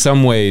 And so in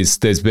some ways,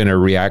 there's been a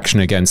reaction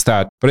against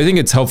that. But I think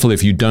it's helpful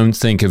if you don't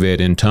think of it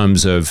in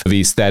terms of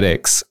the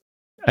aesthetics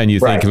and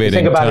you think of it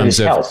in terms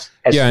of health,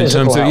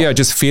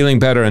 just feeling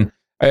better. And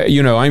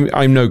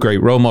I'm no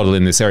great role model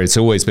in this area. It's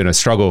always been a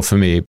struggle for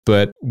me.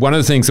 But one of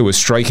the things that was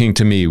striking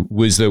to me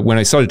was that when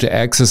I started to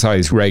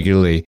exercise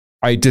regularly,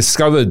 I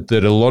discovered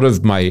that a lot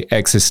of my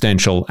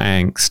existential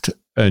angst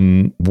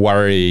and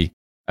worry,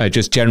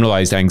 just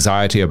generalized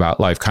anxiety about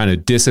life kind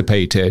of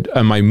dissipated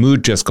and my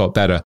mood just got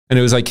better. And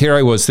it was like, here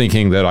I was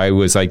thinking that I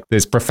was like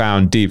this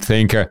profound, deep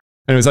thinker.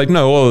 And it was like,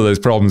 no, all of those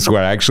problems were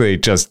actually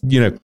just,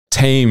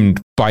 tamed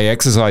by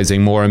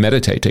exercising more and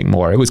meditating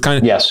more. It was kind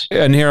of, yes.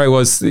 And here I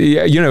was,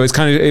 it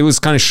was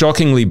kind of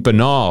shockingly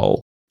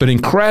banal, but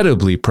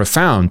incredibly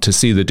profound to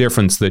see the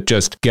difference that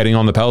just getting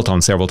on the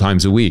Peloton several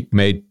times a week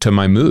made to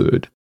my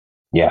mood.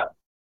 Yeah.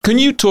 Can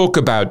you talk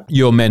about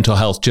your mental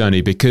health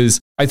journey?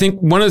 Because I think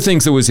one of the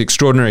things that was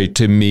extraordinary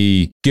to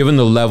me, given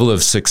the level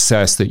of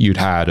success that you'd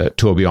had at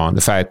Tourbillon,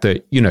 the fact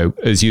that,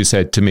 as you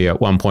said to me at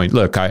one point,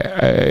 look,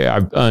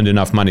 I've earned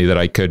enough money that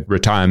I could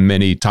retire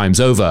many times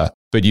over.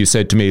 But you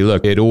said to me,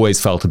 look, it always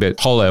felt a bit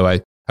hollow.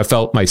 I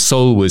felt my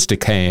soul was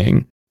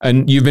decaying.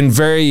 And you've been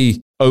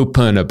very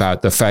open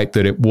about the fact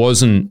that it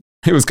was kind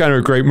of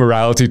a great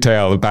morality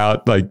tale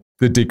about like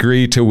the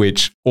degree to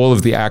which all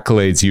of the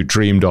accolades you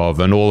dreamed of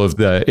and all of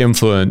the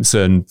influence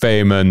and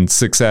fame and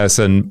success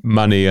and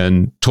money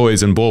and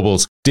toys and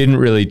baubles didn't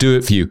really do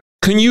it for you.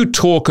 Can you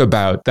talk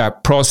about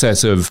that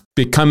process of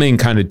becoming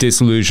kind of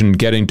disillusioned,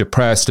 getting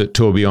depressed at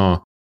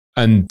Tourbillon,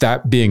 and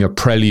that being a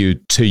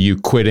prelude to you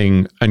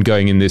quitting and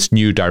going in this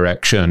new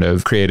direction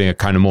of creating a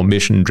kind of more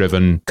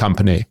mission-driven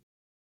company?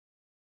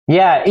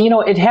 Yeah,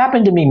 it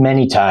happened to me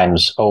many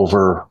times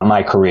over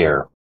my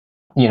career,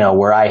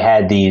 where I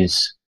had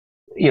these,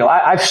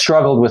 I've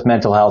struggled with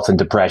mental health and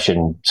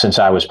depression since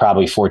I was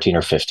probably 14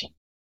 or 15.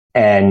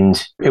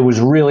 And it was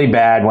really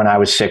bad when I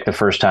was sick the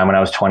first time when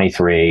I was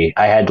 23.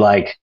 I had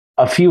like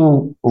a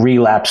few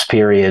relapse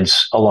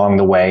periods along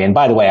the way. And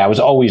by the way, I was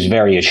always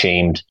very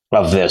ashamed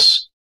of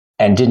this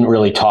and didn't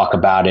really talk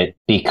about it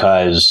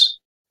because,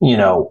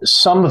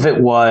 some of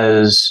it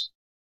was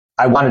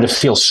I wanted to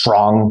feel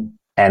strong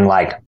and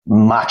like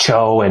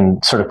macho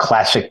and sort of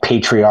classic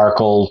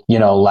patriarchal,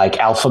 like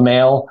alpha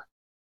male.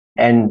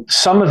 And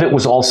some of it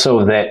was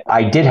also that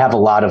I did have a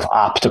lot of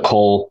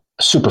optical,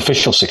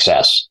 superficial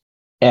success.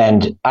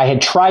 And I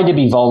had tried to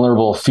be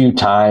vulnerable a few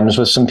times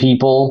with some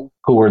people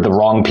who were the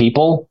wrong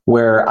people,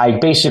 where I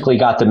basically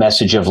got the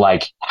message of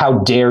like, how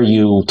dare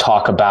you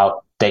talk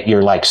about that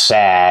you're like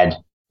sad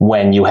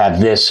when you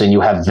have this and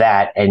you have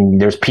that, and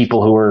there's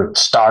people who are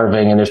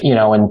starving and there's,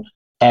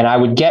 and I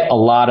would get a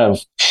lot of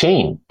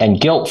shame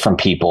and guilt from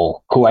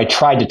people who I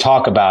tried to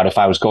talk about if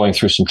I was going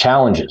through some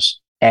challenges.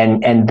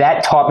 And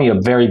that taught me a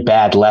very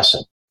bad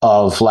lesson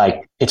of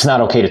like, it's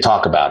not okay to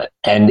talk about it.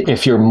 And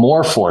if you're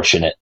more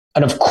fortunate,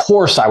 and of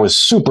course I was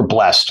super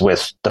blessed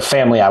with the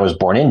family I was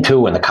born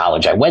into and the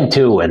college I went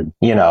to, and,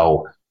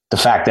 the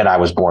fact that I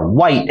was born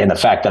white and the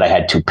fact that I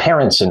had two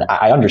parents, and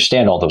I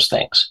understand all those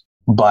things.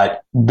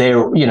 But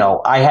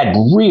I had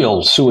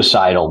real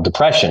suicidal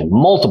depression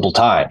multiple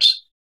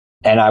times.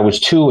 And I was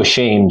too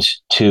ashamed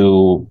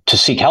to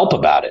seek help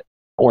about it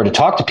or to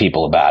talk to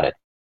people about it.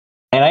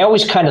 And I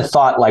always kind of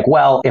thought like,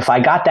 well, if I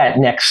got that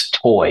next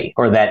toy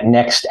or that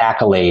next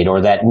accolade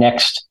or that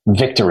next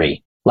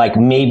victory, like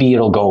maybe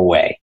it'll go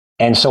away.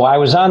 And so I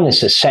was on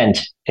this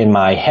ascent in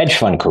my hedge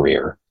fund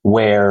career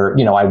where,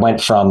 I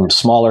went from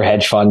smaller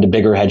hedge fund to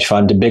bigger hedge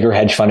fund to bigger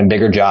hedge fund and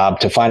bigger job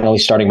to finally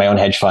starting my own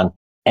hedge fund.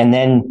 And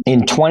then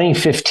in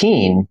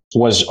 2015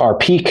 was our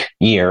peak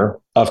year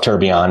of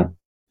Tourbillon,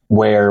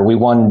 where we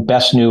won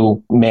Best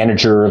New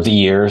Manager of the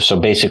Year. So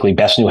basically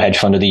Best New Hedge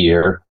Fund of the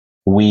Year.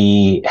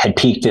 We had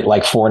peaked at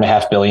like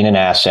 $4.5 billion in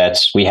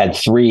assets. We had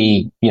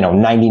 3,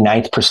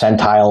 99th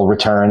percentile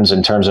returns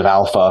in terms of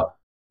alpha.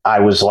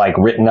 I was like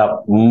written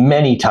up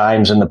many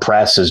times in the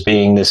press as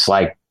being this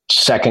like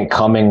second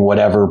coming,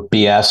 whatever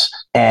BS.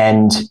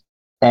 And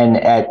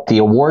at the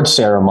award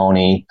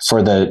ceremony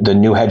for the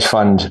New Hedge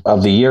Fund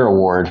of the Year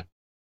award,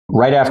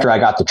 right after I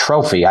got the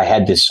trophy, I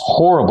had this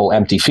horrible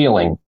empty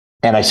feeling.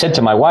 And I said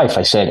to my wife,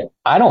 I said,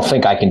 I don't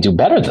think I can do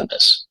better than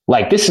this.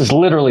 Like, this is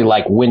literally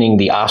like winning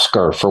the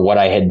Oscar for what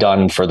I had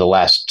done for the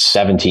last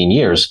 17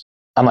 years.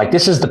 I'm like,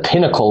 this is the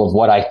pinnacle of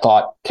what I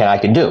thought I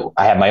can do.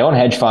 I have my own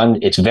hedge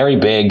fund. It's very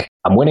big.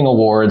 I'm winning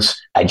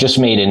awards. I just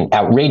made an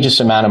outrageous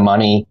amount of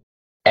money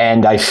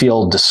and I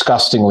feel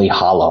disgustingly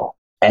hollow.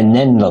 And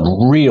then the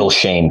real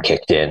shame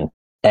kicked in.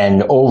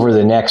 And over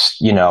the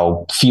next,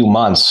 few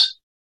months,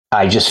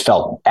 I just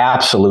felt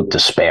absolute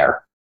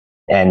despair.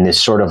 And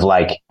this sort of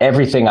like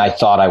everything I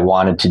thought I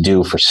wanted to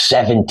do for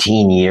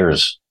 17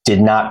 years did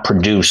not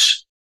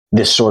produce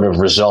this sort of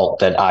result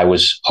that I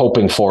was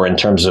hoping for in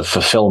terms of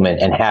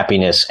fulfillment and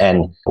happiness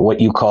and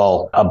what you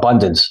call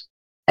abundance.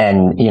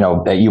 And,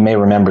 you may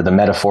remember the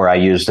metaphor I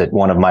used that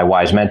one of my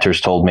wise mentors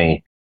told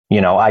me,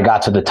 I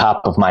got to the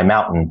top of my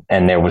mountain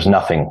and there was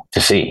nothing to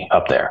see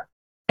up there.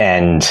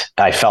 And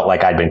I felt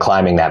like I'd been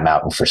climbing that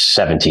mountain for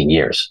 17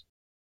 years.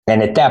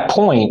 And at that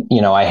point,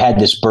 I had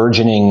this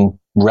burgeoning,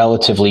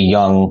 relatively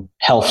young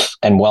health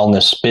and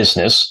wellness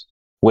business,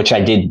 which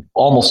I did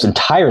almost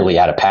entirely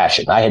out of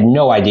passion. I had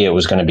no idea it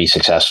was going to be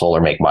successful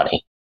or make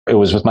money. It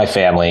was with my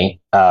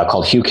family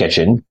called Hugh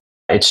Kitchen.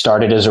 It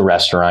started as a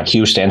restaurant.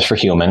 Hugh stands for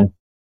human.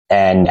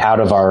 And out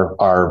of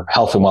our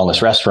health and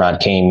wellness restaurant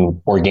came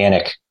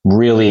organic,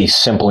 really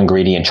simple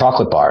ingredient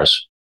chocolate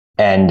bars.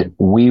 And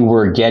we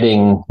were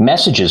getting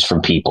messages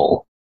from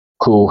people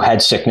who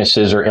had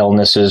sicknesses or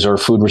illnesses or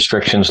food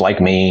restrictions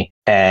like me.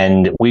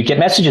 And we'd get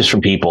messages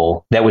from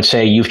people that would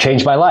say, you've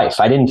changed my life.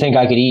 I didn't think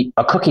I could eat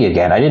a cookie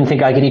again. I didn't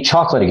think I could eat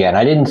chocolate again.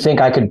 I didn't think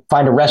I could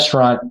find a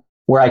restaurant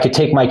where I could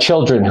take my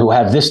children who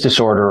have this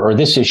disorder or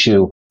this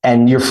issue.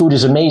 And your food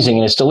is amazing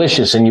and it's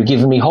delicious and you've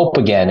given me hope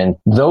again. And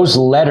those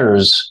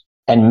letters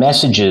and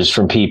messages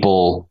from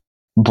people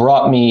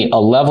brought me a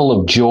level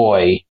of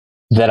joy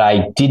that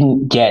I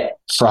didn't get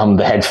from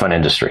the hedge fund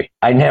industry.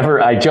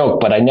 I joke,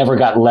 but I never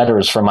got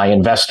letters from my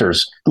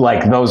investors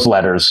like those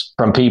letters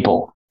from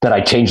people that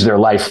I changed their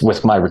life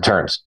with my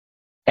returns.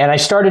 And I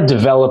started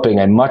developing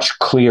a much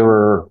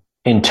clearer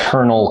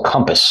internal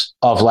compass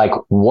of like,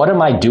 what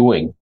am I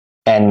doing?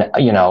 And,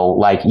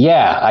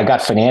 yeah, I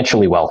got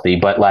financially wealthy,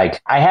 but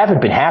like, I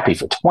haven't been happy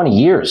for 20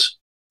 years.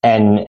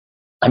 And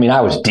I mean,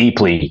 I was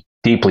deeply,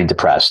 deeply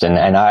depressed, and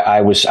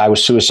I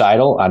was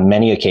suicidal on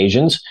many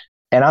occasions.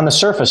 And on the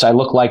surface, I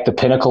looked like the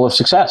pinnacle of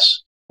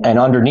success. And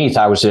underneath,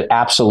 I was an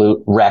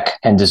absolute wreck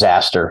and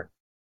disaster.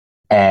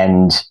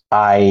 And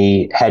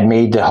I had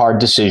made the hard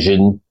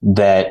decision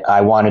that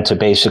I wanted to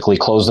basically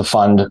close the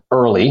fund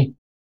early.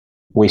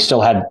 We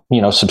still had,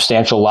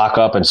 substantial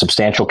lockup and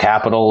substantial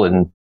capital.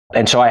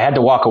 And so I had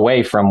to walk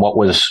away from what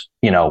was,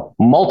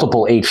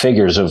 multiple 8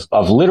 figures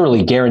of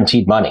literally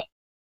guaranteed money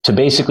to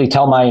basically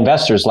tell my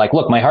investors, like,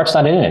 look, my heart's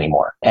not in it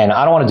anymore. And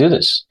I don't want to do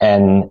this.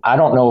 And I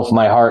don't know if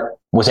my heart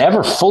was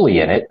ever fully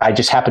in it. I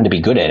just happened to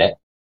be good at it.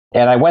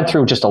 And I went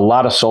through just a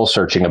lot of soul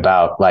searching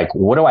about like,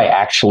 what do I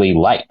actually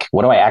like?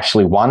 What do I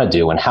actually want to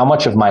do? And how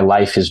much of my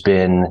life has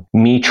been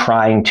me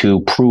trying to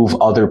prove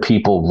other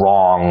people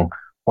wrong,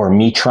 or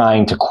me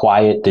trying to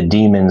quiet the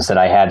demons that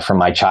I had from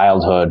my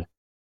childhood.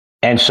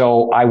 And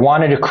so I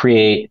wanted to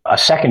create a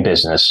second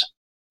business.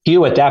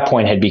 Hue at that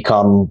point had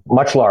become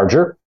much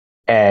larger.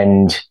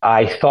 And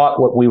I thought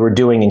what we were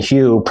doing in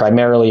Hue,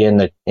 primarily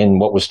in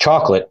what was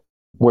chocolate,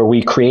 where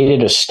we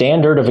created a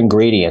standard of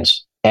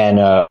ingredients and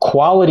a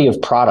quality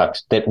of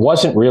product that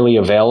wasn't really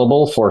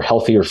available for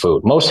healthier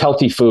food. Most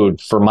healthy food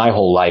for my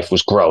whole life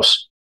was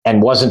gross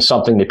and wasn't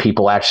something that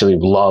people actually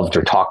loved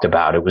or talked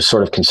about. It was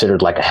sort of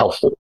considered like a health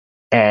food.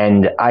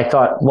 And I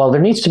thought, well, there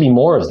needs to be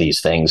more of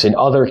these things in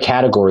other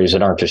categories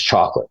that aren't just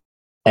chocolate.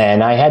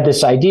 And I had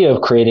this idea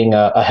of creating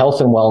a health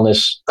and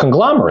wellness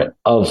conglomerate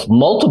of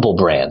multiple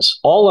brands,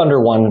 all under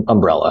one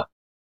umbrella,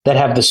 that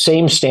have the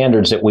same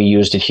standards that we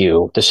used at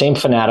Hue, the same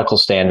fanatical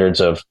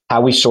standards of how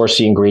we source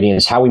the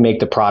ingredients, how we make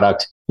the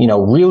product,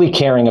 really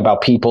caring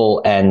about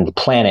people and the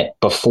planet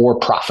before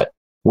profit,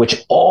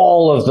 which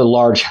all of the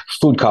large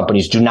food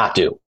companies do not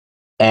do.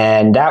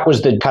 And that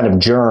was the kind of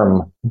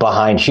germ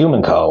behind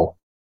Hue & Co.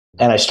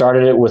 And I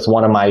started it with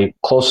one of my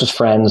closest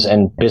friends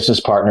and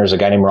business partners, a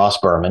guy named Ross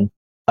Berman.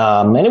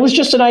 And it was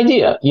just an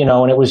idea,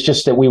 and it was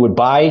just that we would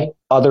buy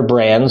other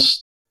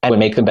brands and would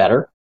make them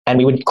better. And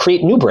we would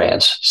create new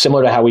brands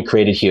similar to how we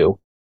created Hue.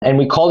 And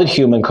we called it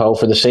Hue & Co.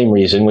 for the same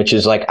reason, which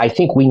is like, I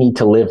think we need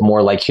to live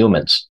more like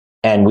humans,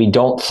 and we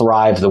don't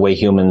thrive the way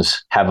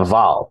humans have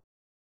evolved.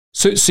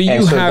 So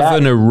you have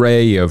an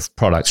array of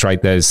products, right?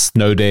 There's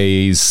Snow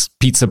Days,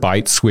 Pizza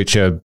Bites, which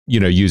are,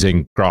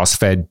 using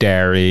grass-fed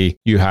dairy.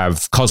 You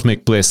have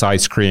Cosmic Bliss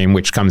ice cream,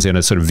 which comes in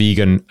a sort of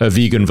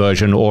vegan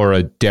version or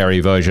a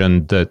dairy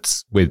version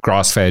that's with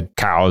grass-fed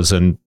cows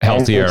and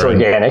healthier. And it's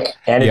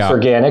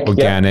organic.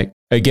 Organic. Yeah.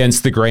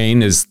 Against the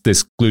Grain is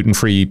this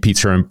gluten-free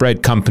pizza and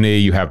bread company.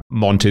 You have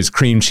Montes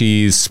cream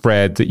cheese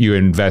spread that you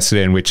invested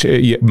in, which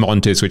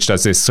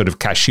does this sort of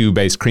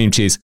cashew-based cream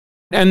cheese.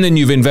 And then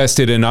you've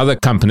invested in other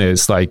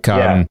companies like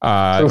True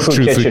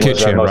Food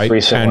Kitchen,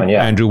 right? And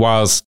Andrew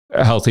Weil's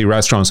Healthy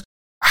Restaurants.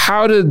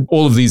 How did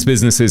all of these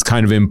businesses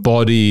kind of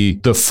embody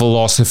the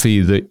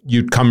philosophy that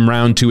you'd come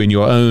around to in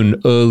your own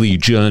early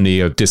journey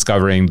of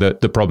discovering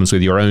the problems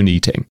with your own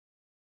eating?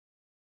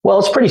 Well,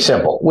 it's pretty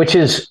simple, which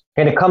is,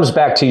 and it comes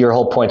back to your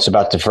whole points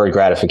about deferred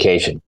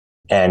gratification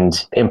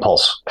and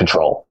impulse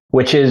control,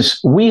 which is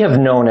we have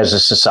known as a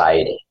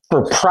society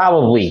for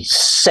probably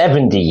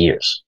 70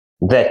 years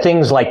that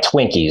things like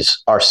Twinkies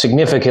are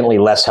significantly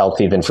less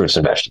healthy than fruits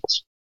and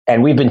vegetables.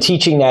 And we've been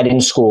teaching that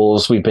in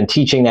schools. We've been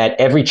teaching that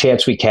every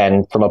chance we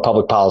can from a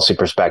public policy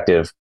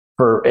perspective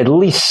for at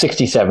least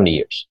 60, 70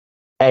 years.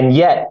 And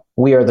yet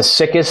we are the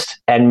sickest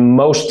and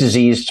most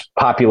diseased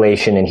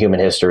population in human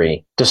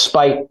history,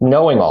 despite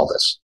knowing all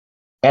this.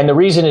 And the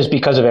reason is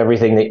because of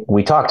everything that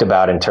we talked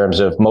about in terms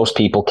of most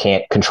people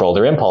can't control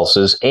their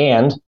impulses,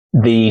 and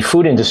the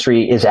food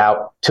industry is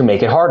out to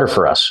make it harder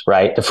for us,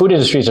 right? The food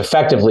industry is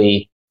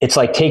effectively, it's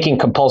like taking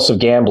compulsive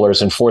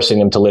gamblers and forcing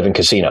them to live in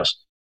casinos.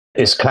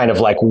 It's kind of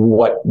like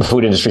what the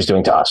food industry is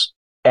doing to us.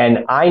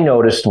 And I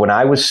noticed when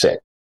I was sick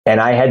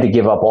and I had to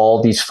give up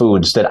all these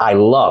foods that I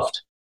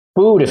loved.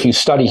 Food, if you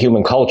study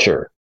human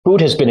culture, food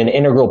has been an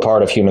integral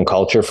part of human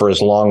culture for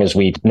as long as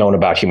we've known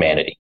about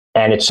humanity.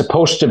 And it's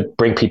supposed to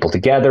bring people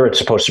together. It's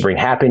supposed to bring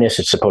happiness.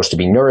 It's supposed to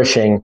be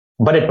nourishing,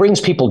 but it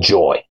brings people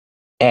joy.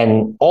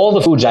 And all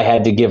the foods I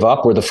had to give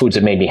up were the foods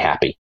that made me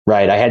happy,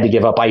 right? I had to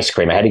give up ice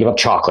cream. I had to give up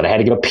chocolate. I had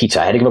to give up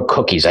pizza. I had to give up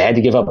cookies. I had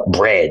to give up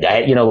bread.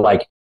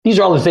 These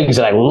are all the things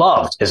that I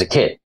loved as a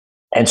kid.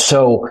 And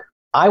so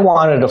I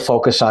wanted to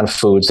focus on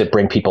foods that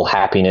bring people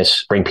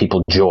happiness, bring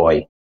people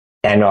joy,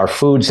 and are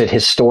foods that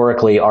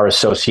historically are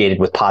associated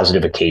with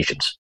positive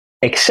occasions.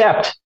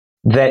 Except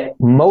that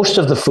most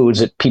of the foods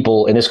that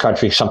people in this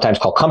country sometimes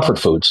call comfort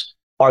foods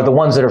are the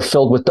ones that are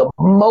filled with the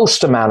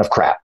most amount of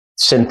crap.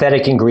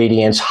 Synthetic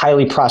ingredients,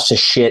 highly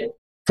processed shit,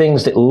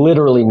 things that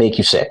literally make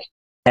you sick.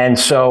 And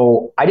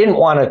so I didn't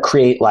want to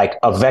create like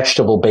a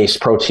vegetable-based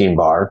protein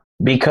bar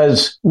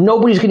because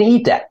nobody's going to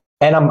eat that.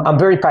 And I'm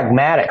very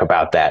pragmatic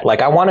about that.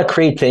 Like I want to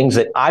create things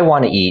that I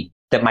want to eat,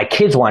 that my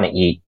kids want to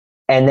eat,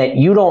 and that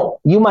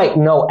you might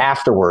know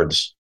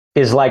afterwards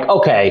is like,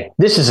 okay,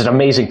 this is an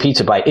amazing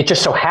pizza bite. It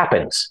just so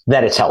happens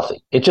that it's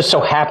healthy. It just so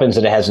happens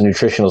that it has the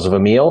nutritionals of a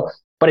meal,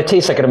 but it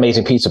tastes like an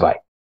amazing pizza bite.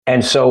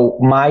 And so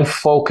my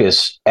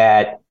focus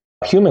at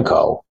Human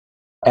Co.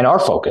 and our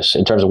focus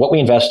in terms of what we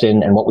invest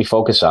in and what we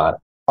focus on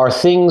are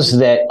things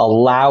that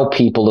allow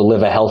people to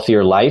live a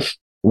healthier life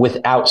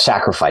without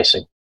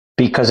sacrificing.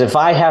 Because if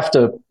I have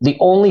to, the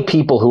only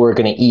people who are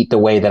going to eat the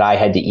way that I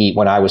had to eat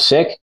when I was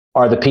sick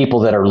are the people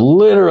that are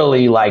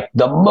literally like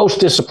the most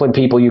disciplined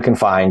people you can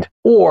find,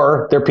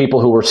 or they're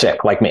people who were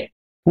sick like me.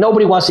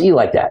 Nobody wants to eat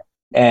like that.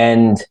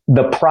 And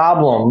the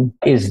problem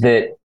is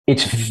that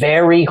it's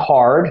very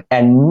hard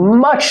and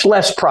much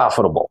less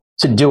profitable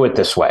to do it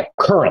this way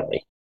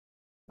currently.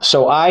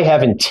 So I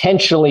have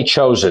intentionally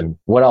chosen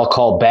what I'll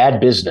call bad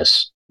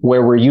business,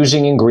 where we're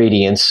using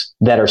ingredients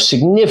that are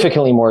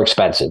significantly more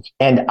expensive.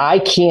 And I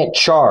can't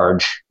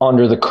charge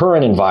under the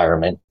current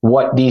environment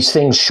what these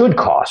things should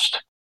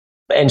cost.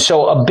 And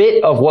so a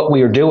bit of what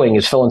we are doing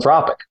is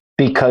philanthropic,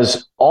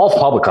 because all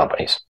public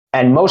companies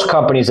and most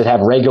companies that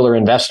have regular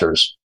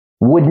investors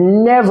would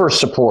never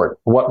support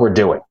what we're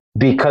doing,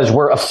 because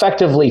we're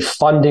effectively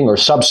funding or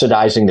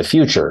subsidizing the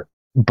future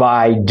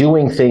by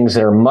doing things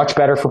that are much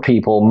better for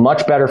people,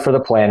 much better for the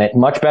planet,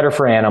 much better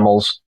for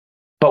animals.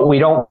 But we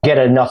don't get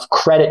enough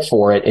credit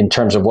for it in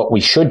terms of what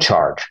we should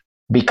charge,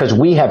 because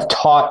we have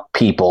taught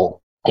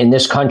people in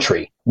this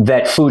country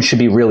that food should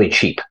be really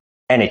cheap,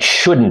 and it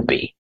shouldn't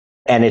be.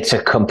 And it's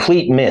a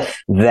complete myth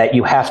that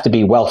you have to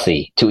be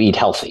wealthy to eat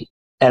healthy.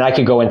 And I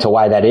could go into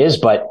why that is,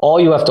 but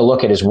all you have to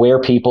look at is where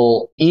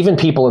people, even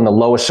people in the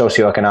lowest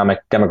socioeconomic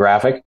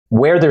demographic,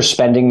 where they're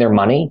spending their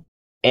money.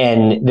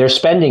 And they're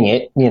spending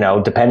it,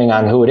 depending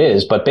on who it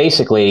is, but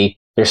basically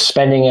they're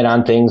spending it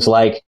on things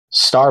like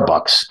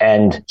Starbucks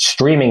and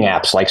streaming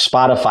apps like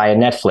Spotify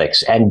and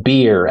Netflix and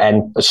beer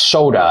and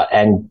soda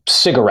and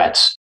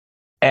cigarettes.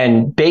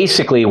 And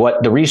basically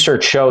what the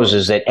research shows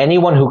is that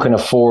anyone who can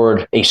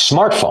afford a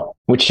smartphone,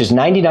 which is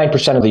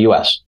 99% of the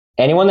US,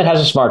 anyone that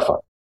has a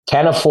smartphone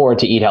can afford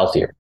to eat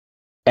healthier.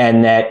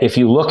 And that if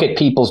you look at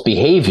people's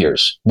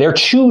behaviors, they're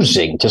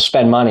choosing to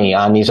spend money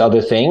on these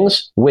other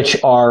things, which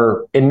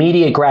are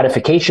immediate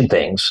gratification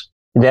things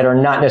that are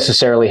not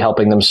necessarily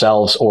helping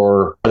themselves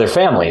or their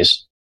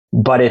families.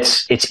 But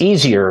it's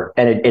easier,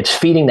 and it's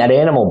feeding that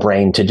animal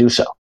brain to do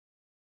so.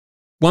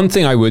 One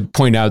thing I would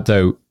point out,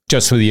 though,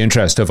 just for the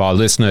interest of our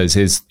listeners,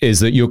 is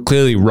that you're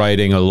clearly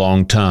riding a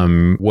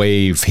long-term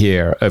wave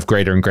here of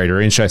greater and greater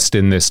interest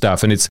in this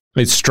stuff. And it's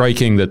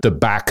striking that the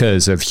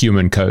backers of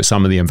Human Co.,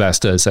 some of the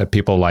investors, are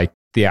people like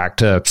the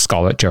actor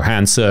Scarlett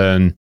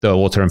Johansson, the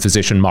author and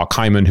physician Mark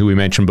Hyman, who we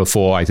mentioned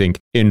before, I think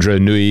Indra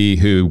Nooyi,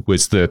 who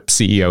was the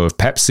CEO of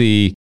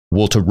Pepsi,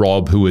 Walter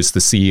Robb, who was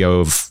the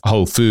CEO of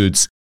Whole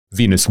Foods,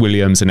 Venus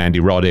Williams and Andy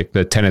Roddick,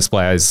 the tennis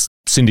players,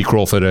 Cindy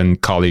Crawford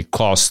and Carly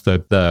Kloss, the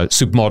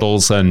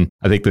supermodels, and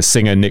I think the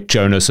singer Nick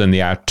Jonas and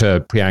the actor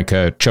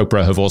Priyanka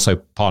Chopra have also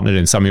partnered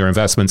in some of your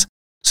investments.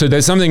 So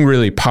there's something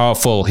really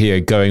powerful here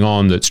going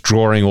on that's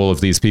drawing all of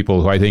these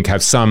people who I think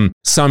have some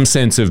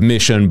sense of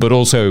mission, but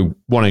also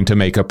wanting to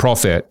make a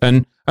profit.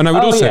 And I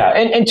would also... Yeah.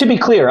 And to be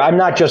clear, I'm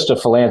not just a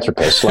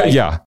philanthropist. Like,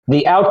 yeah.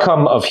 The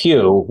outcome of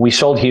Hue, we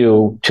sold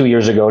Hue 2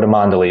 years ago to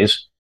Mondelez.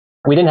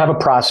 We didn't have a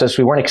process.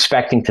 We weren't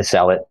expecting to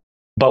sell it.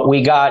 But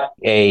we got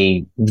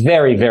a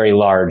very, very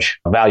large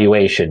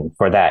valuation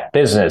for that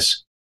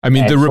business. I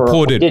mean, the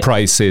reported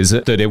price is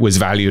that it was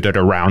valued at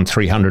around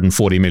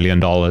 $340 million.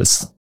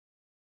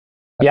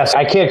 Yes,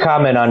 I can't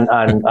comment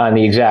on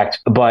the exact,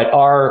 but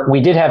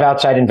we did have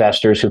outside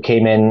investors who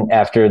came in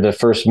after the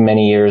first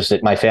many years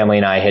that my family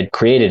and I had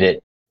created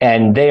it.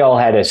 And they all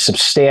had a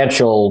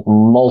substantial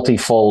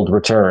multifold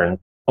return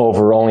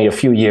over only a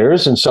few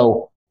years. And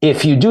so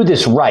if you do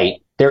this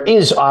right, there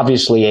is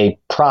obviously a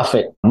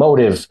profit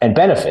motive and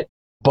benefit,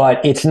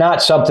 but it's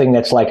not something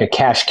that's like a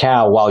cash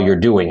cow while you're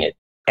doing it.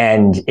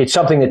 And it's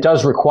something that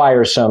does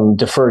require some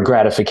deferred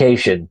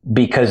gratification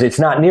because it's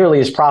not nearly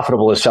as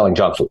profitable as selling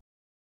junk food.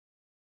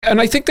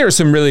 And I think there are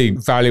some really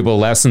valuable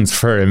lessons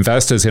for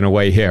investors in a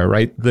way here,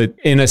 right? That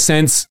in a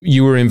sense,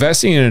 you were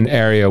investing in an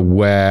area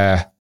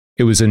where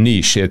it was a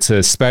niche. It's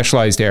a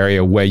specialized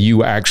area where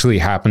you actually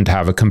happen to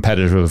have a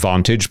competitive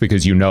advantage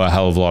because you know a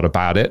hell of a lot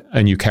about it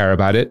and you care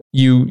about it.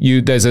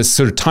 There's a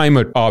sort of time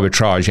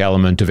arbitrage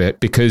element of it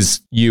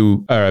because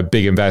you are a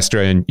big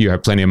investor and you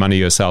have plenty of money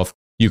yourself.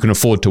 You can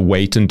afford to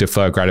wait and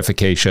defer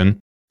gratification.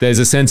 There's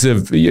a sense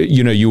of,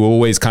 you were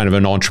always kind of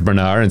an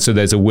entrepreneur. And so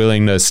there's a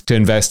willingness to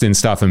invest in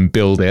stuff and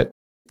build it.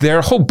 There are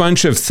a whole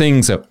bunch of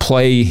things at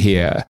play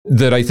here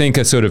that I think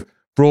are sort of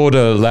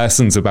broader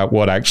lessons about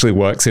what actually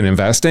works in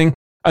investing.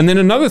 And then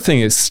another thing,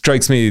 it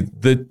strikes me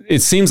that it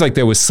seems like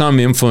there was some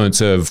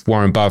influence of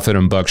Warren Buffett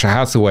and Berkshire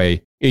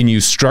Hathaway in you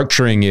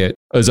structuring it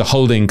as a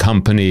holding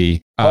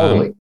company.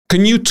 Totally.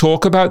 Can you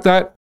talk about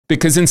that?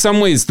 Because in some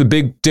ways, the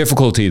big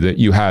difficulty that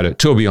you had at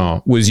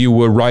Tourbillon was you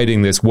were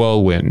riding this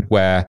whirlwind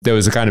where there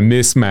was a kind of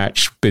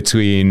mismatch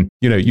between,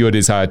 your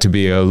desire to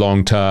be a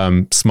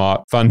long-term,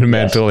 smart,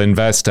 fundamental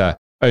investor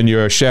and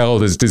your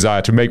shareholders'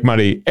 desire to make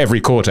money every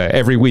quarter,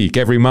 every week,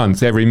 every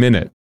month, every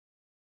minute.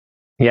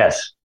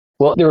 Yes.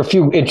 Well, there are a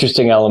few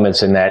interesting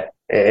elements in that,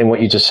 in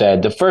what you just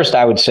said. The first,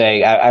 I would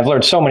say, I've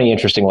learned so many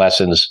interesting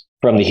lessons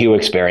from the Hue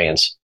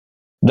experience.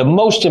 The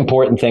most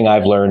important thing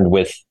I've learned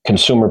with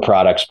consumer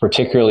products,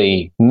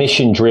 particularly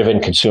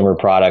mission-driven consumer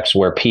products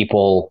where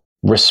people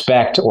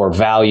respect or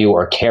value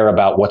or care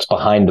about what's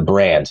behind the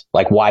brand,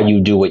 like why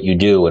you do what you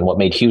do and what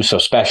made Hue so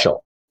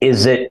special,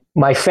 is that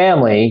my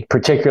family,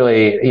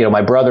 particularly,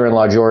 my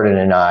brother-in-law Jordan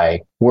and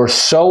I, were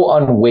so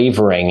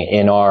unwavering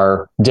in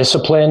our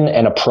discipline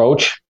and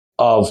approach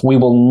of we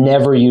will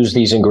never use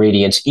these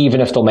ingredients,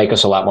 even if they'll make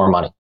us a lot more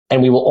money.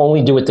 And we will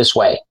only do it this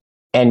way.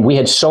 And we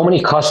had so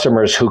many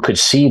customers who could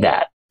see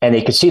that. And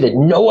they could see that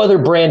no other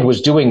brand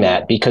was doing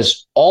that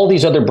because all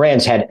these other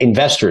brands had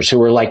investors who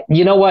were like,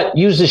 you know what,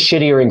 use this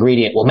shittier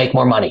ingredient. We'll make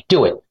more money.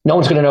 Do it. No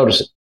one's going to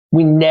notice it.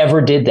 We never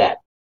did that.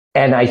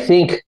 And I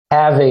think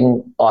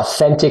having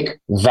authentic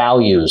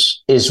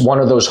values is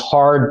one of those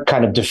hard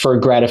kind of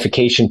deferred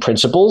gratification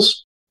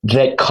principles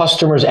that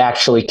customers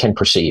actually can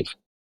perceive.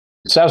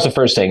 So that was the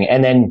first thing.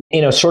 And then,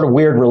 in a sort of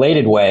weird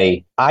related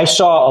way, I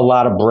saw a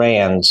lot of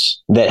brands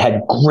that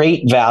had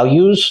great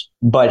values,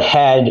 but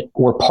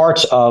were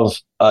parts of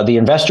the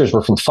investors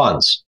were from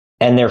funds.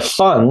 And their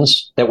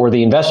funds that were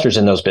the investors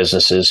in those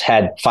businesses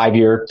had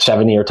 5-year,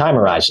 7-year time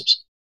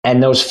horizons.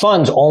 And those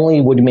funds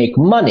only would make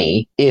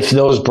money if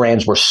those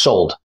brands were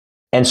sold.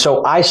 And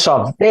so I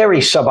saw very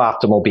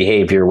suboptimal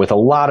behavior with a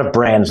lot of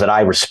brands that I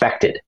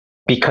respected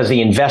because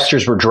the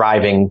investors were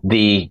driving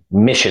the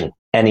mission.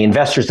 And the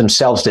investors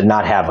themselves did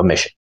not have a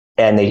mission.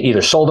 And they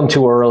either sold them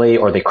too early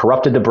or they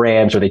corrupted the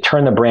brands or they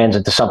turned the brands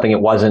into something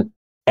it wasn't.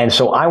 And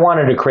so I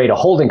wanted to create a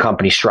holding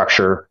company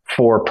structure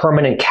for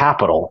permanent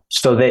capital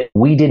so that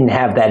we didn't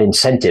have that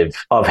incentive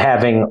of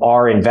having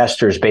our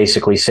investors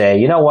basically say,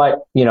 you know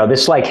what,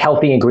 this like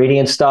healthy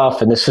ingredient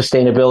stuff and this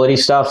sustainability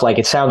stuff, like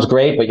it sounds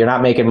great, but you're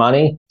not making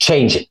money.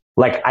 Change it.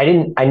 Like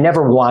I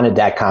never wanted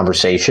that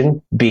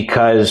conversation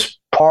because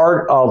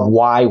part of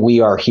why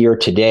we are here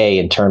today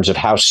in terms of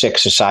how sick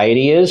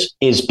society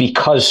is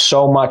because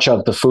so much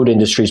of the food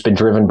industry has been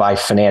driven by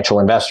financial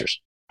investors.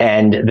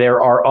 And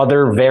there are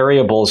other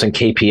variables and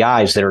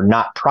KPIs that are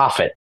not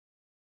profit.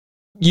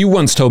 You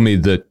once told me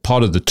that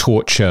part of the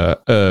torture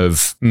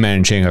of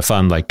managing a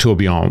fund like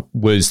Tourbillon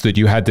was that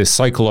you had this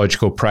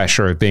psychological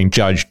pressure of being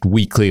judged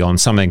weekly on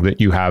something that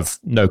you have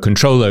no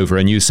control over.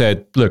 And you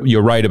said, look,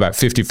 you're right about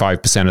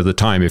 55% of the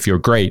time if you're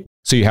great.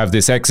 So you have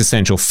this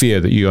existential fear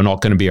that you're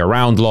not going to be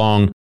around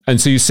long. And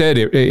so you said,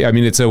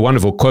 it's a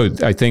wonderful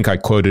quote. I think I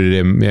quoted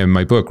it in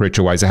my book,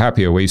 Richer, Wiser,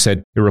 Happier, where you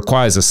said, it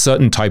requires a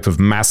certain type of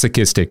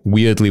masochistic,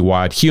 weirdly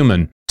wired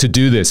human to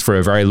do this for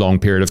a very long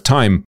period of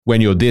time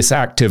when you're this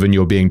active and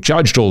you're being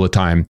judged all the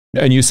time.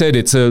 And you said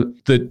it's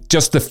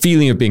just the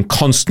feeling of being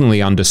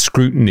constantly under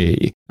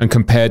scrutiny and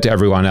compared to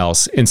everyone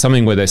else in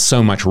something where there's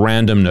so much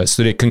randomness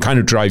that it can kind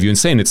of drive you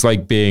insane. It's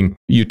like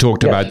you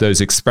talked about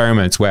those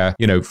experiments where,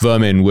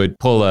 vermin would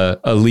pull a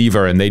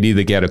lever and they'd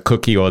either get a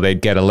cookie or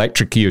they'd get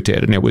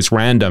electrocuted and it was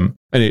random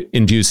and it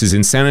induces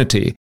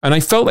insanity. And I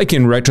felt like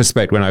in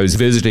retrospect, when I was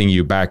visiting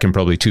you back in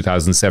probably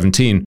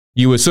 2017,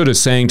 you were sort of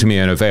saying to me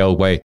in a veiled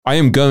way, I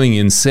am going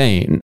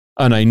insane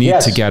and I need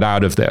to get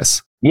out of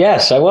this.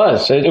 Yes, I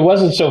was. It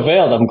wasn't so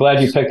veiled. I'm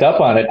glad you picked up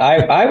on it.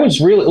 I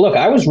was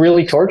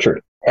really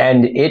tortured.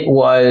 And it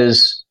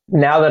was,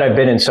 now that I've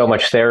been in so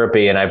much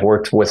therapy and I've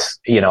worked with,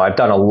 I've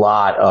done a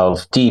lot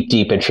of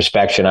deep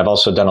introspection. I've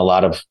also done a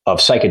lot of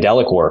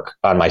psychedelic work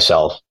on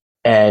myself.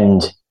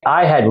 And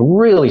I had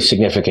really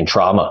significant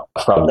trauma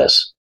from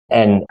this.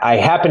 And I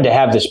happen to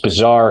have this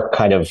bizarre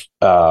kind of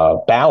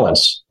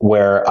balance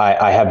where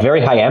I have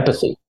very high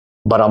empathy,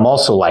 but I'm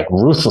also like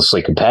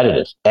ruthlessly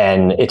competitive.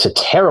 And it's a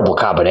terrible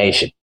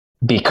combination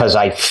because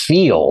I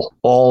feel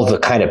all the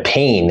kind of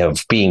pain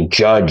of being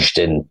judged.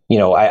 And,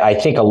 I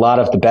think a lot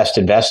of the best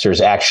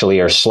investors actually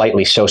are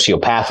slightly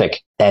sociopathic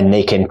and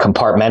they can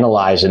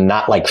compartmentalize and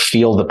not like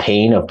feel the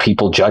pain of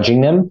people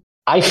judging them.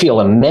 I feel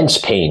immense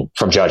pain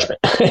from judgment.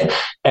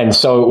 And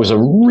so it was a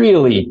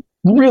really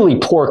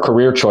poor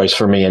career choice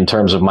for me in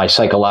terms of my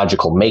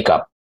psychological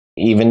makeup.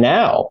 Even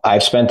now,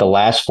 I've spent the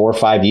last 4 or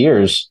 5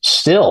 years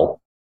still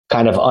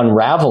kind of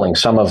unraveling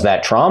some of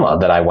that trauma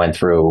that I went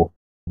through.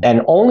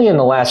 And only in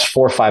the last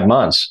 4 or 5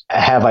 months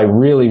have I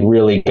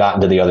really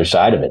gotten to the other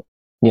side of it.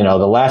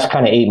 The last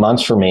kind of 8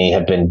 months for me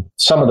have been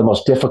some of the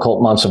most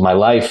difficult months of my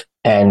life.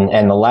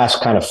 And the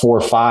last kind of 4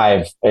 or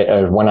 5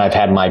 when I've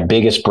had my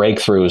biggest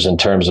breakthroughs in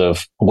terms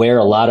of where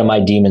a lot of my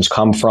demons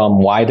come from,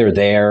 why they're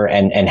there,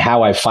 and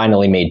how I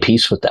finally made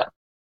peace with them.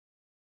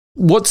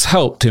 What's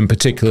helped in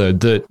particular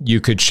that you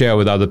could share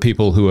with other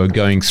people who are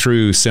going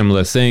through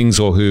similar things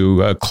or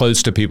who are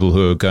close to people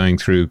who are going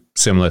through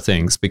similar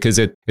things? Because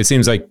it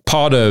seems like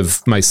part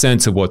of my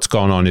sense of what's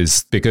gone on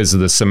is because of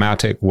the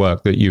somatic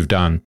work that you've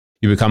done.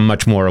 you become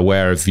much more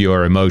aware of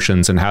your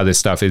emotions and how this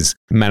stuff is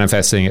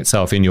manifesting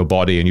itself in your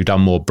body, and you've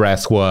done more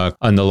breath work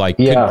and the like,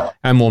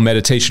 and more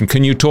meditation.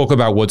 Can you talk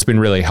about what's been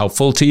really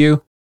helpful to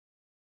you?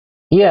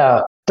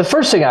 Yeah. The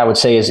first thing I would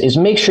say is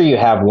make sure you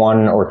have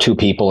one or two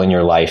people in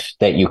your life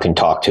that you can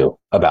talk to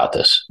about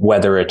this,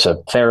 whether it's a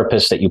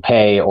therapist that you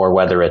pay or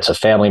whether it's a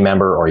family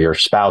member or your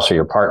spouse or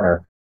your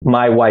partner.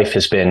 My wife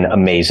has been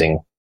amazing.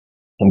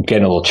 I'm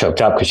getting a little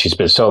choked up because she's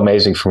been so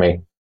amazing for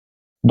me.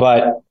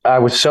 But I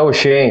was so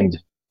ashamed.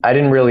 I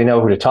didn't really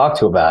know who to talk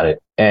to about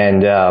it.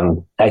 And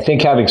I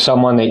think having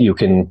someone that you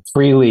can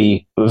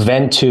freely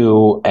vent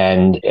to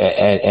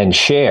and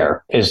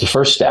share is the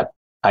first step.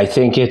 I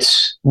think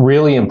it's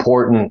really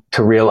important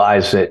to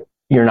realize that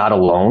you're not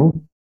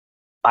alone.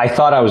 I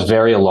thought I was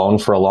very alone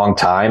for a long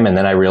time. And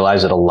then I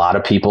realized that a lot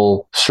of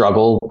people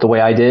struggle the way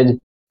I did.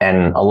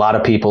 And a lot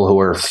of people who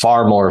are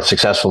far more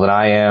successful than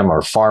I am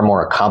or far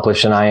more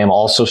accomplished than I am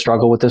also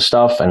struggle with this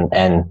stuff.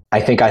 And I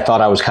think I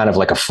thought I was kind of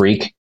like a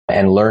freak,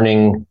 and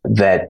learning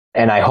that.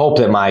 And I hope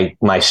that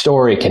my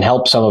story can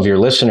help some of your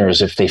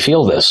listeners if they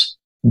feel this,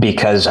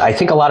 because I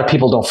think a lot of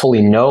people don't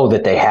fully know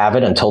that they have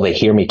it until they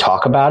hear me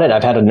talk about it.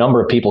 I've had a number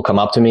of people come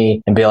up to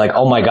me and be like,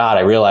 oh my God,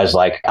 I realized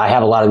like I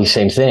have a lot of these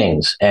same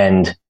things.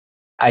 And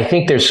I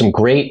think there's some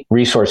great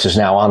resources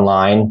now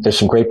online. There's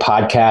some great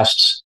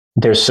podcasts.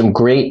 There's some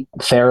great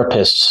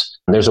therapists.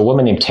 There's a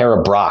woman named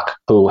Tara Brach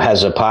who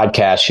has a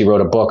podcast. She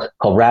wrote a book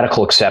called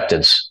Radical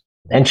Acceptance.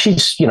 And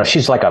she's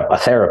like a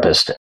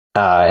therapist.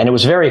 And it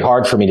was very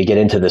hard for me to get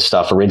into this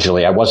stuff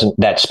originally. I wasn't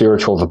that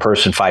spiritual of a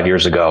person 5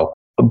 years ago.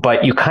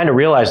 But you kind of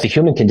realize the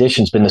human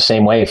condition's been the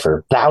same way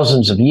for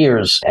thousands of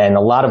years. And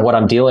a lot of what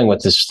I'm dealing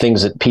with is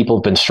things that people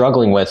have been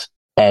struggling with.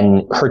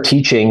 And her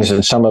teachings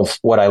and some of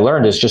what I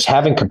learned is just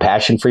having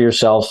compassion for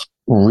yourself,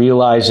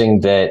 realizing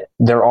that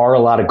there are a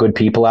lot of good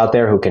people out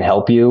there who can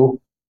help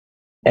you.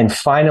 And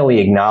finally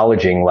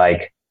acknowledging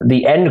like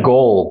the end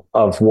goal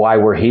of why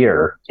we're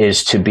here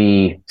is to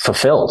be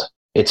fulfilled.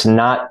 It's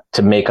not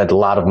to make a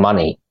lot of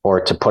money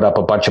or to put up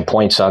a bunch of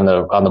points on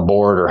the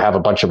board or have a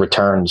bunch of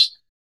returns.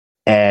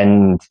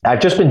 And I've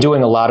just been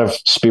doing a lot of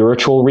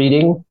spiritual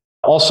reading.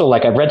 Also,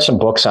 like I've read some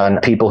books on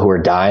people who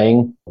are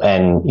dying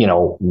and,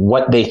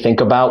 what they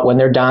think about when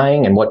they're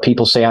dying and what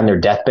people say on their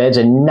deathbeds.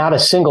 And not a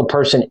single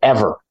person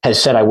ever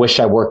has said, I wish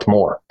I worked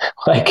more.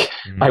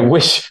 I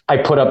wish I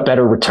put up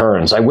better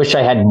returns. I wish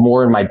I had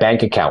more in my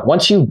bank account.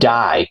 Once you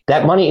die,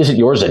 that money isn't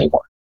yours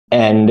anymore.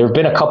 And there have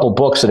been a couple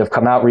books that have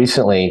come out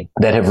recently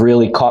that have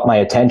really caught my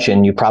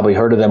attention. You probably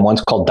heard of them.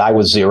 One's called Die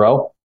with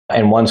Zero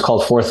and one's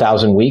called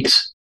 4,000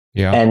 Weeks.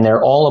 Yeah. And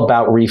they're all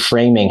about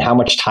reframing how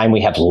much time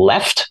we have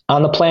left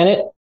on the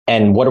planet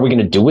and what are we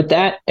going to do with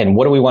that? And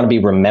what do we want to be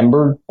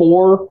remembered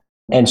for?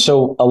 And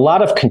so a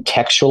lot of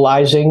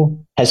contextualizing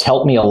has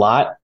helped me a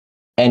lot.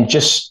 And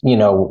just,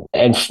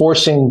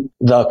 enforcing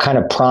the kind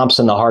of prompts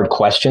and the hard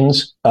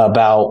questions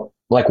about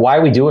like, why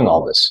are we doing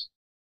all this?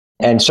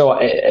 And so,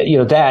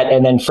 that,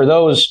 and then for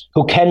those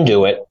who can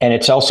do it, and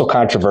it's also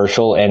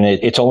controversial and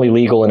it's only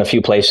legal in a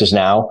few places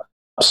now,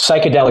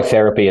 psychedelic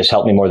therapy has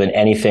helped me more than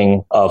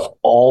anything of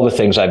all the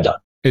things I've done.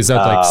 Is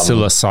that like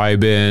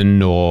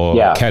psilocybin or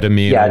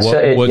ketamine?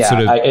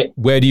 Yeah,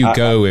 where do you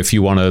go if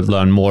you want to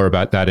learn more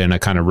about that in a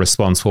kind of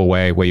responsible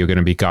way where you're going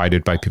to be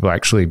guided by people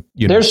actually,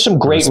 There's some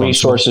great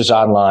resources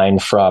online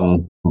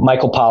from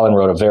Michael Pollan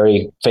wrote a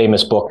very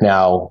famous book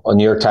now, a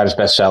New York Times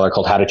bestseller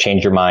called How to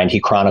Change Your Mind. He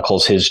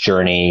chronicles his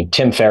journey.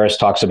 Tim Ferriss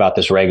talks about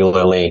this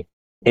regularly.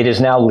 It is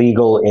now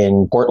legal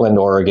in Portland,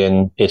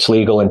 Oregon. It's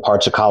legal in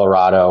parts of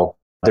Colorado.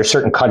 There's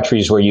certain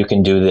countries where you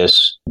can do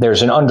this.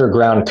 There's an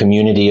underground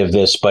community of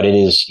this, but it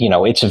is,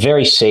 it's a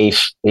very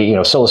safe,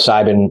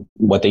 psilocybin,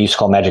 what they used to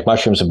call magic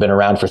mushrooms, have been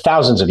around for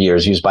thousands of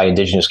years, used by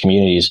indigenous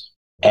communities.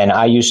 And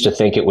I used to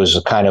think it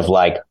was kind of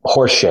like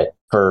horseshit,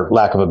 for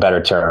lack of a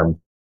better term.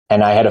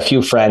 And I had a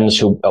few friends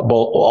who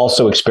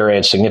also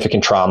experienced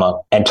significant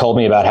trauma and told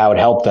me about how it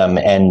helped them.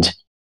 And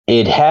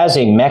it has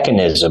a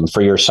mechanism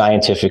for your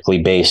scientifically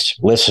based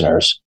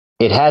listeners.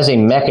 It has a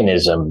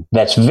mechanism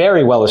that's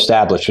very well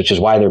established, which is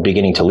why they're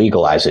beginning to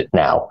legalize it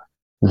now,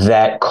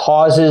 that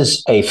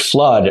causes a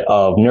flood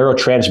of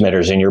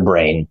neurotransmitters in your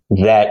brain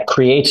that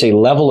creates a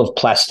level of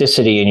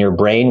plasticity in your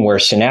brain where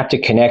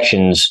synaptic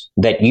connections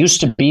that used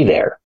to be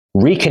there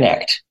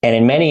reconnect. And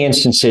in many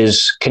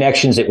instances,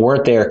 connections that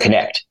weren't there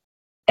connect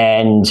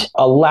and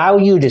allow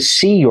you to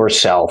see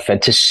yourself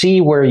and to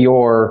see where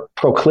your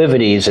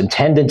proclivities and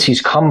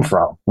tendencies come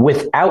from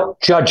without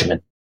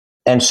judgment.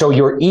 And so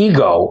your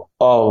ego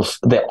of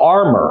the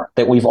armor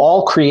that we've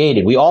all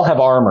created, we all have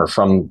armor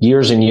from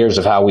years and years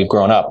of how we've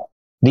grown up.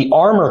 The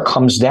armor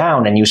comes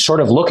down and you sort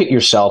of look at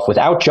yourself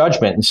without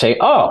judgment and say,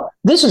 oh,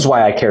 this is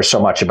why I care so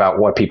much about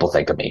what people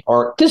think of me.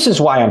 Or this is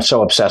why I'm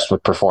so obsessed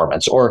with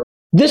performance. Or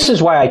this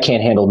is why I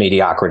can't handle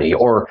mediocrity.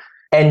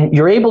 And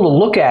you're able to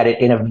look at it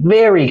in a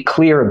very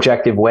clear,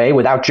 objective way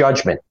without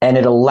judgment. And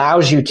it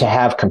allows you to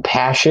have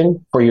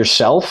compassion for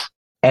yourself.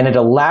 And it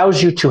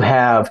allows you to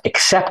have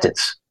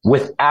acceptance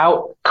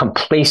without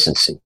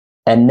complacency.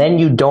 And then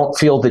you don't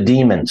feel the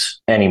demons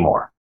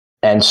anymore.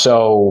 And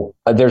so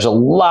there's a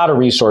lot of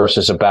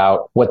resources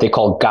about what they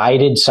call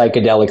guided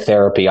psychedelic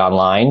therapy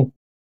online.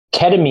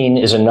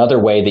 Ketamine is another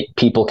way that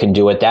people can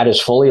do it. That is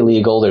fully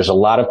legal. There's a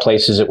lot of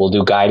places that will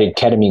do guided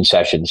ketamine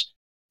sessions.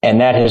 And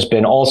that has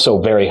been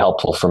also very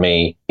helpful for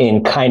me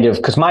in kind of,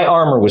 because my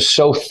armor was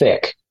so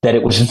thick that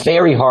it was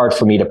very hard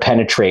for me to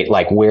penetrate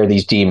like where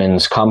these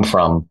demons come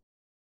from.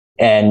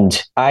 And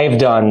I've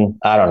done,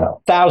 I don't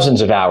know,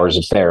 thousands of hours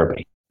of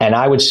therapy. And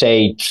I would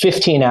say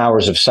 15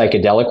 hours of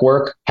psychedelic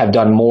work have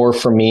done more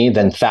for me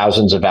than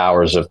thousands of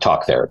hours of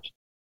talk therapy.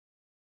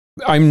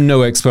 I'm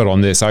no expert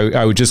on this.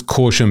 I would just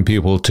caution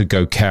people to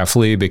go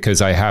carefully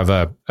because I have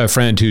a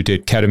friend who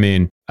did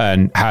ketamine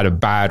and had a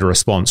bad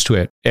response to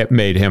it. It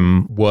made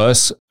him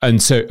worse.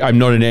 And so I'm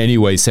not in any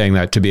way saying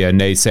that to be a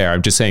naysayer.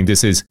 I'm just saying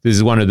this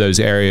is one of those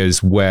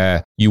areas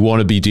where you want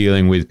to be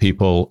dealing with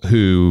people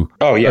who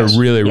are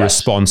really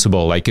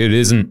responsible. Like it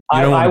isn't,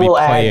 you don't want to be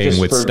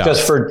playing with stuff.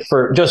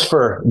 Just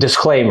for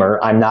disclaimer,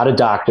 I'm not a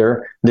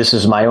doctor. This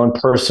is my own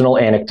personal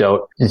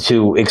anecdote.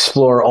 To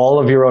explore all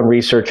of your own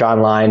research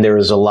online, there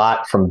is a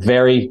lot from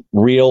very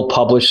real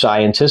published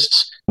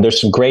scientists.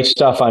 There's some great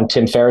stuff on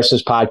Tim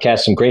Ferriss's podcast,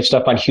 some great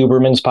stuff on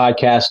Huberman's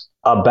podcast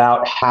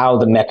about how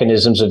the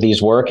mechanisms of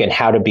these work and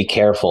how to be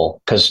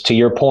careful. Because to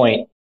your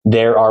point,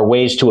 there are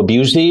ways to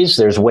abuse these.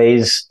 There's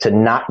ways to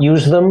not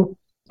use them.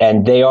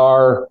 And they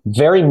are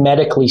very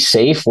medically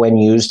safe when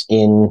used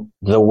in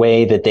the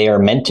way that they are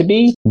meant to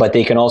be, but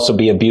they can also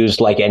be abused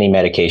like any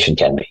medication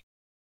can be.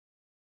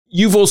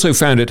 You've also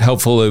found it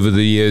helpful over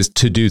the years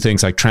to do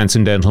things like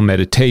transcendental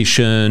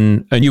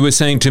meditation. And you were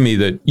saying to me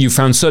that you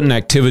found certain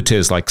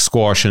activities like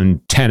squash and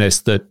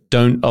tennis that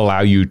don't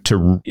allow you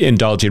to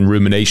indulge in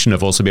rumination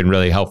have also been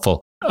really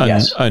helpful.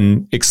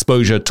 And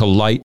exposure to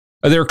light.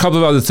 Are there a couple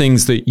of other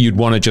things that you'd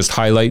want to just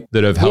highlight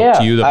that have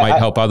helped you that might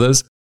help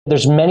others?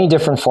 There's many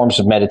different forms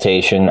of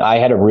meditation. I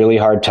had a really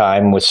hard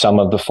time with some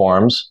of the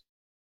forms.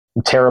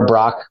 Tara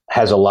Brach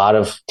has a lot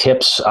of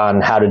tips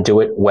on how to do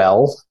it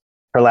well.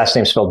 Her last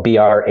name's spelled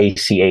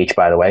Brach,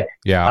 by the way.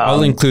 Yeah,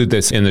 I'll include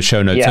this in the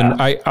show notes. Yeah.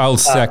 And I'll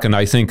second,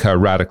 I think her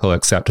Radical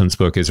Acceptance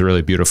book is a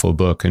really beautiful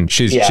book. And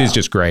she's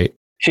just great.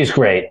 She's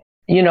great.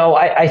 You know,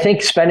 I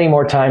think spending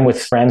more time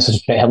with friends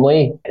and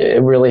family,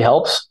 it really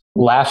helps.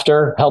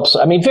 Laughter helps.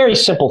 I mean, very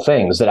simple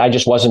things that I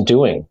just wasn't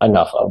doing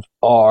enough of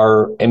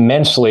are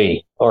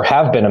immensely or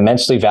have been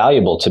immensely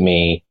valuable to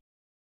me.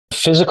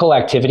 Physical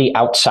activity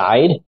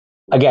outside.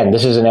 Again,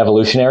 this is an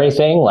evolutionary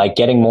thing, like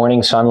getting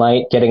morning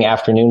sunlight, getting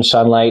afternoon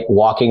sunlight,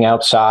 walking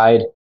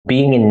outside,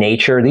 being in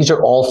nature. These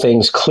are all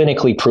things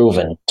clinically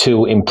proven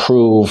to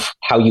improve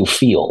how you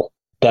feel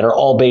that are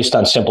all based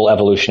on simple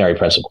evolutionary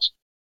principles.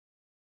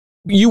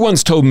 You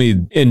once told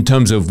me in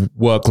terms of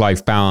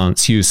work-life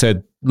balance, you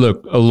said,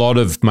 look, a lot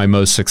of my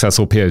most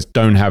successful peers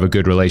don't have a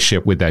good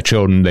relationship with their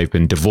children. They've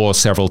been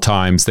divorced several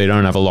times. They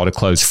don't have a lot of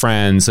close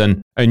friends.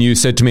 And you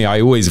said to me,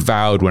 I always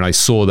vowed when I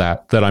saw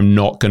that I'm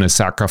not going to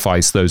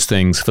sacrifice those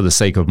things for the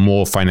sake of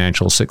more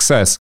financial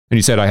success. And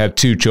you said, I have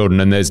 2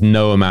 children and there's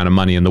no amount of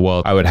money in the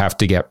world I would have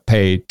to get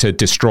paid to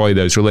destroy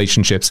those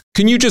relationships.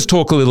 Can you just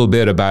talk a little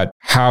bit about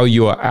how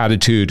your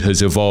attitude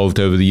has evolved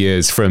over the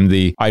years from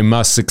the I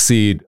must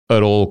succeed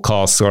at all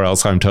costs or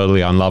else I'm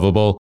totally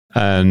unlovable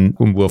and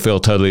will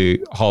feel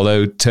totally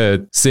hollow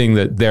to seeing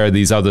that there are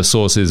these other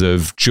sources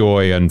of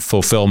joy and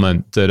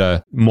fulfillment that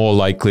are more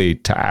likely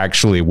to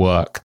actually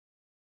work?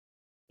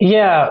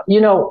 Yeah, you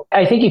know,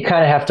 I think you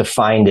kind of have to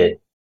find it.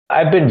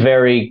 I've been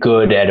very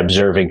good at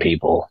observing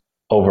people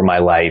over my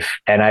life,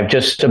 and I've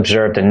just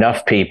observed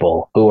enough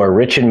people who are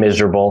rich and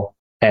miserable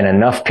and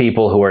enough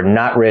people who are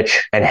not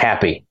rich and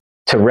happy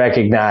to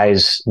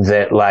recognize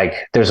that like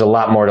there's a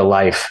lot more to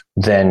life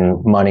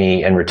than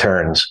money and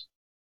returns.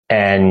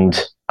 And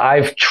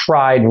I've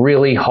tried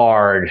really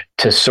hard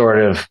to sort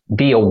of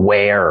be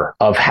aware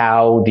of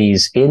how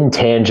these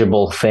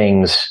intangible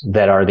things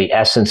that are the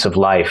essence of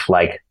life,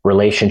 like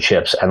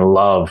relationships and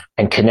love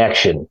and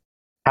connection,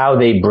 how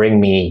they bring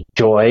me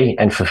joy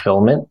and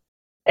fulfillment.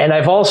 And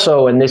I've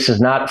also, and this is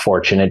not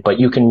fortunate, but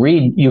you can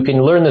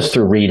learn this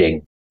through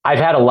reading. I've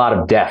had a lot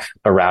of death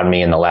around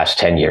me in the last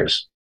 10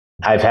 years.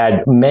 I've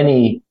had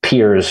many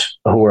peers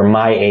who were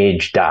my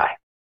age die.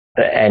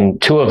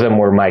 And 2 of them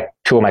were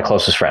 2 of my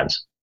closest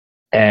friends.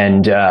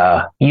 And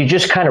you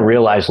just kind of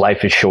realize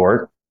life is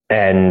short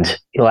and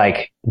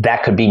like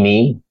that could be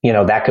me, you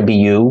know, that could be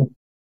you,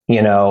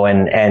 you know,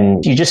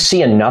 and you just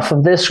see enough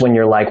of this when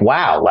you're like,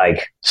 wow,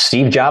 like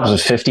Steve Jobs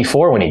was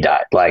 54 when he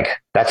died. Like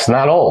that's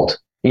not old,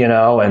 you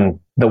know, and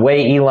the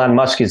way Elon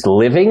Musk is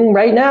living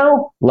right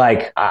now,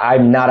 like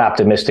I'm not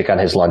optimistic on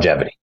his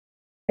longevity.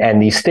 And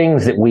these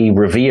things that we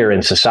revere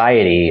in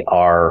society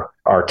are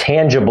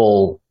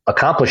tangible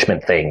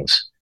accomplishment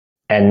things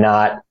and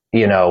not,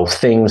 you know,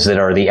 things that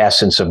are the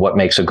essence of what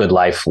makes a good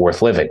life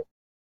worth living.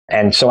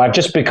 And so I've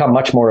just become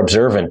much more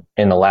observant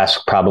in the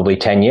last probably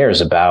 10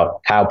 years about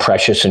how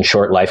precious and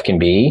short life can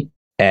be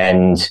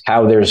and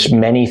how there's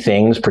many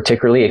things,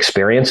 particularly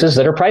experiences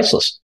that are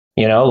priceless.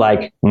 You know,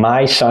 like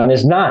my son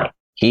is 9.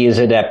 He is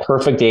at that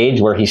perfect age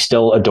where he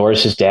still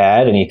adores his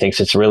dad and he thinks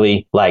it's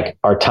really like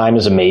our time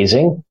is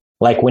amazing.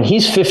 Like when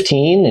he's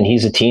 15 and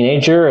he's a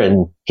teenager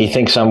and he'll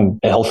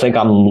think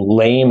I'm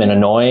lame and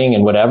annoying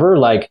and whatever,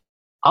 like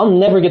I'll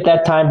never get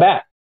that time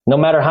back, no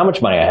matter how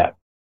much money I have.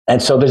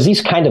 And so there's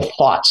these kind of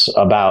thoughts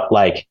about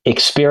like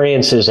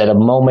experiences at a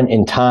moment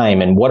in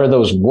time and what are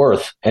those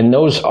worth? And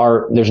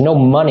there's no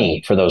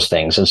money for those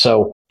things. And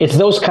so it's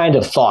those kind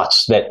of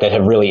thoughts that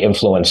have really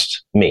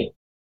influenced me.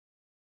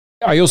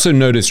 I also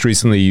noticed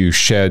recently you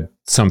shared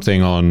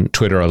something on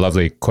Twitter, a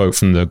lovely quote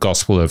from the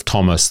Gospel of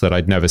Thomas that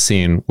I'd never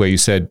seen, where you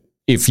said,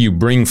 if you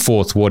bring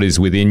forth what is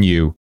within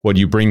you, what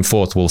you bring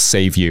forth will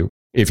save you.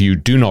 If you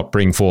do not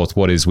bring forth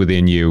what is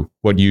within you,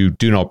 what you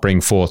do not bring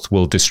forth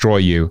will destroy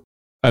you.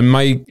 And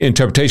my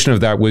interpretation of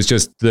that was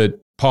just that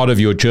part of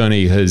your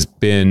journey has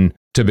been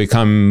to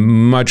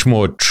become much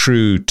more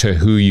true to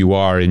who you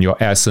are in your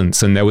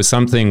essence. And there was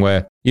something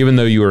where, even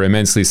though you were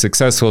immensely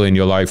successful in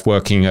your life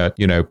working at,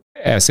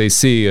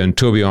 SAC and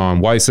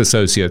Tourbillon, Weiss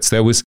Associates,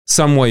 there was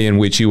some way in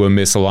which you were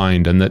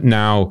misaligned. And that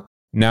now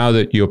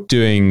that you're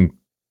doing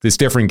this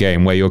different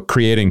game where you're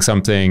creating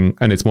something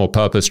and it's more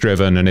purpose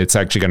driven and it's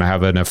actually going to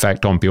have an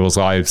effect on people's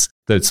lives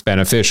that's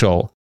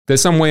beneficial,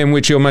 there's some way in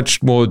which you're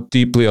much more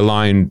deeply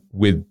aligned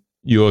with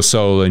your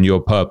soul and your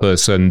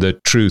purpose and the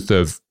truth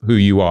of who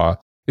you are.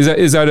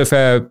 Is that a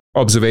fair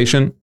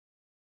observation?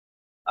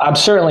 I'm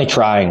certainly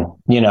trying.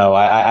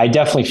 I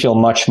definitely feel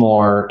much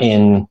more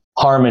in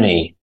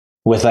harmony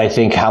with, I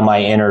think, how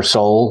my inner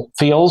soul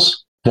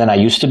feels than I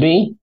used to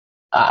be.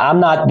 I'm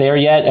not there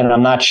yet, and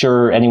I'm not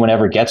sure anyone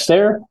ever gets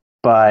there,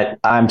 but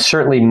I'm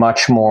certainly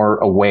much more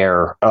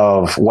aware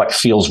of what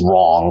feels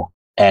wrong.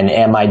 And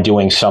am I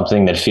doing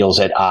something that feels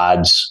at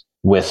odds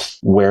with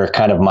where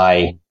kind of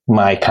my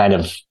kind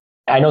of,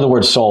 I know the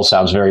word soul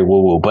sounds very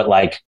woo-woo, but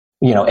like,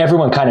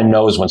 everyone kind of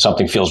knows when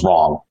something feels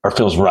wrong or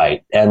feels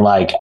right. And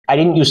like, I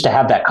didn't used to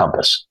have that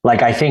compass.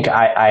 Like, I think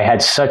I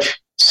had such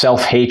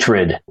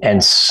self-hatred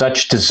and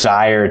such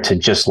desire to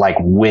just like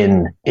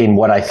win in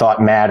what I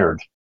thought mattered,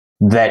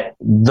 that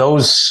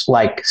those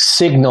like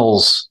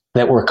signals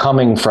that were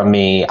coming from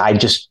me, I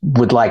just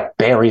would like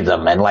bury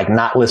them and like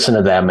not listen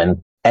to them.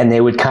 And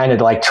they would kind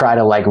of like try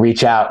to like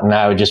reach out, and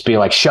I would just be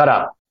like, shut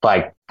up.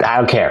 Like, I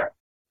don't care,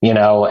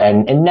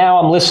 and now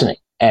I'm listening.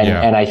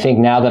 And I think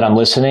now that I'm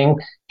listening,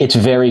 it's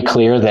very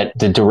clear that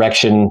the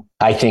direction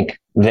I think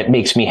that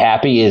makes me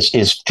happy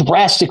is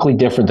drastically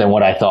different than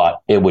what I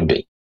thought it would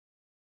be.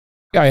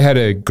 I had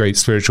a great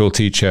spiritual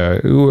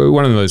teacher,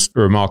 one of the most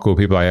remarkable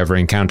people I ever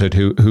encountered,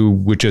 who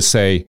would just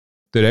say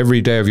that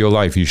every day of your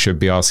life, you should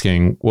be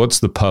asking, what's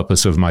the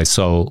purpose of my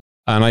soul?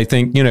 And I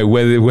think,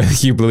 whether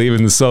you believe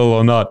in the soul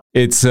or not,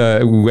 it's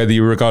whether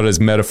you regard it as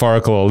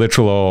metaphorical or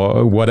literal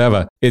or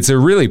whatever, it's a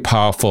really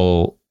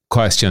powerful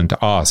question to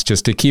ask,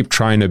 just to keep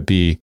trying to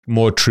be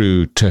more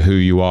true to who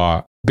you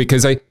are.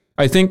 Because I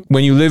think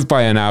when you live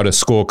by an outer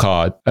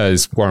scorecard,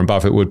 as Warren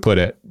Buffett would put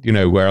it,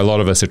 where a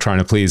lot of us are trying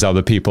to please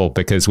other people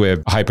because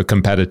we're hyper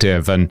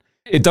competitive, and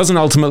it doesn't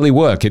ultimately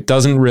work. It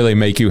doesn't really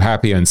make you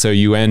happy. And so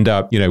you end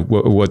up,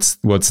 what's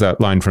that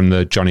line from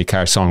the Johnny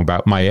Cash song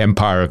about my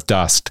empire of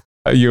dust?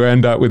 You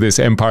end up with this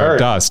empire of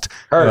dust.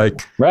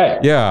 Like,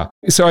 right. Yeah.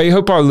 So I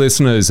hope our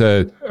listeners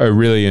are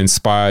really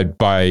inspired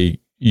by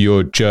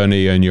your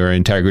journey and your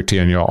integrity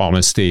and your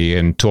honesty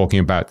in talking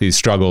about these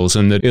struggles,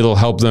 and that it'll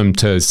help them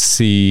to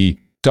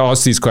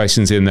ask these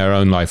questions in their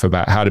own life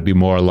about how to be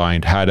more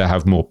aligned, how to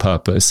have more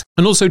purpose.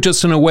 And also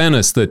just an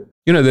awareness that,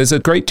 there's a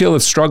great deal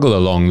of struggle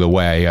along the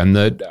way. And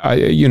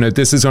that,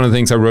 this is one of the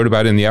things I wrote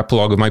about in the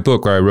epilogue of my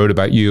book, where I wrote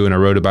about you and I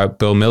wrote about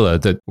Bill Miller,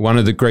 that one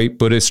of the great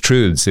Buddhist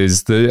truths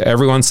is that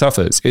everyone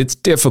suffers. It's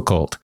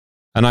difficult.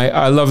 And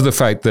I love the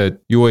fact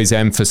that you always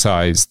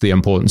emphasize the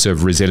importance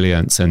of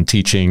resilience and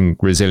teaching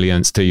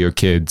resilience to your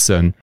kids.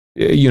 And,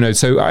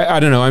 so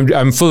I don't know,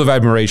 I'm full of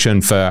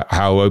admiration for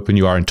how open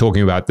you are in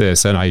talking about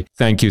this. And I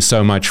thank you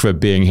so much for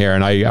being here.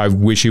 And I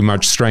wish you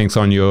much strength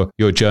on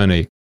your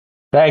journey.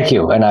 Thank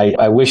you. And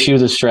I wish you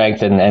the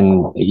strength.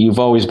 And you've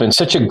always been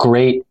such a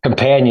great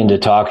companion to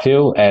talk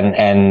to.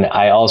 And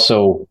I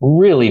also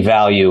really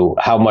value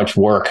how much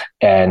work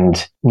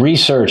and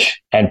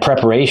research and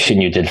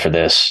preparation you did for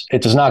this.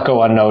 It does not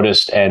go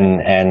unnoticed.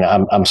 And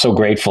I'm so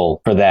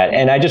grateful for that.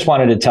 And I just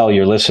wanted to tell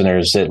your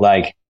listeners that,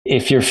 like,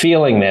 if you're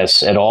feeling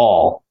this at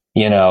all,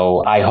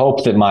 I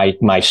hope that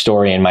my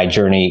story and my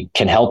journey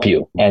can help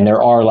you. And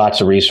there are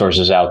lots of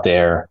resources out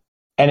there.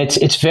 And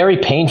it's very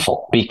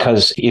painful,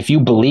 because if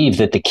you believe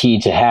that the key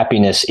to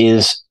happiness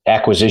is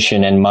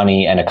acquisition and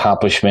money and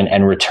accomplishment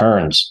and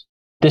returns,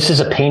 this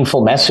is a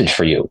painful message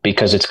for you,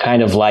 because it's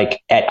kind of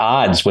like at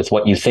odds with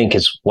what you think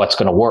is what's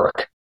going to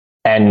work.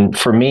 And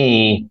for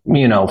me,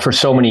 for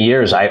so many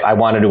years, I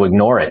wanted to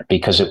ignore it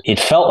because it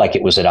felt like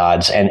it was at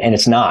odds, and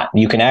it's not.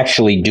 You can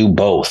actually do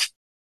both.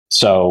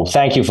 So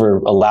thank you for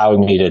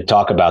allowing me to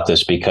talk about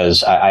this,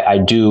 because I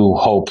do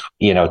hope,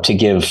 to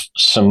give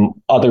some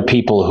other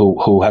people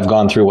who have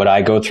gone through what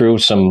I go through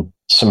some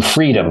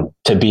freedom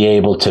to be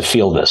able to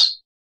feel this.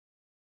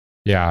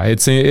 Yeah,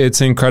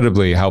 it's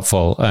incredibly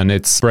helpful, and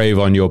it's brave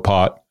on your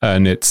part,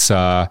 and it's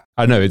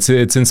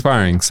it's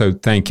inspiring. So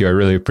thank you. I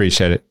really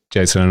appreciate it,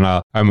 Jason.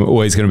 And I'm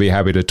always going to be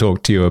happy to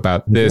talk to you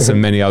about this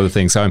and many other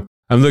things. So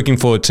I'm looking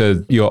forward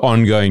to your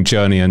ongoing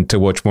journey and to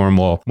watch more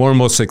and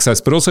more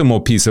success, but also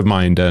more peace of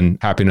mind and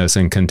happiness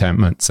and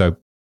contentment. So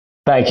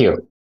thank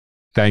you.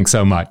 Thanks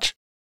so much.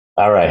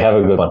 All right. Have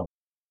a good one.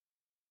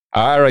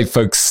 All right,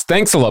 folks.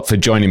 Thanks a lot for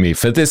joining me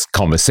for this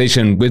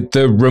conversation with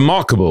the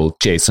remarkable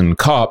Jason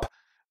Karp.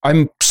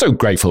 I'm so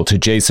grateful to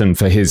Jason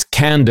for his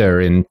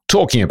candor in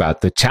talking about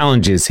the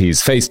challenges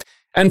he's faced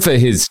and for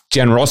his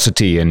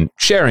generosity in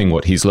sharing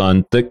what he's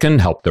learned that can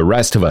help the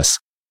rest of us.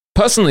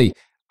 Personally,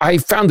 I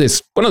found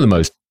this one of the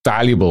most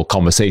valuable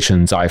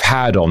conversations I've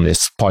had on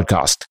this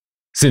podcast.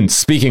 Since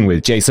speaking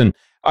with Jason,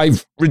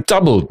 I've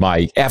redoubled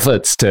my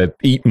efforts to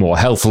eat more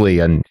healthily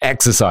and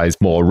exercise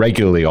more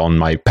regularly on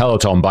my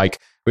Peloton bike,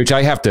 which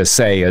I have to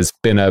say has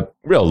been a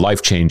real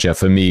life changer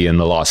for me in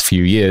the last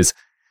few years.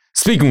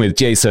 Speaking with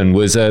Jason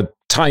was a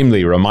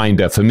timely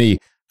reminder for me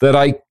that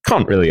I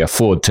can't really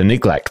afford to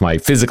neglect my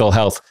physical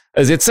health,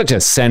 as it's such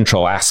a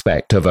central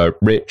aspect of a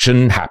rich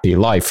and happy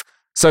life.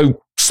 So,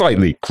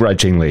 slightly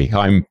grudgingly,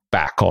 I'm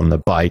back on the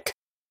bike.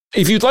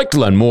 If you'd like to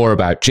learn more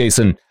about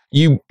Jason,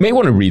 you may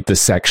want to read the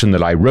section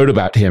that I wrote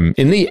about him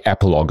in the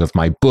epilogue of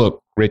my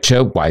book,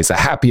 Richer, Wiser,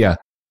 Happier.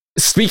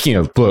 Speaking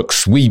of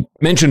books, we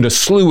mentioned a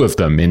slew of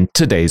them in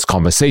today's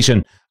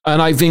conversation, and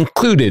I've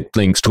included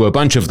links to a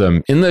bunch of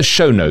them in the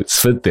show notes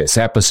for this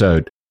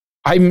episode.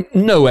 I'm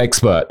no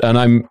expert, and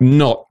I'm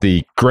not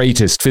the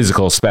greatest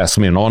physical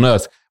specimen on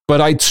earth, but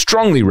I'd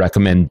strongly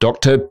recommend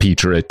Dr.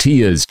 Peter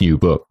Attia's new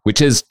book,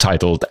 which is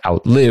titled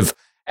Outlive,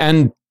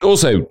 and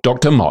also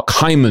Dr. Mark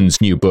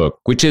Hyman's new book,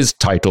 which is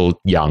titled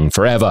Young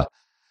Forever.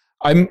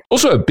 I'm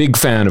also a big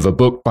fan of a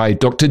book by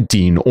Dr.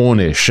 Dean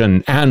Ornish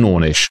and Ann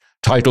Ornish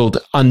titled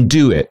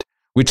Undo It,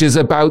 which is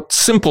about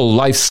simple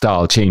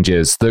lifestyle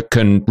changes that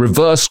can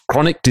reverse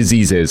chronic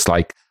diseases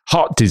like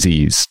heart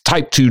disease,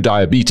 type 2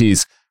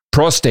 diabetes,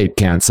 prostate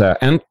cancer,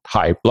 and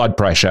high blood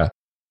pressure.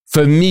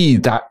 For me,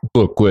 that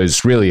book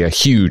was really a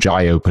huge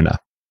eye-opener.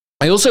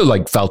 I also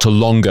like Valter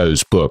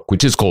Longo's book,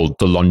 which is called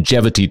The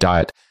Longevity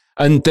Diet.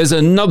 And there's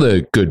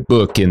another good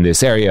book in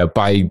this area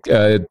by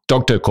a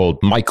doctor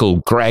called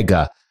Michael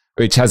Greger,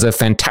 which has a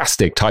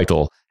fantastic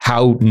title,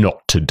 How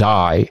Not to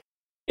Die.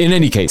 In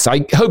any case,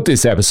 I hope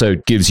this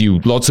episode gives you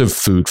lots of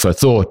food for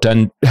thought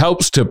and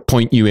helps to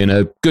point you in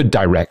a good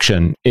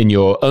direction in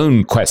your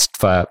own quest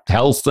for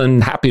health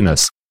and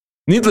happiness.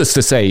 Needless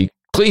to say,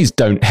 please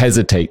don't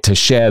hesitate to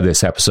share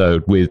this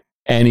episode with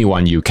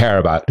anyone you care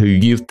about who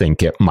you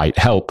think it might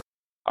help.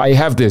 I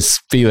have this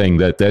feeling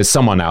that there's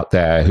someone out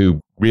there who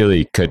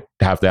really could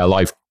have their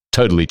life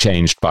totally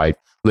changed by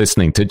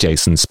listening to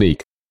Jason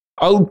speak.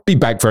 I'll be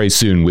back very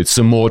soon with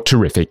some more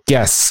terrific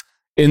guests.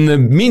 In the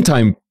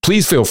meantime,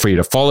 please feel free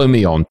to follow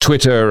me on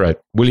Twitter at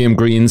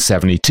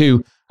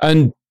WilliamGreen72,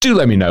 and do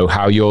let me know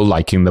how you're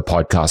liking the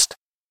podcast.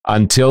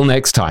 Until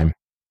next time,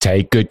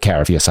 take good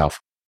care of yourself.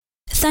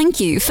 Thank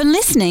you for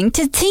listening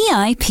to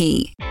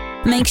TIP.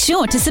 Make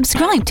sure to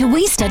subscribe to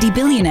We Study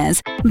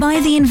Billionaires by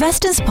the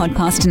Investors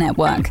Podcast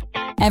Network.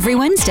 Every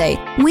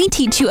Wednesday, we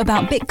teach you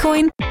about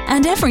Bitcoin,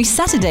 and every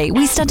Saturday,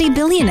 we study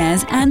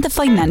billionaires and the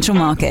financial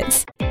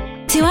markets.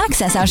 To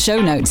access our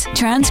show notes,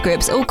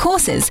 transcripts, or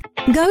courses,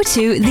 go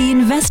to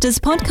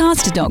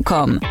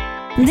theinvestorspodcast.com.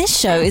 This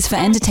show is for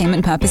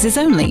entertainment purposes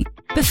only.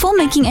 Before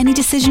making any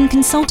decision,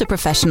 consult a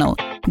professional.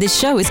 This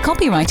show is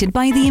copyrighted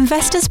by the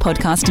Investors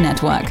Podcast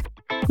Network.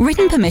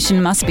 Written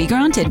permission must be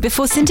granted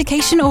before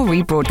syndication or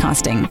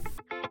rebroadcasting.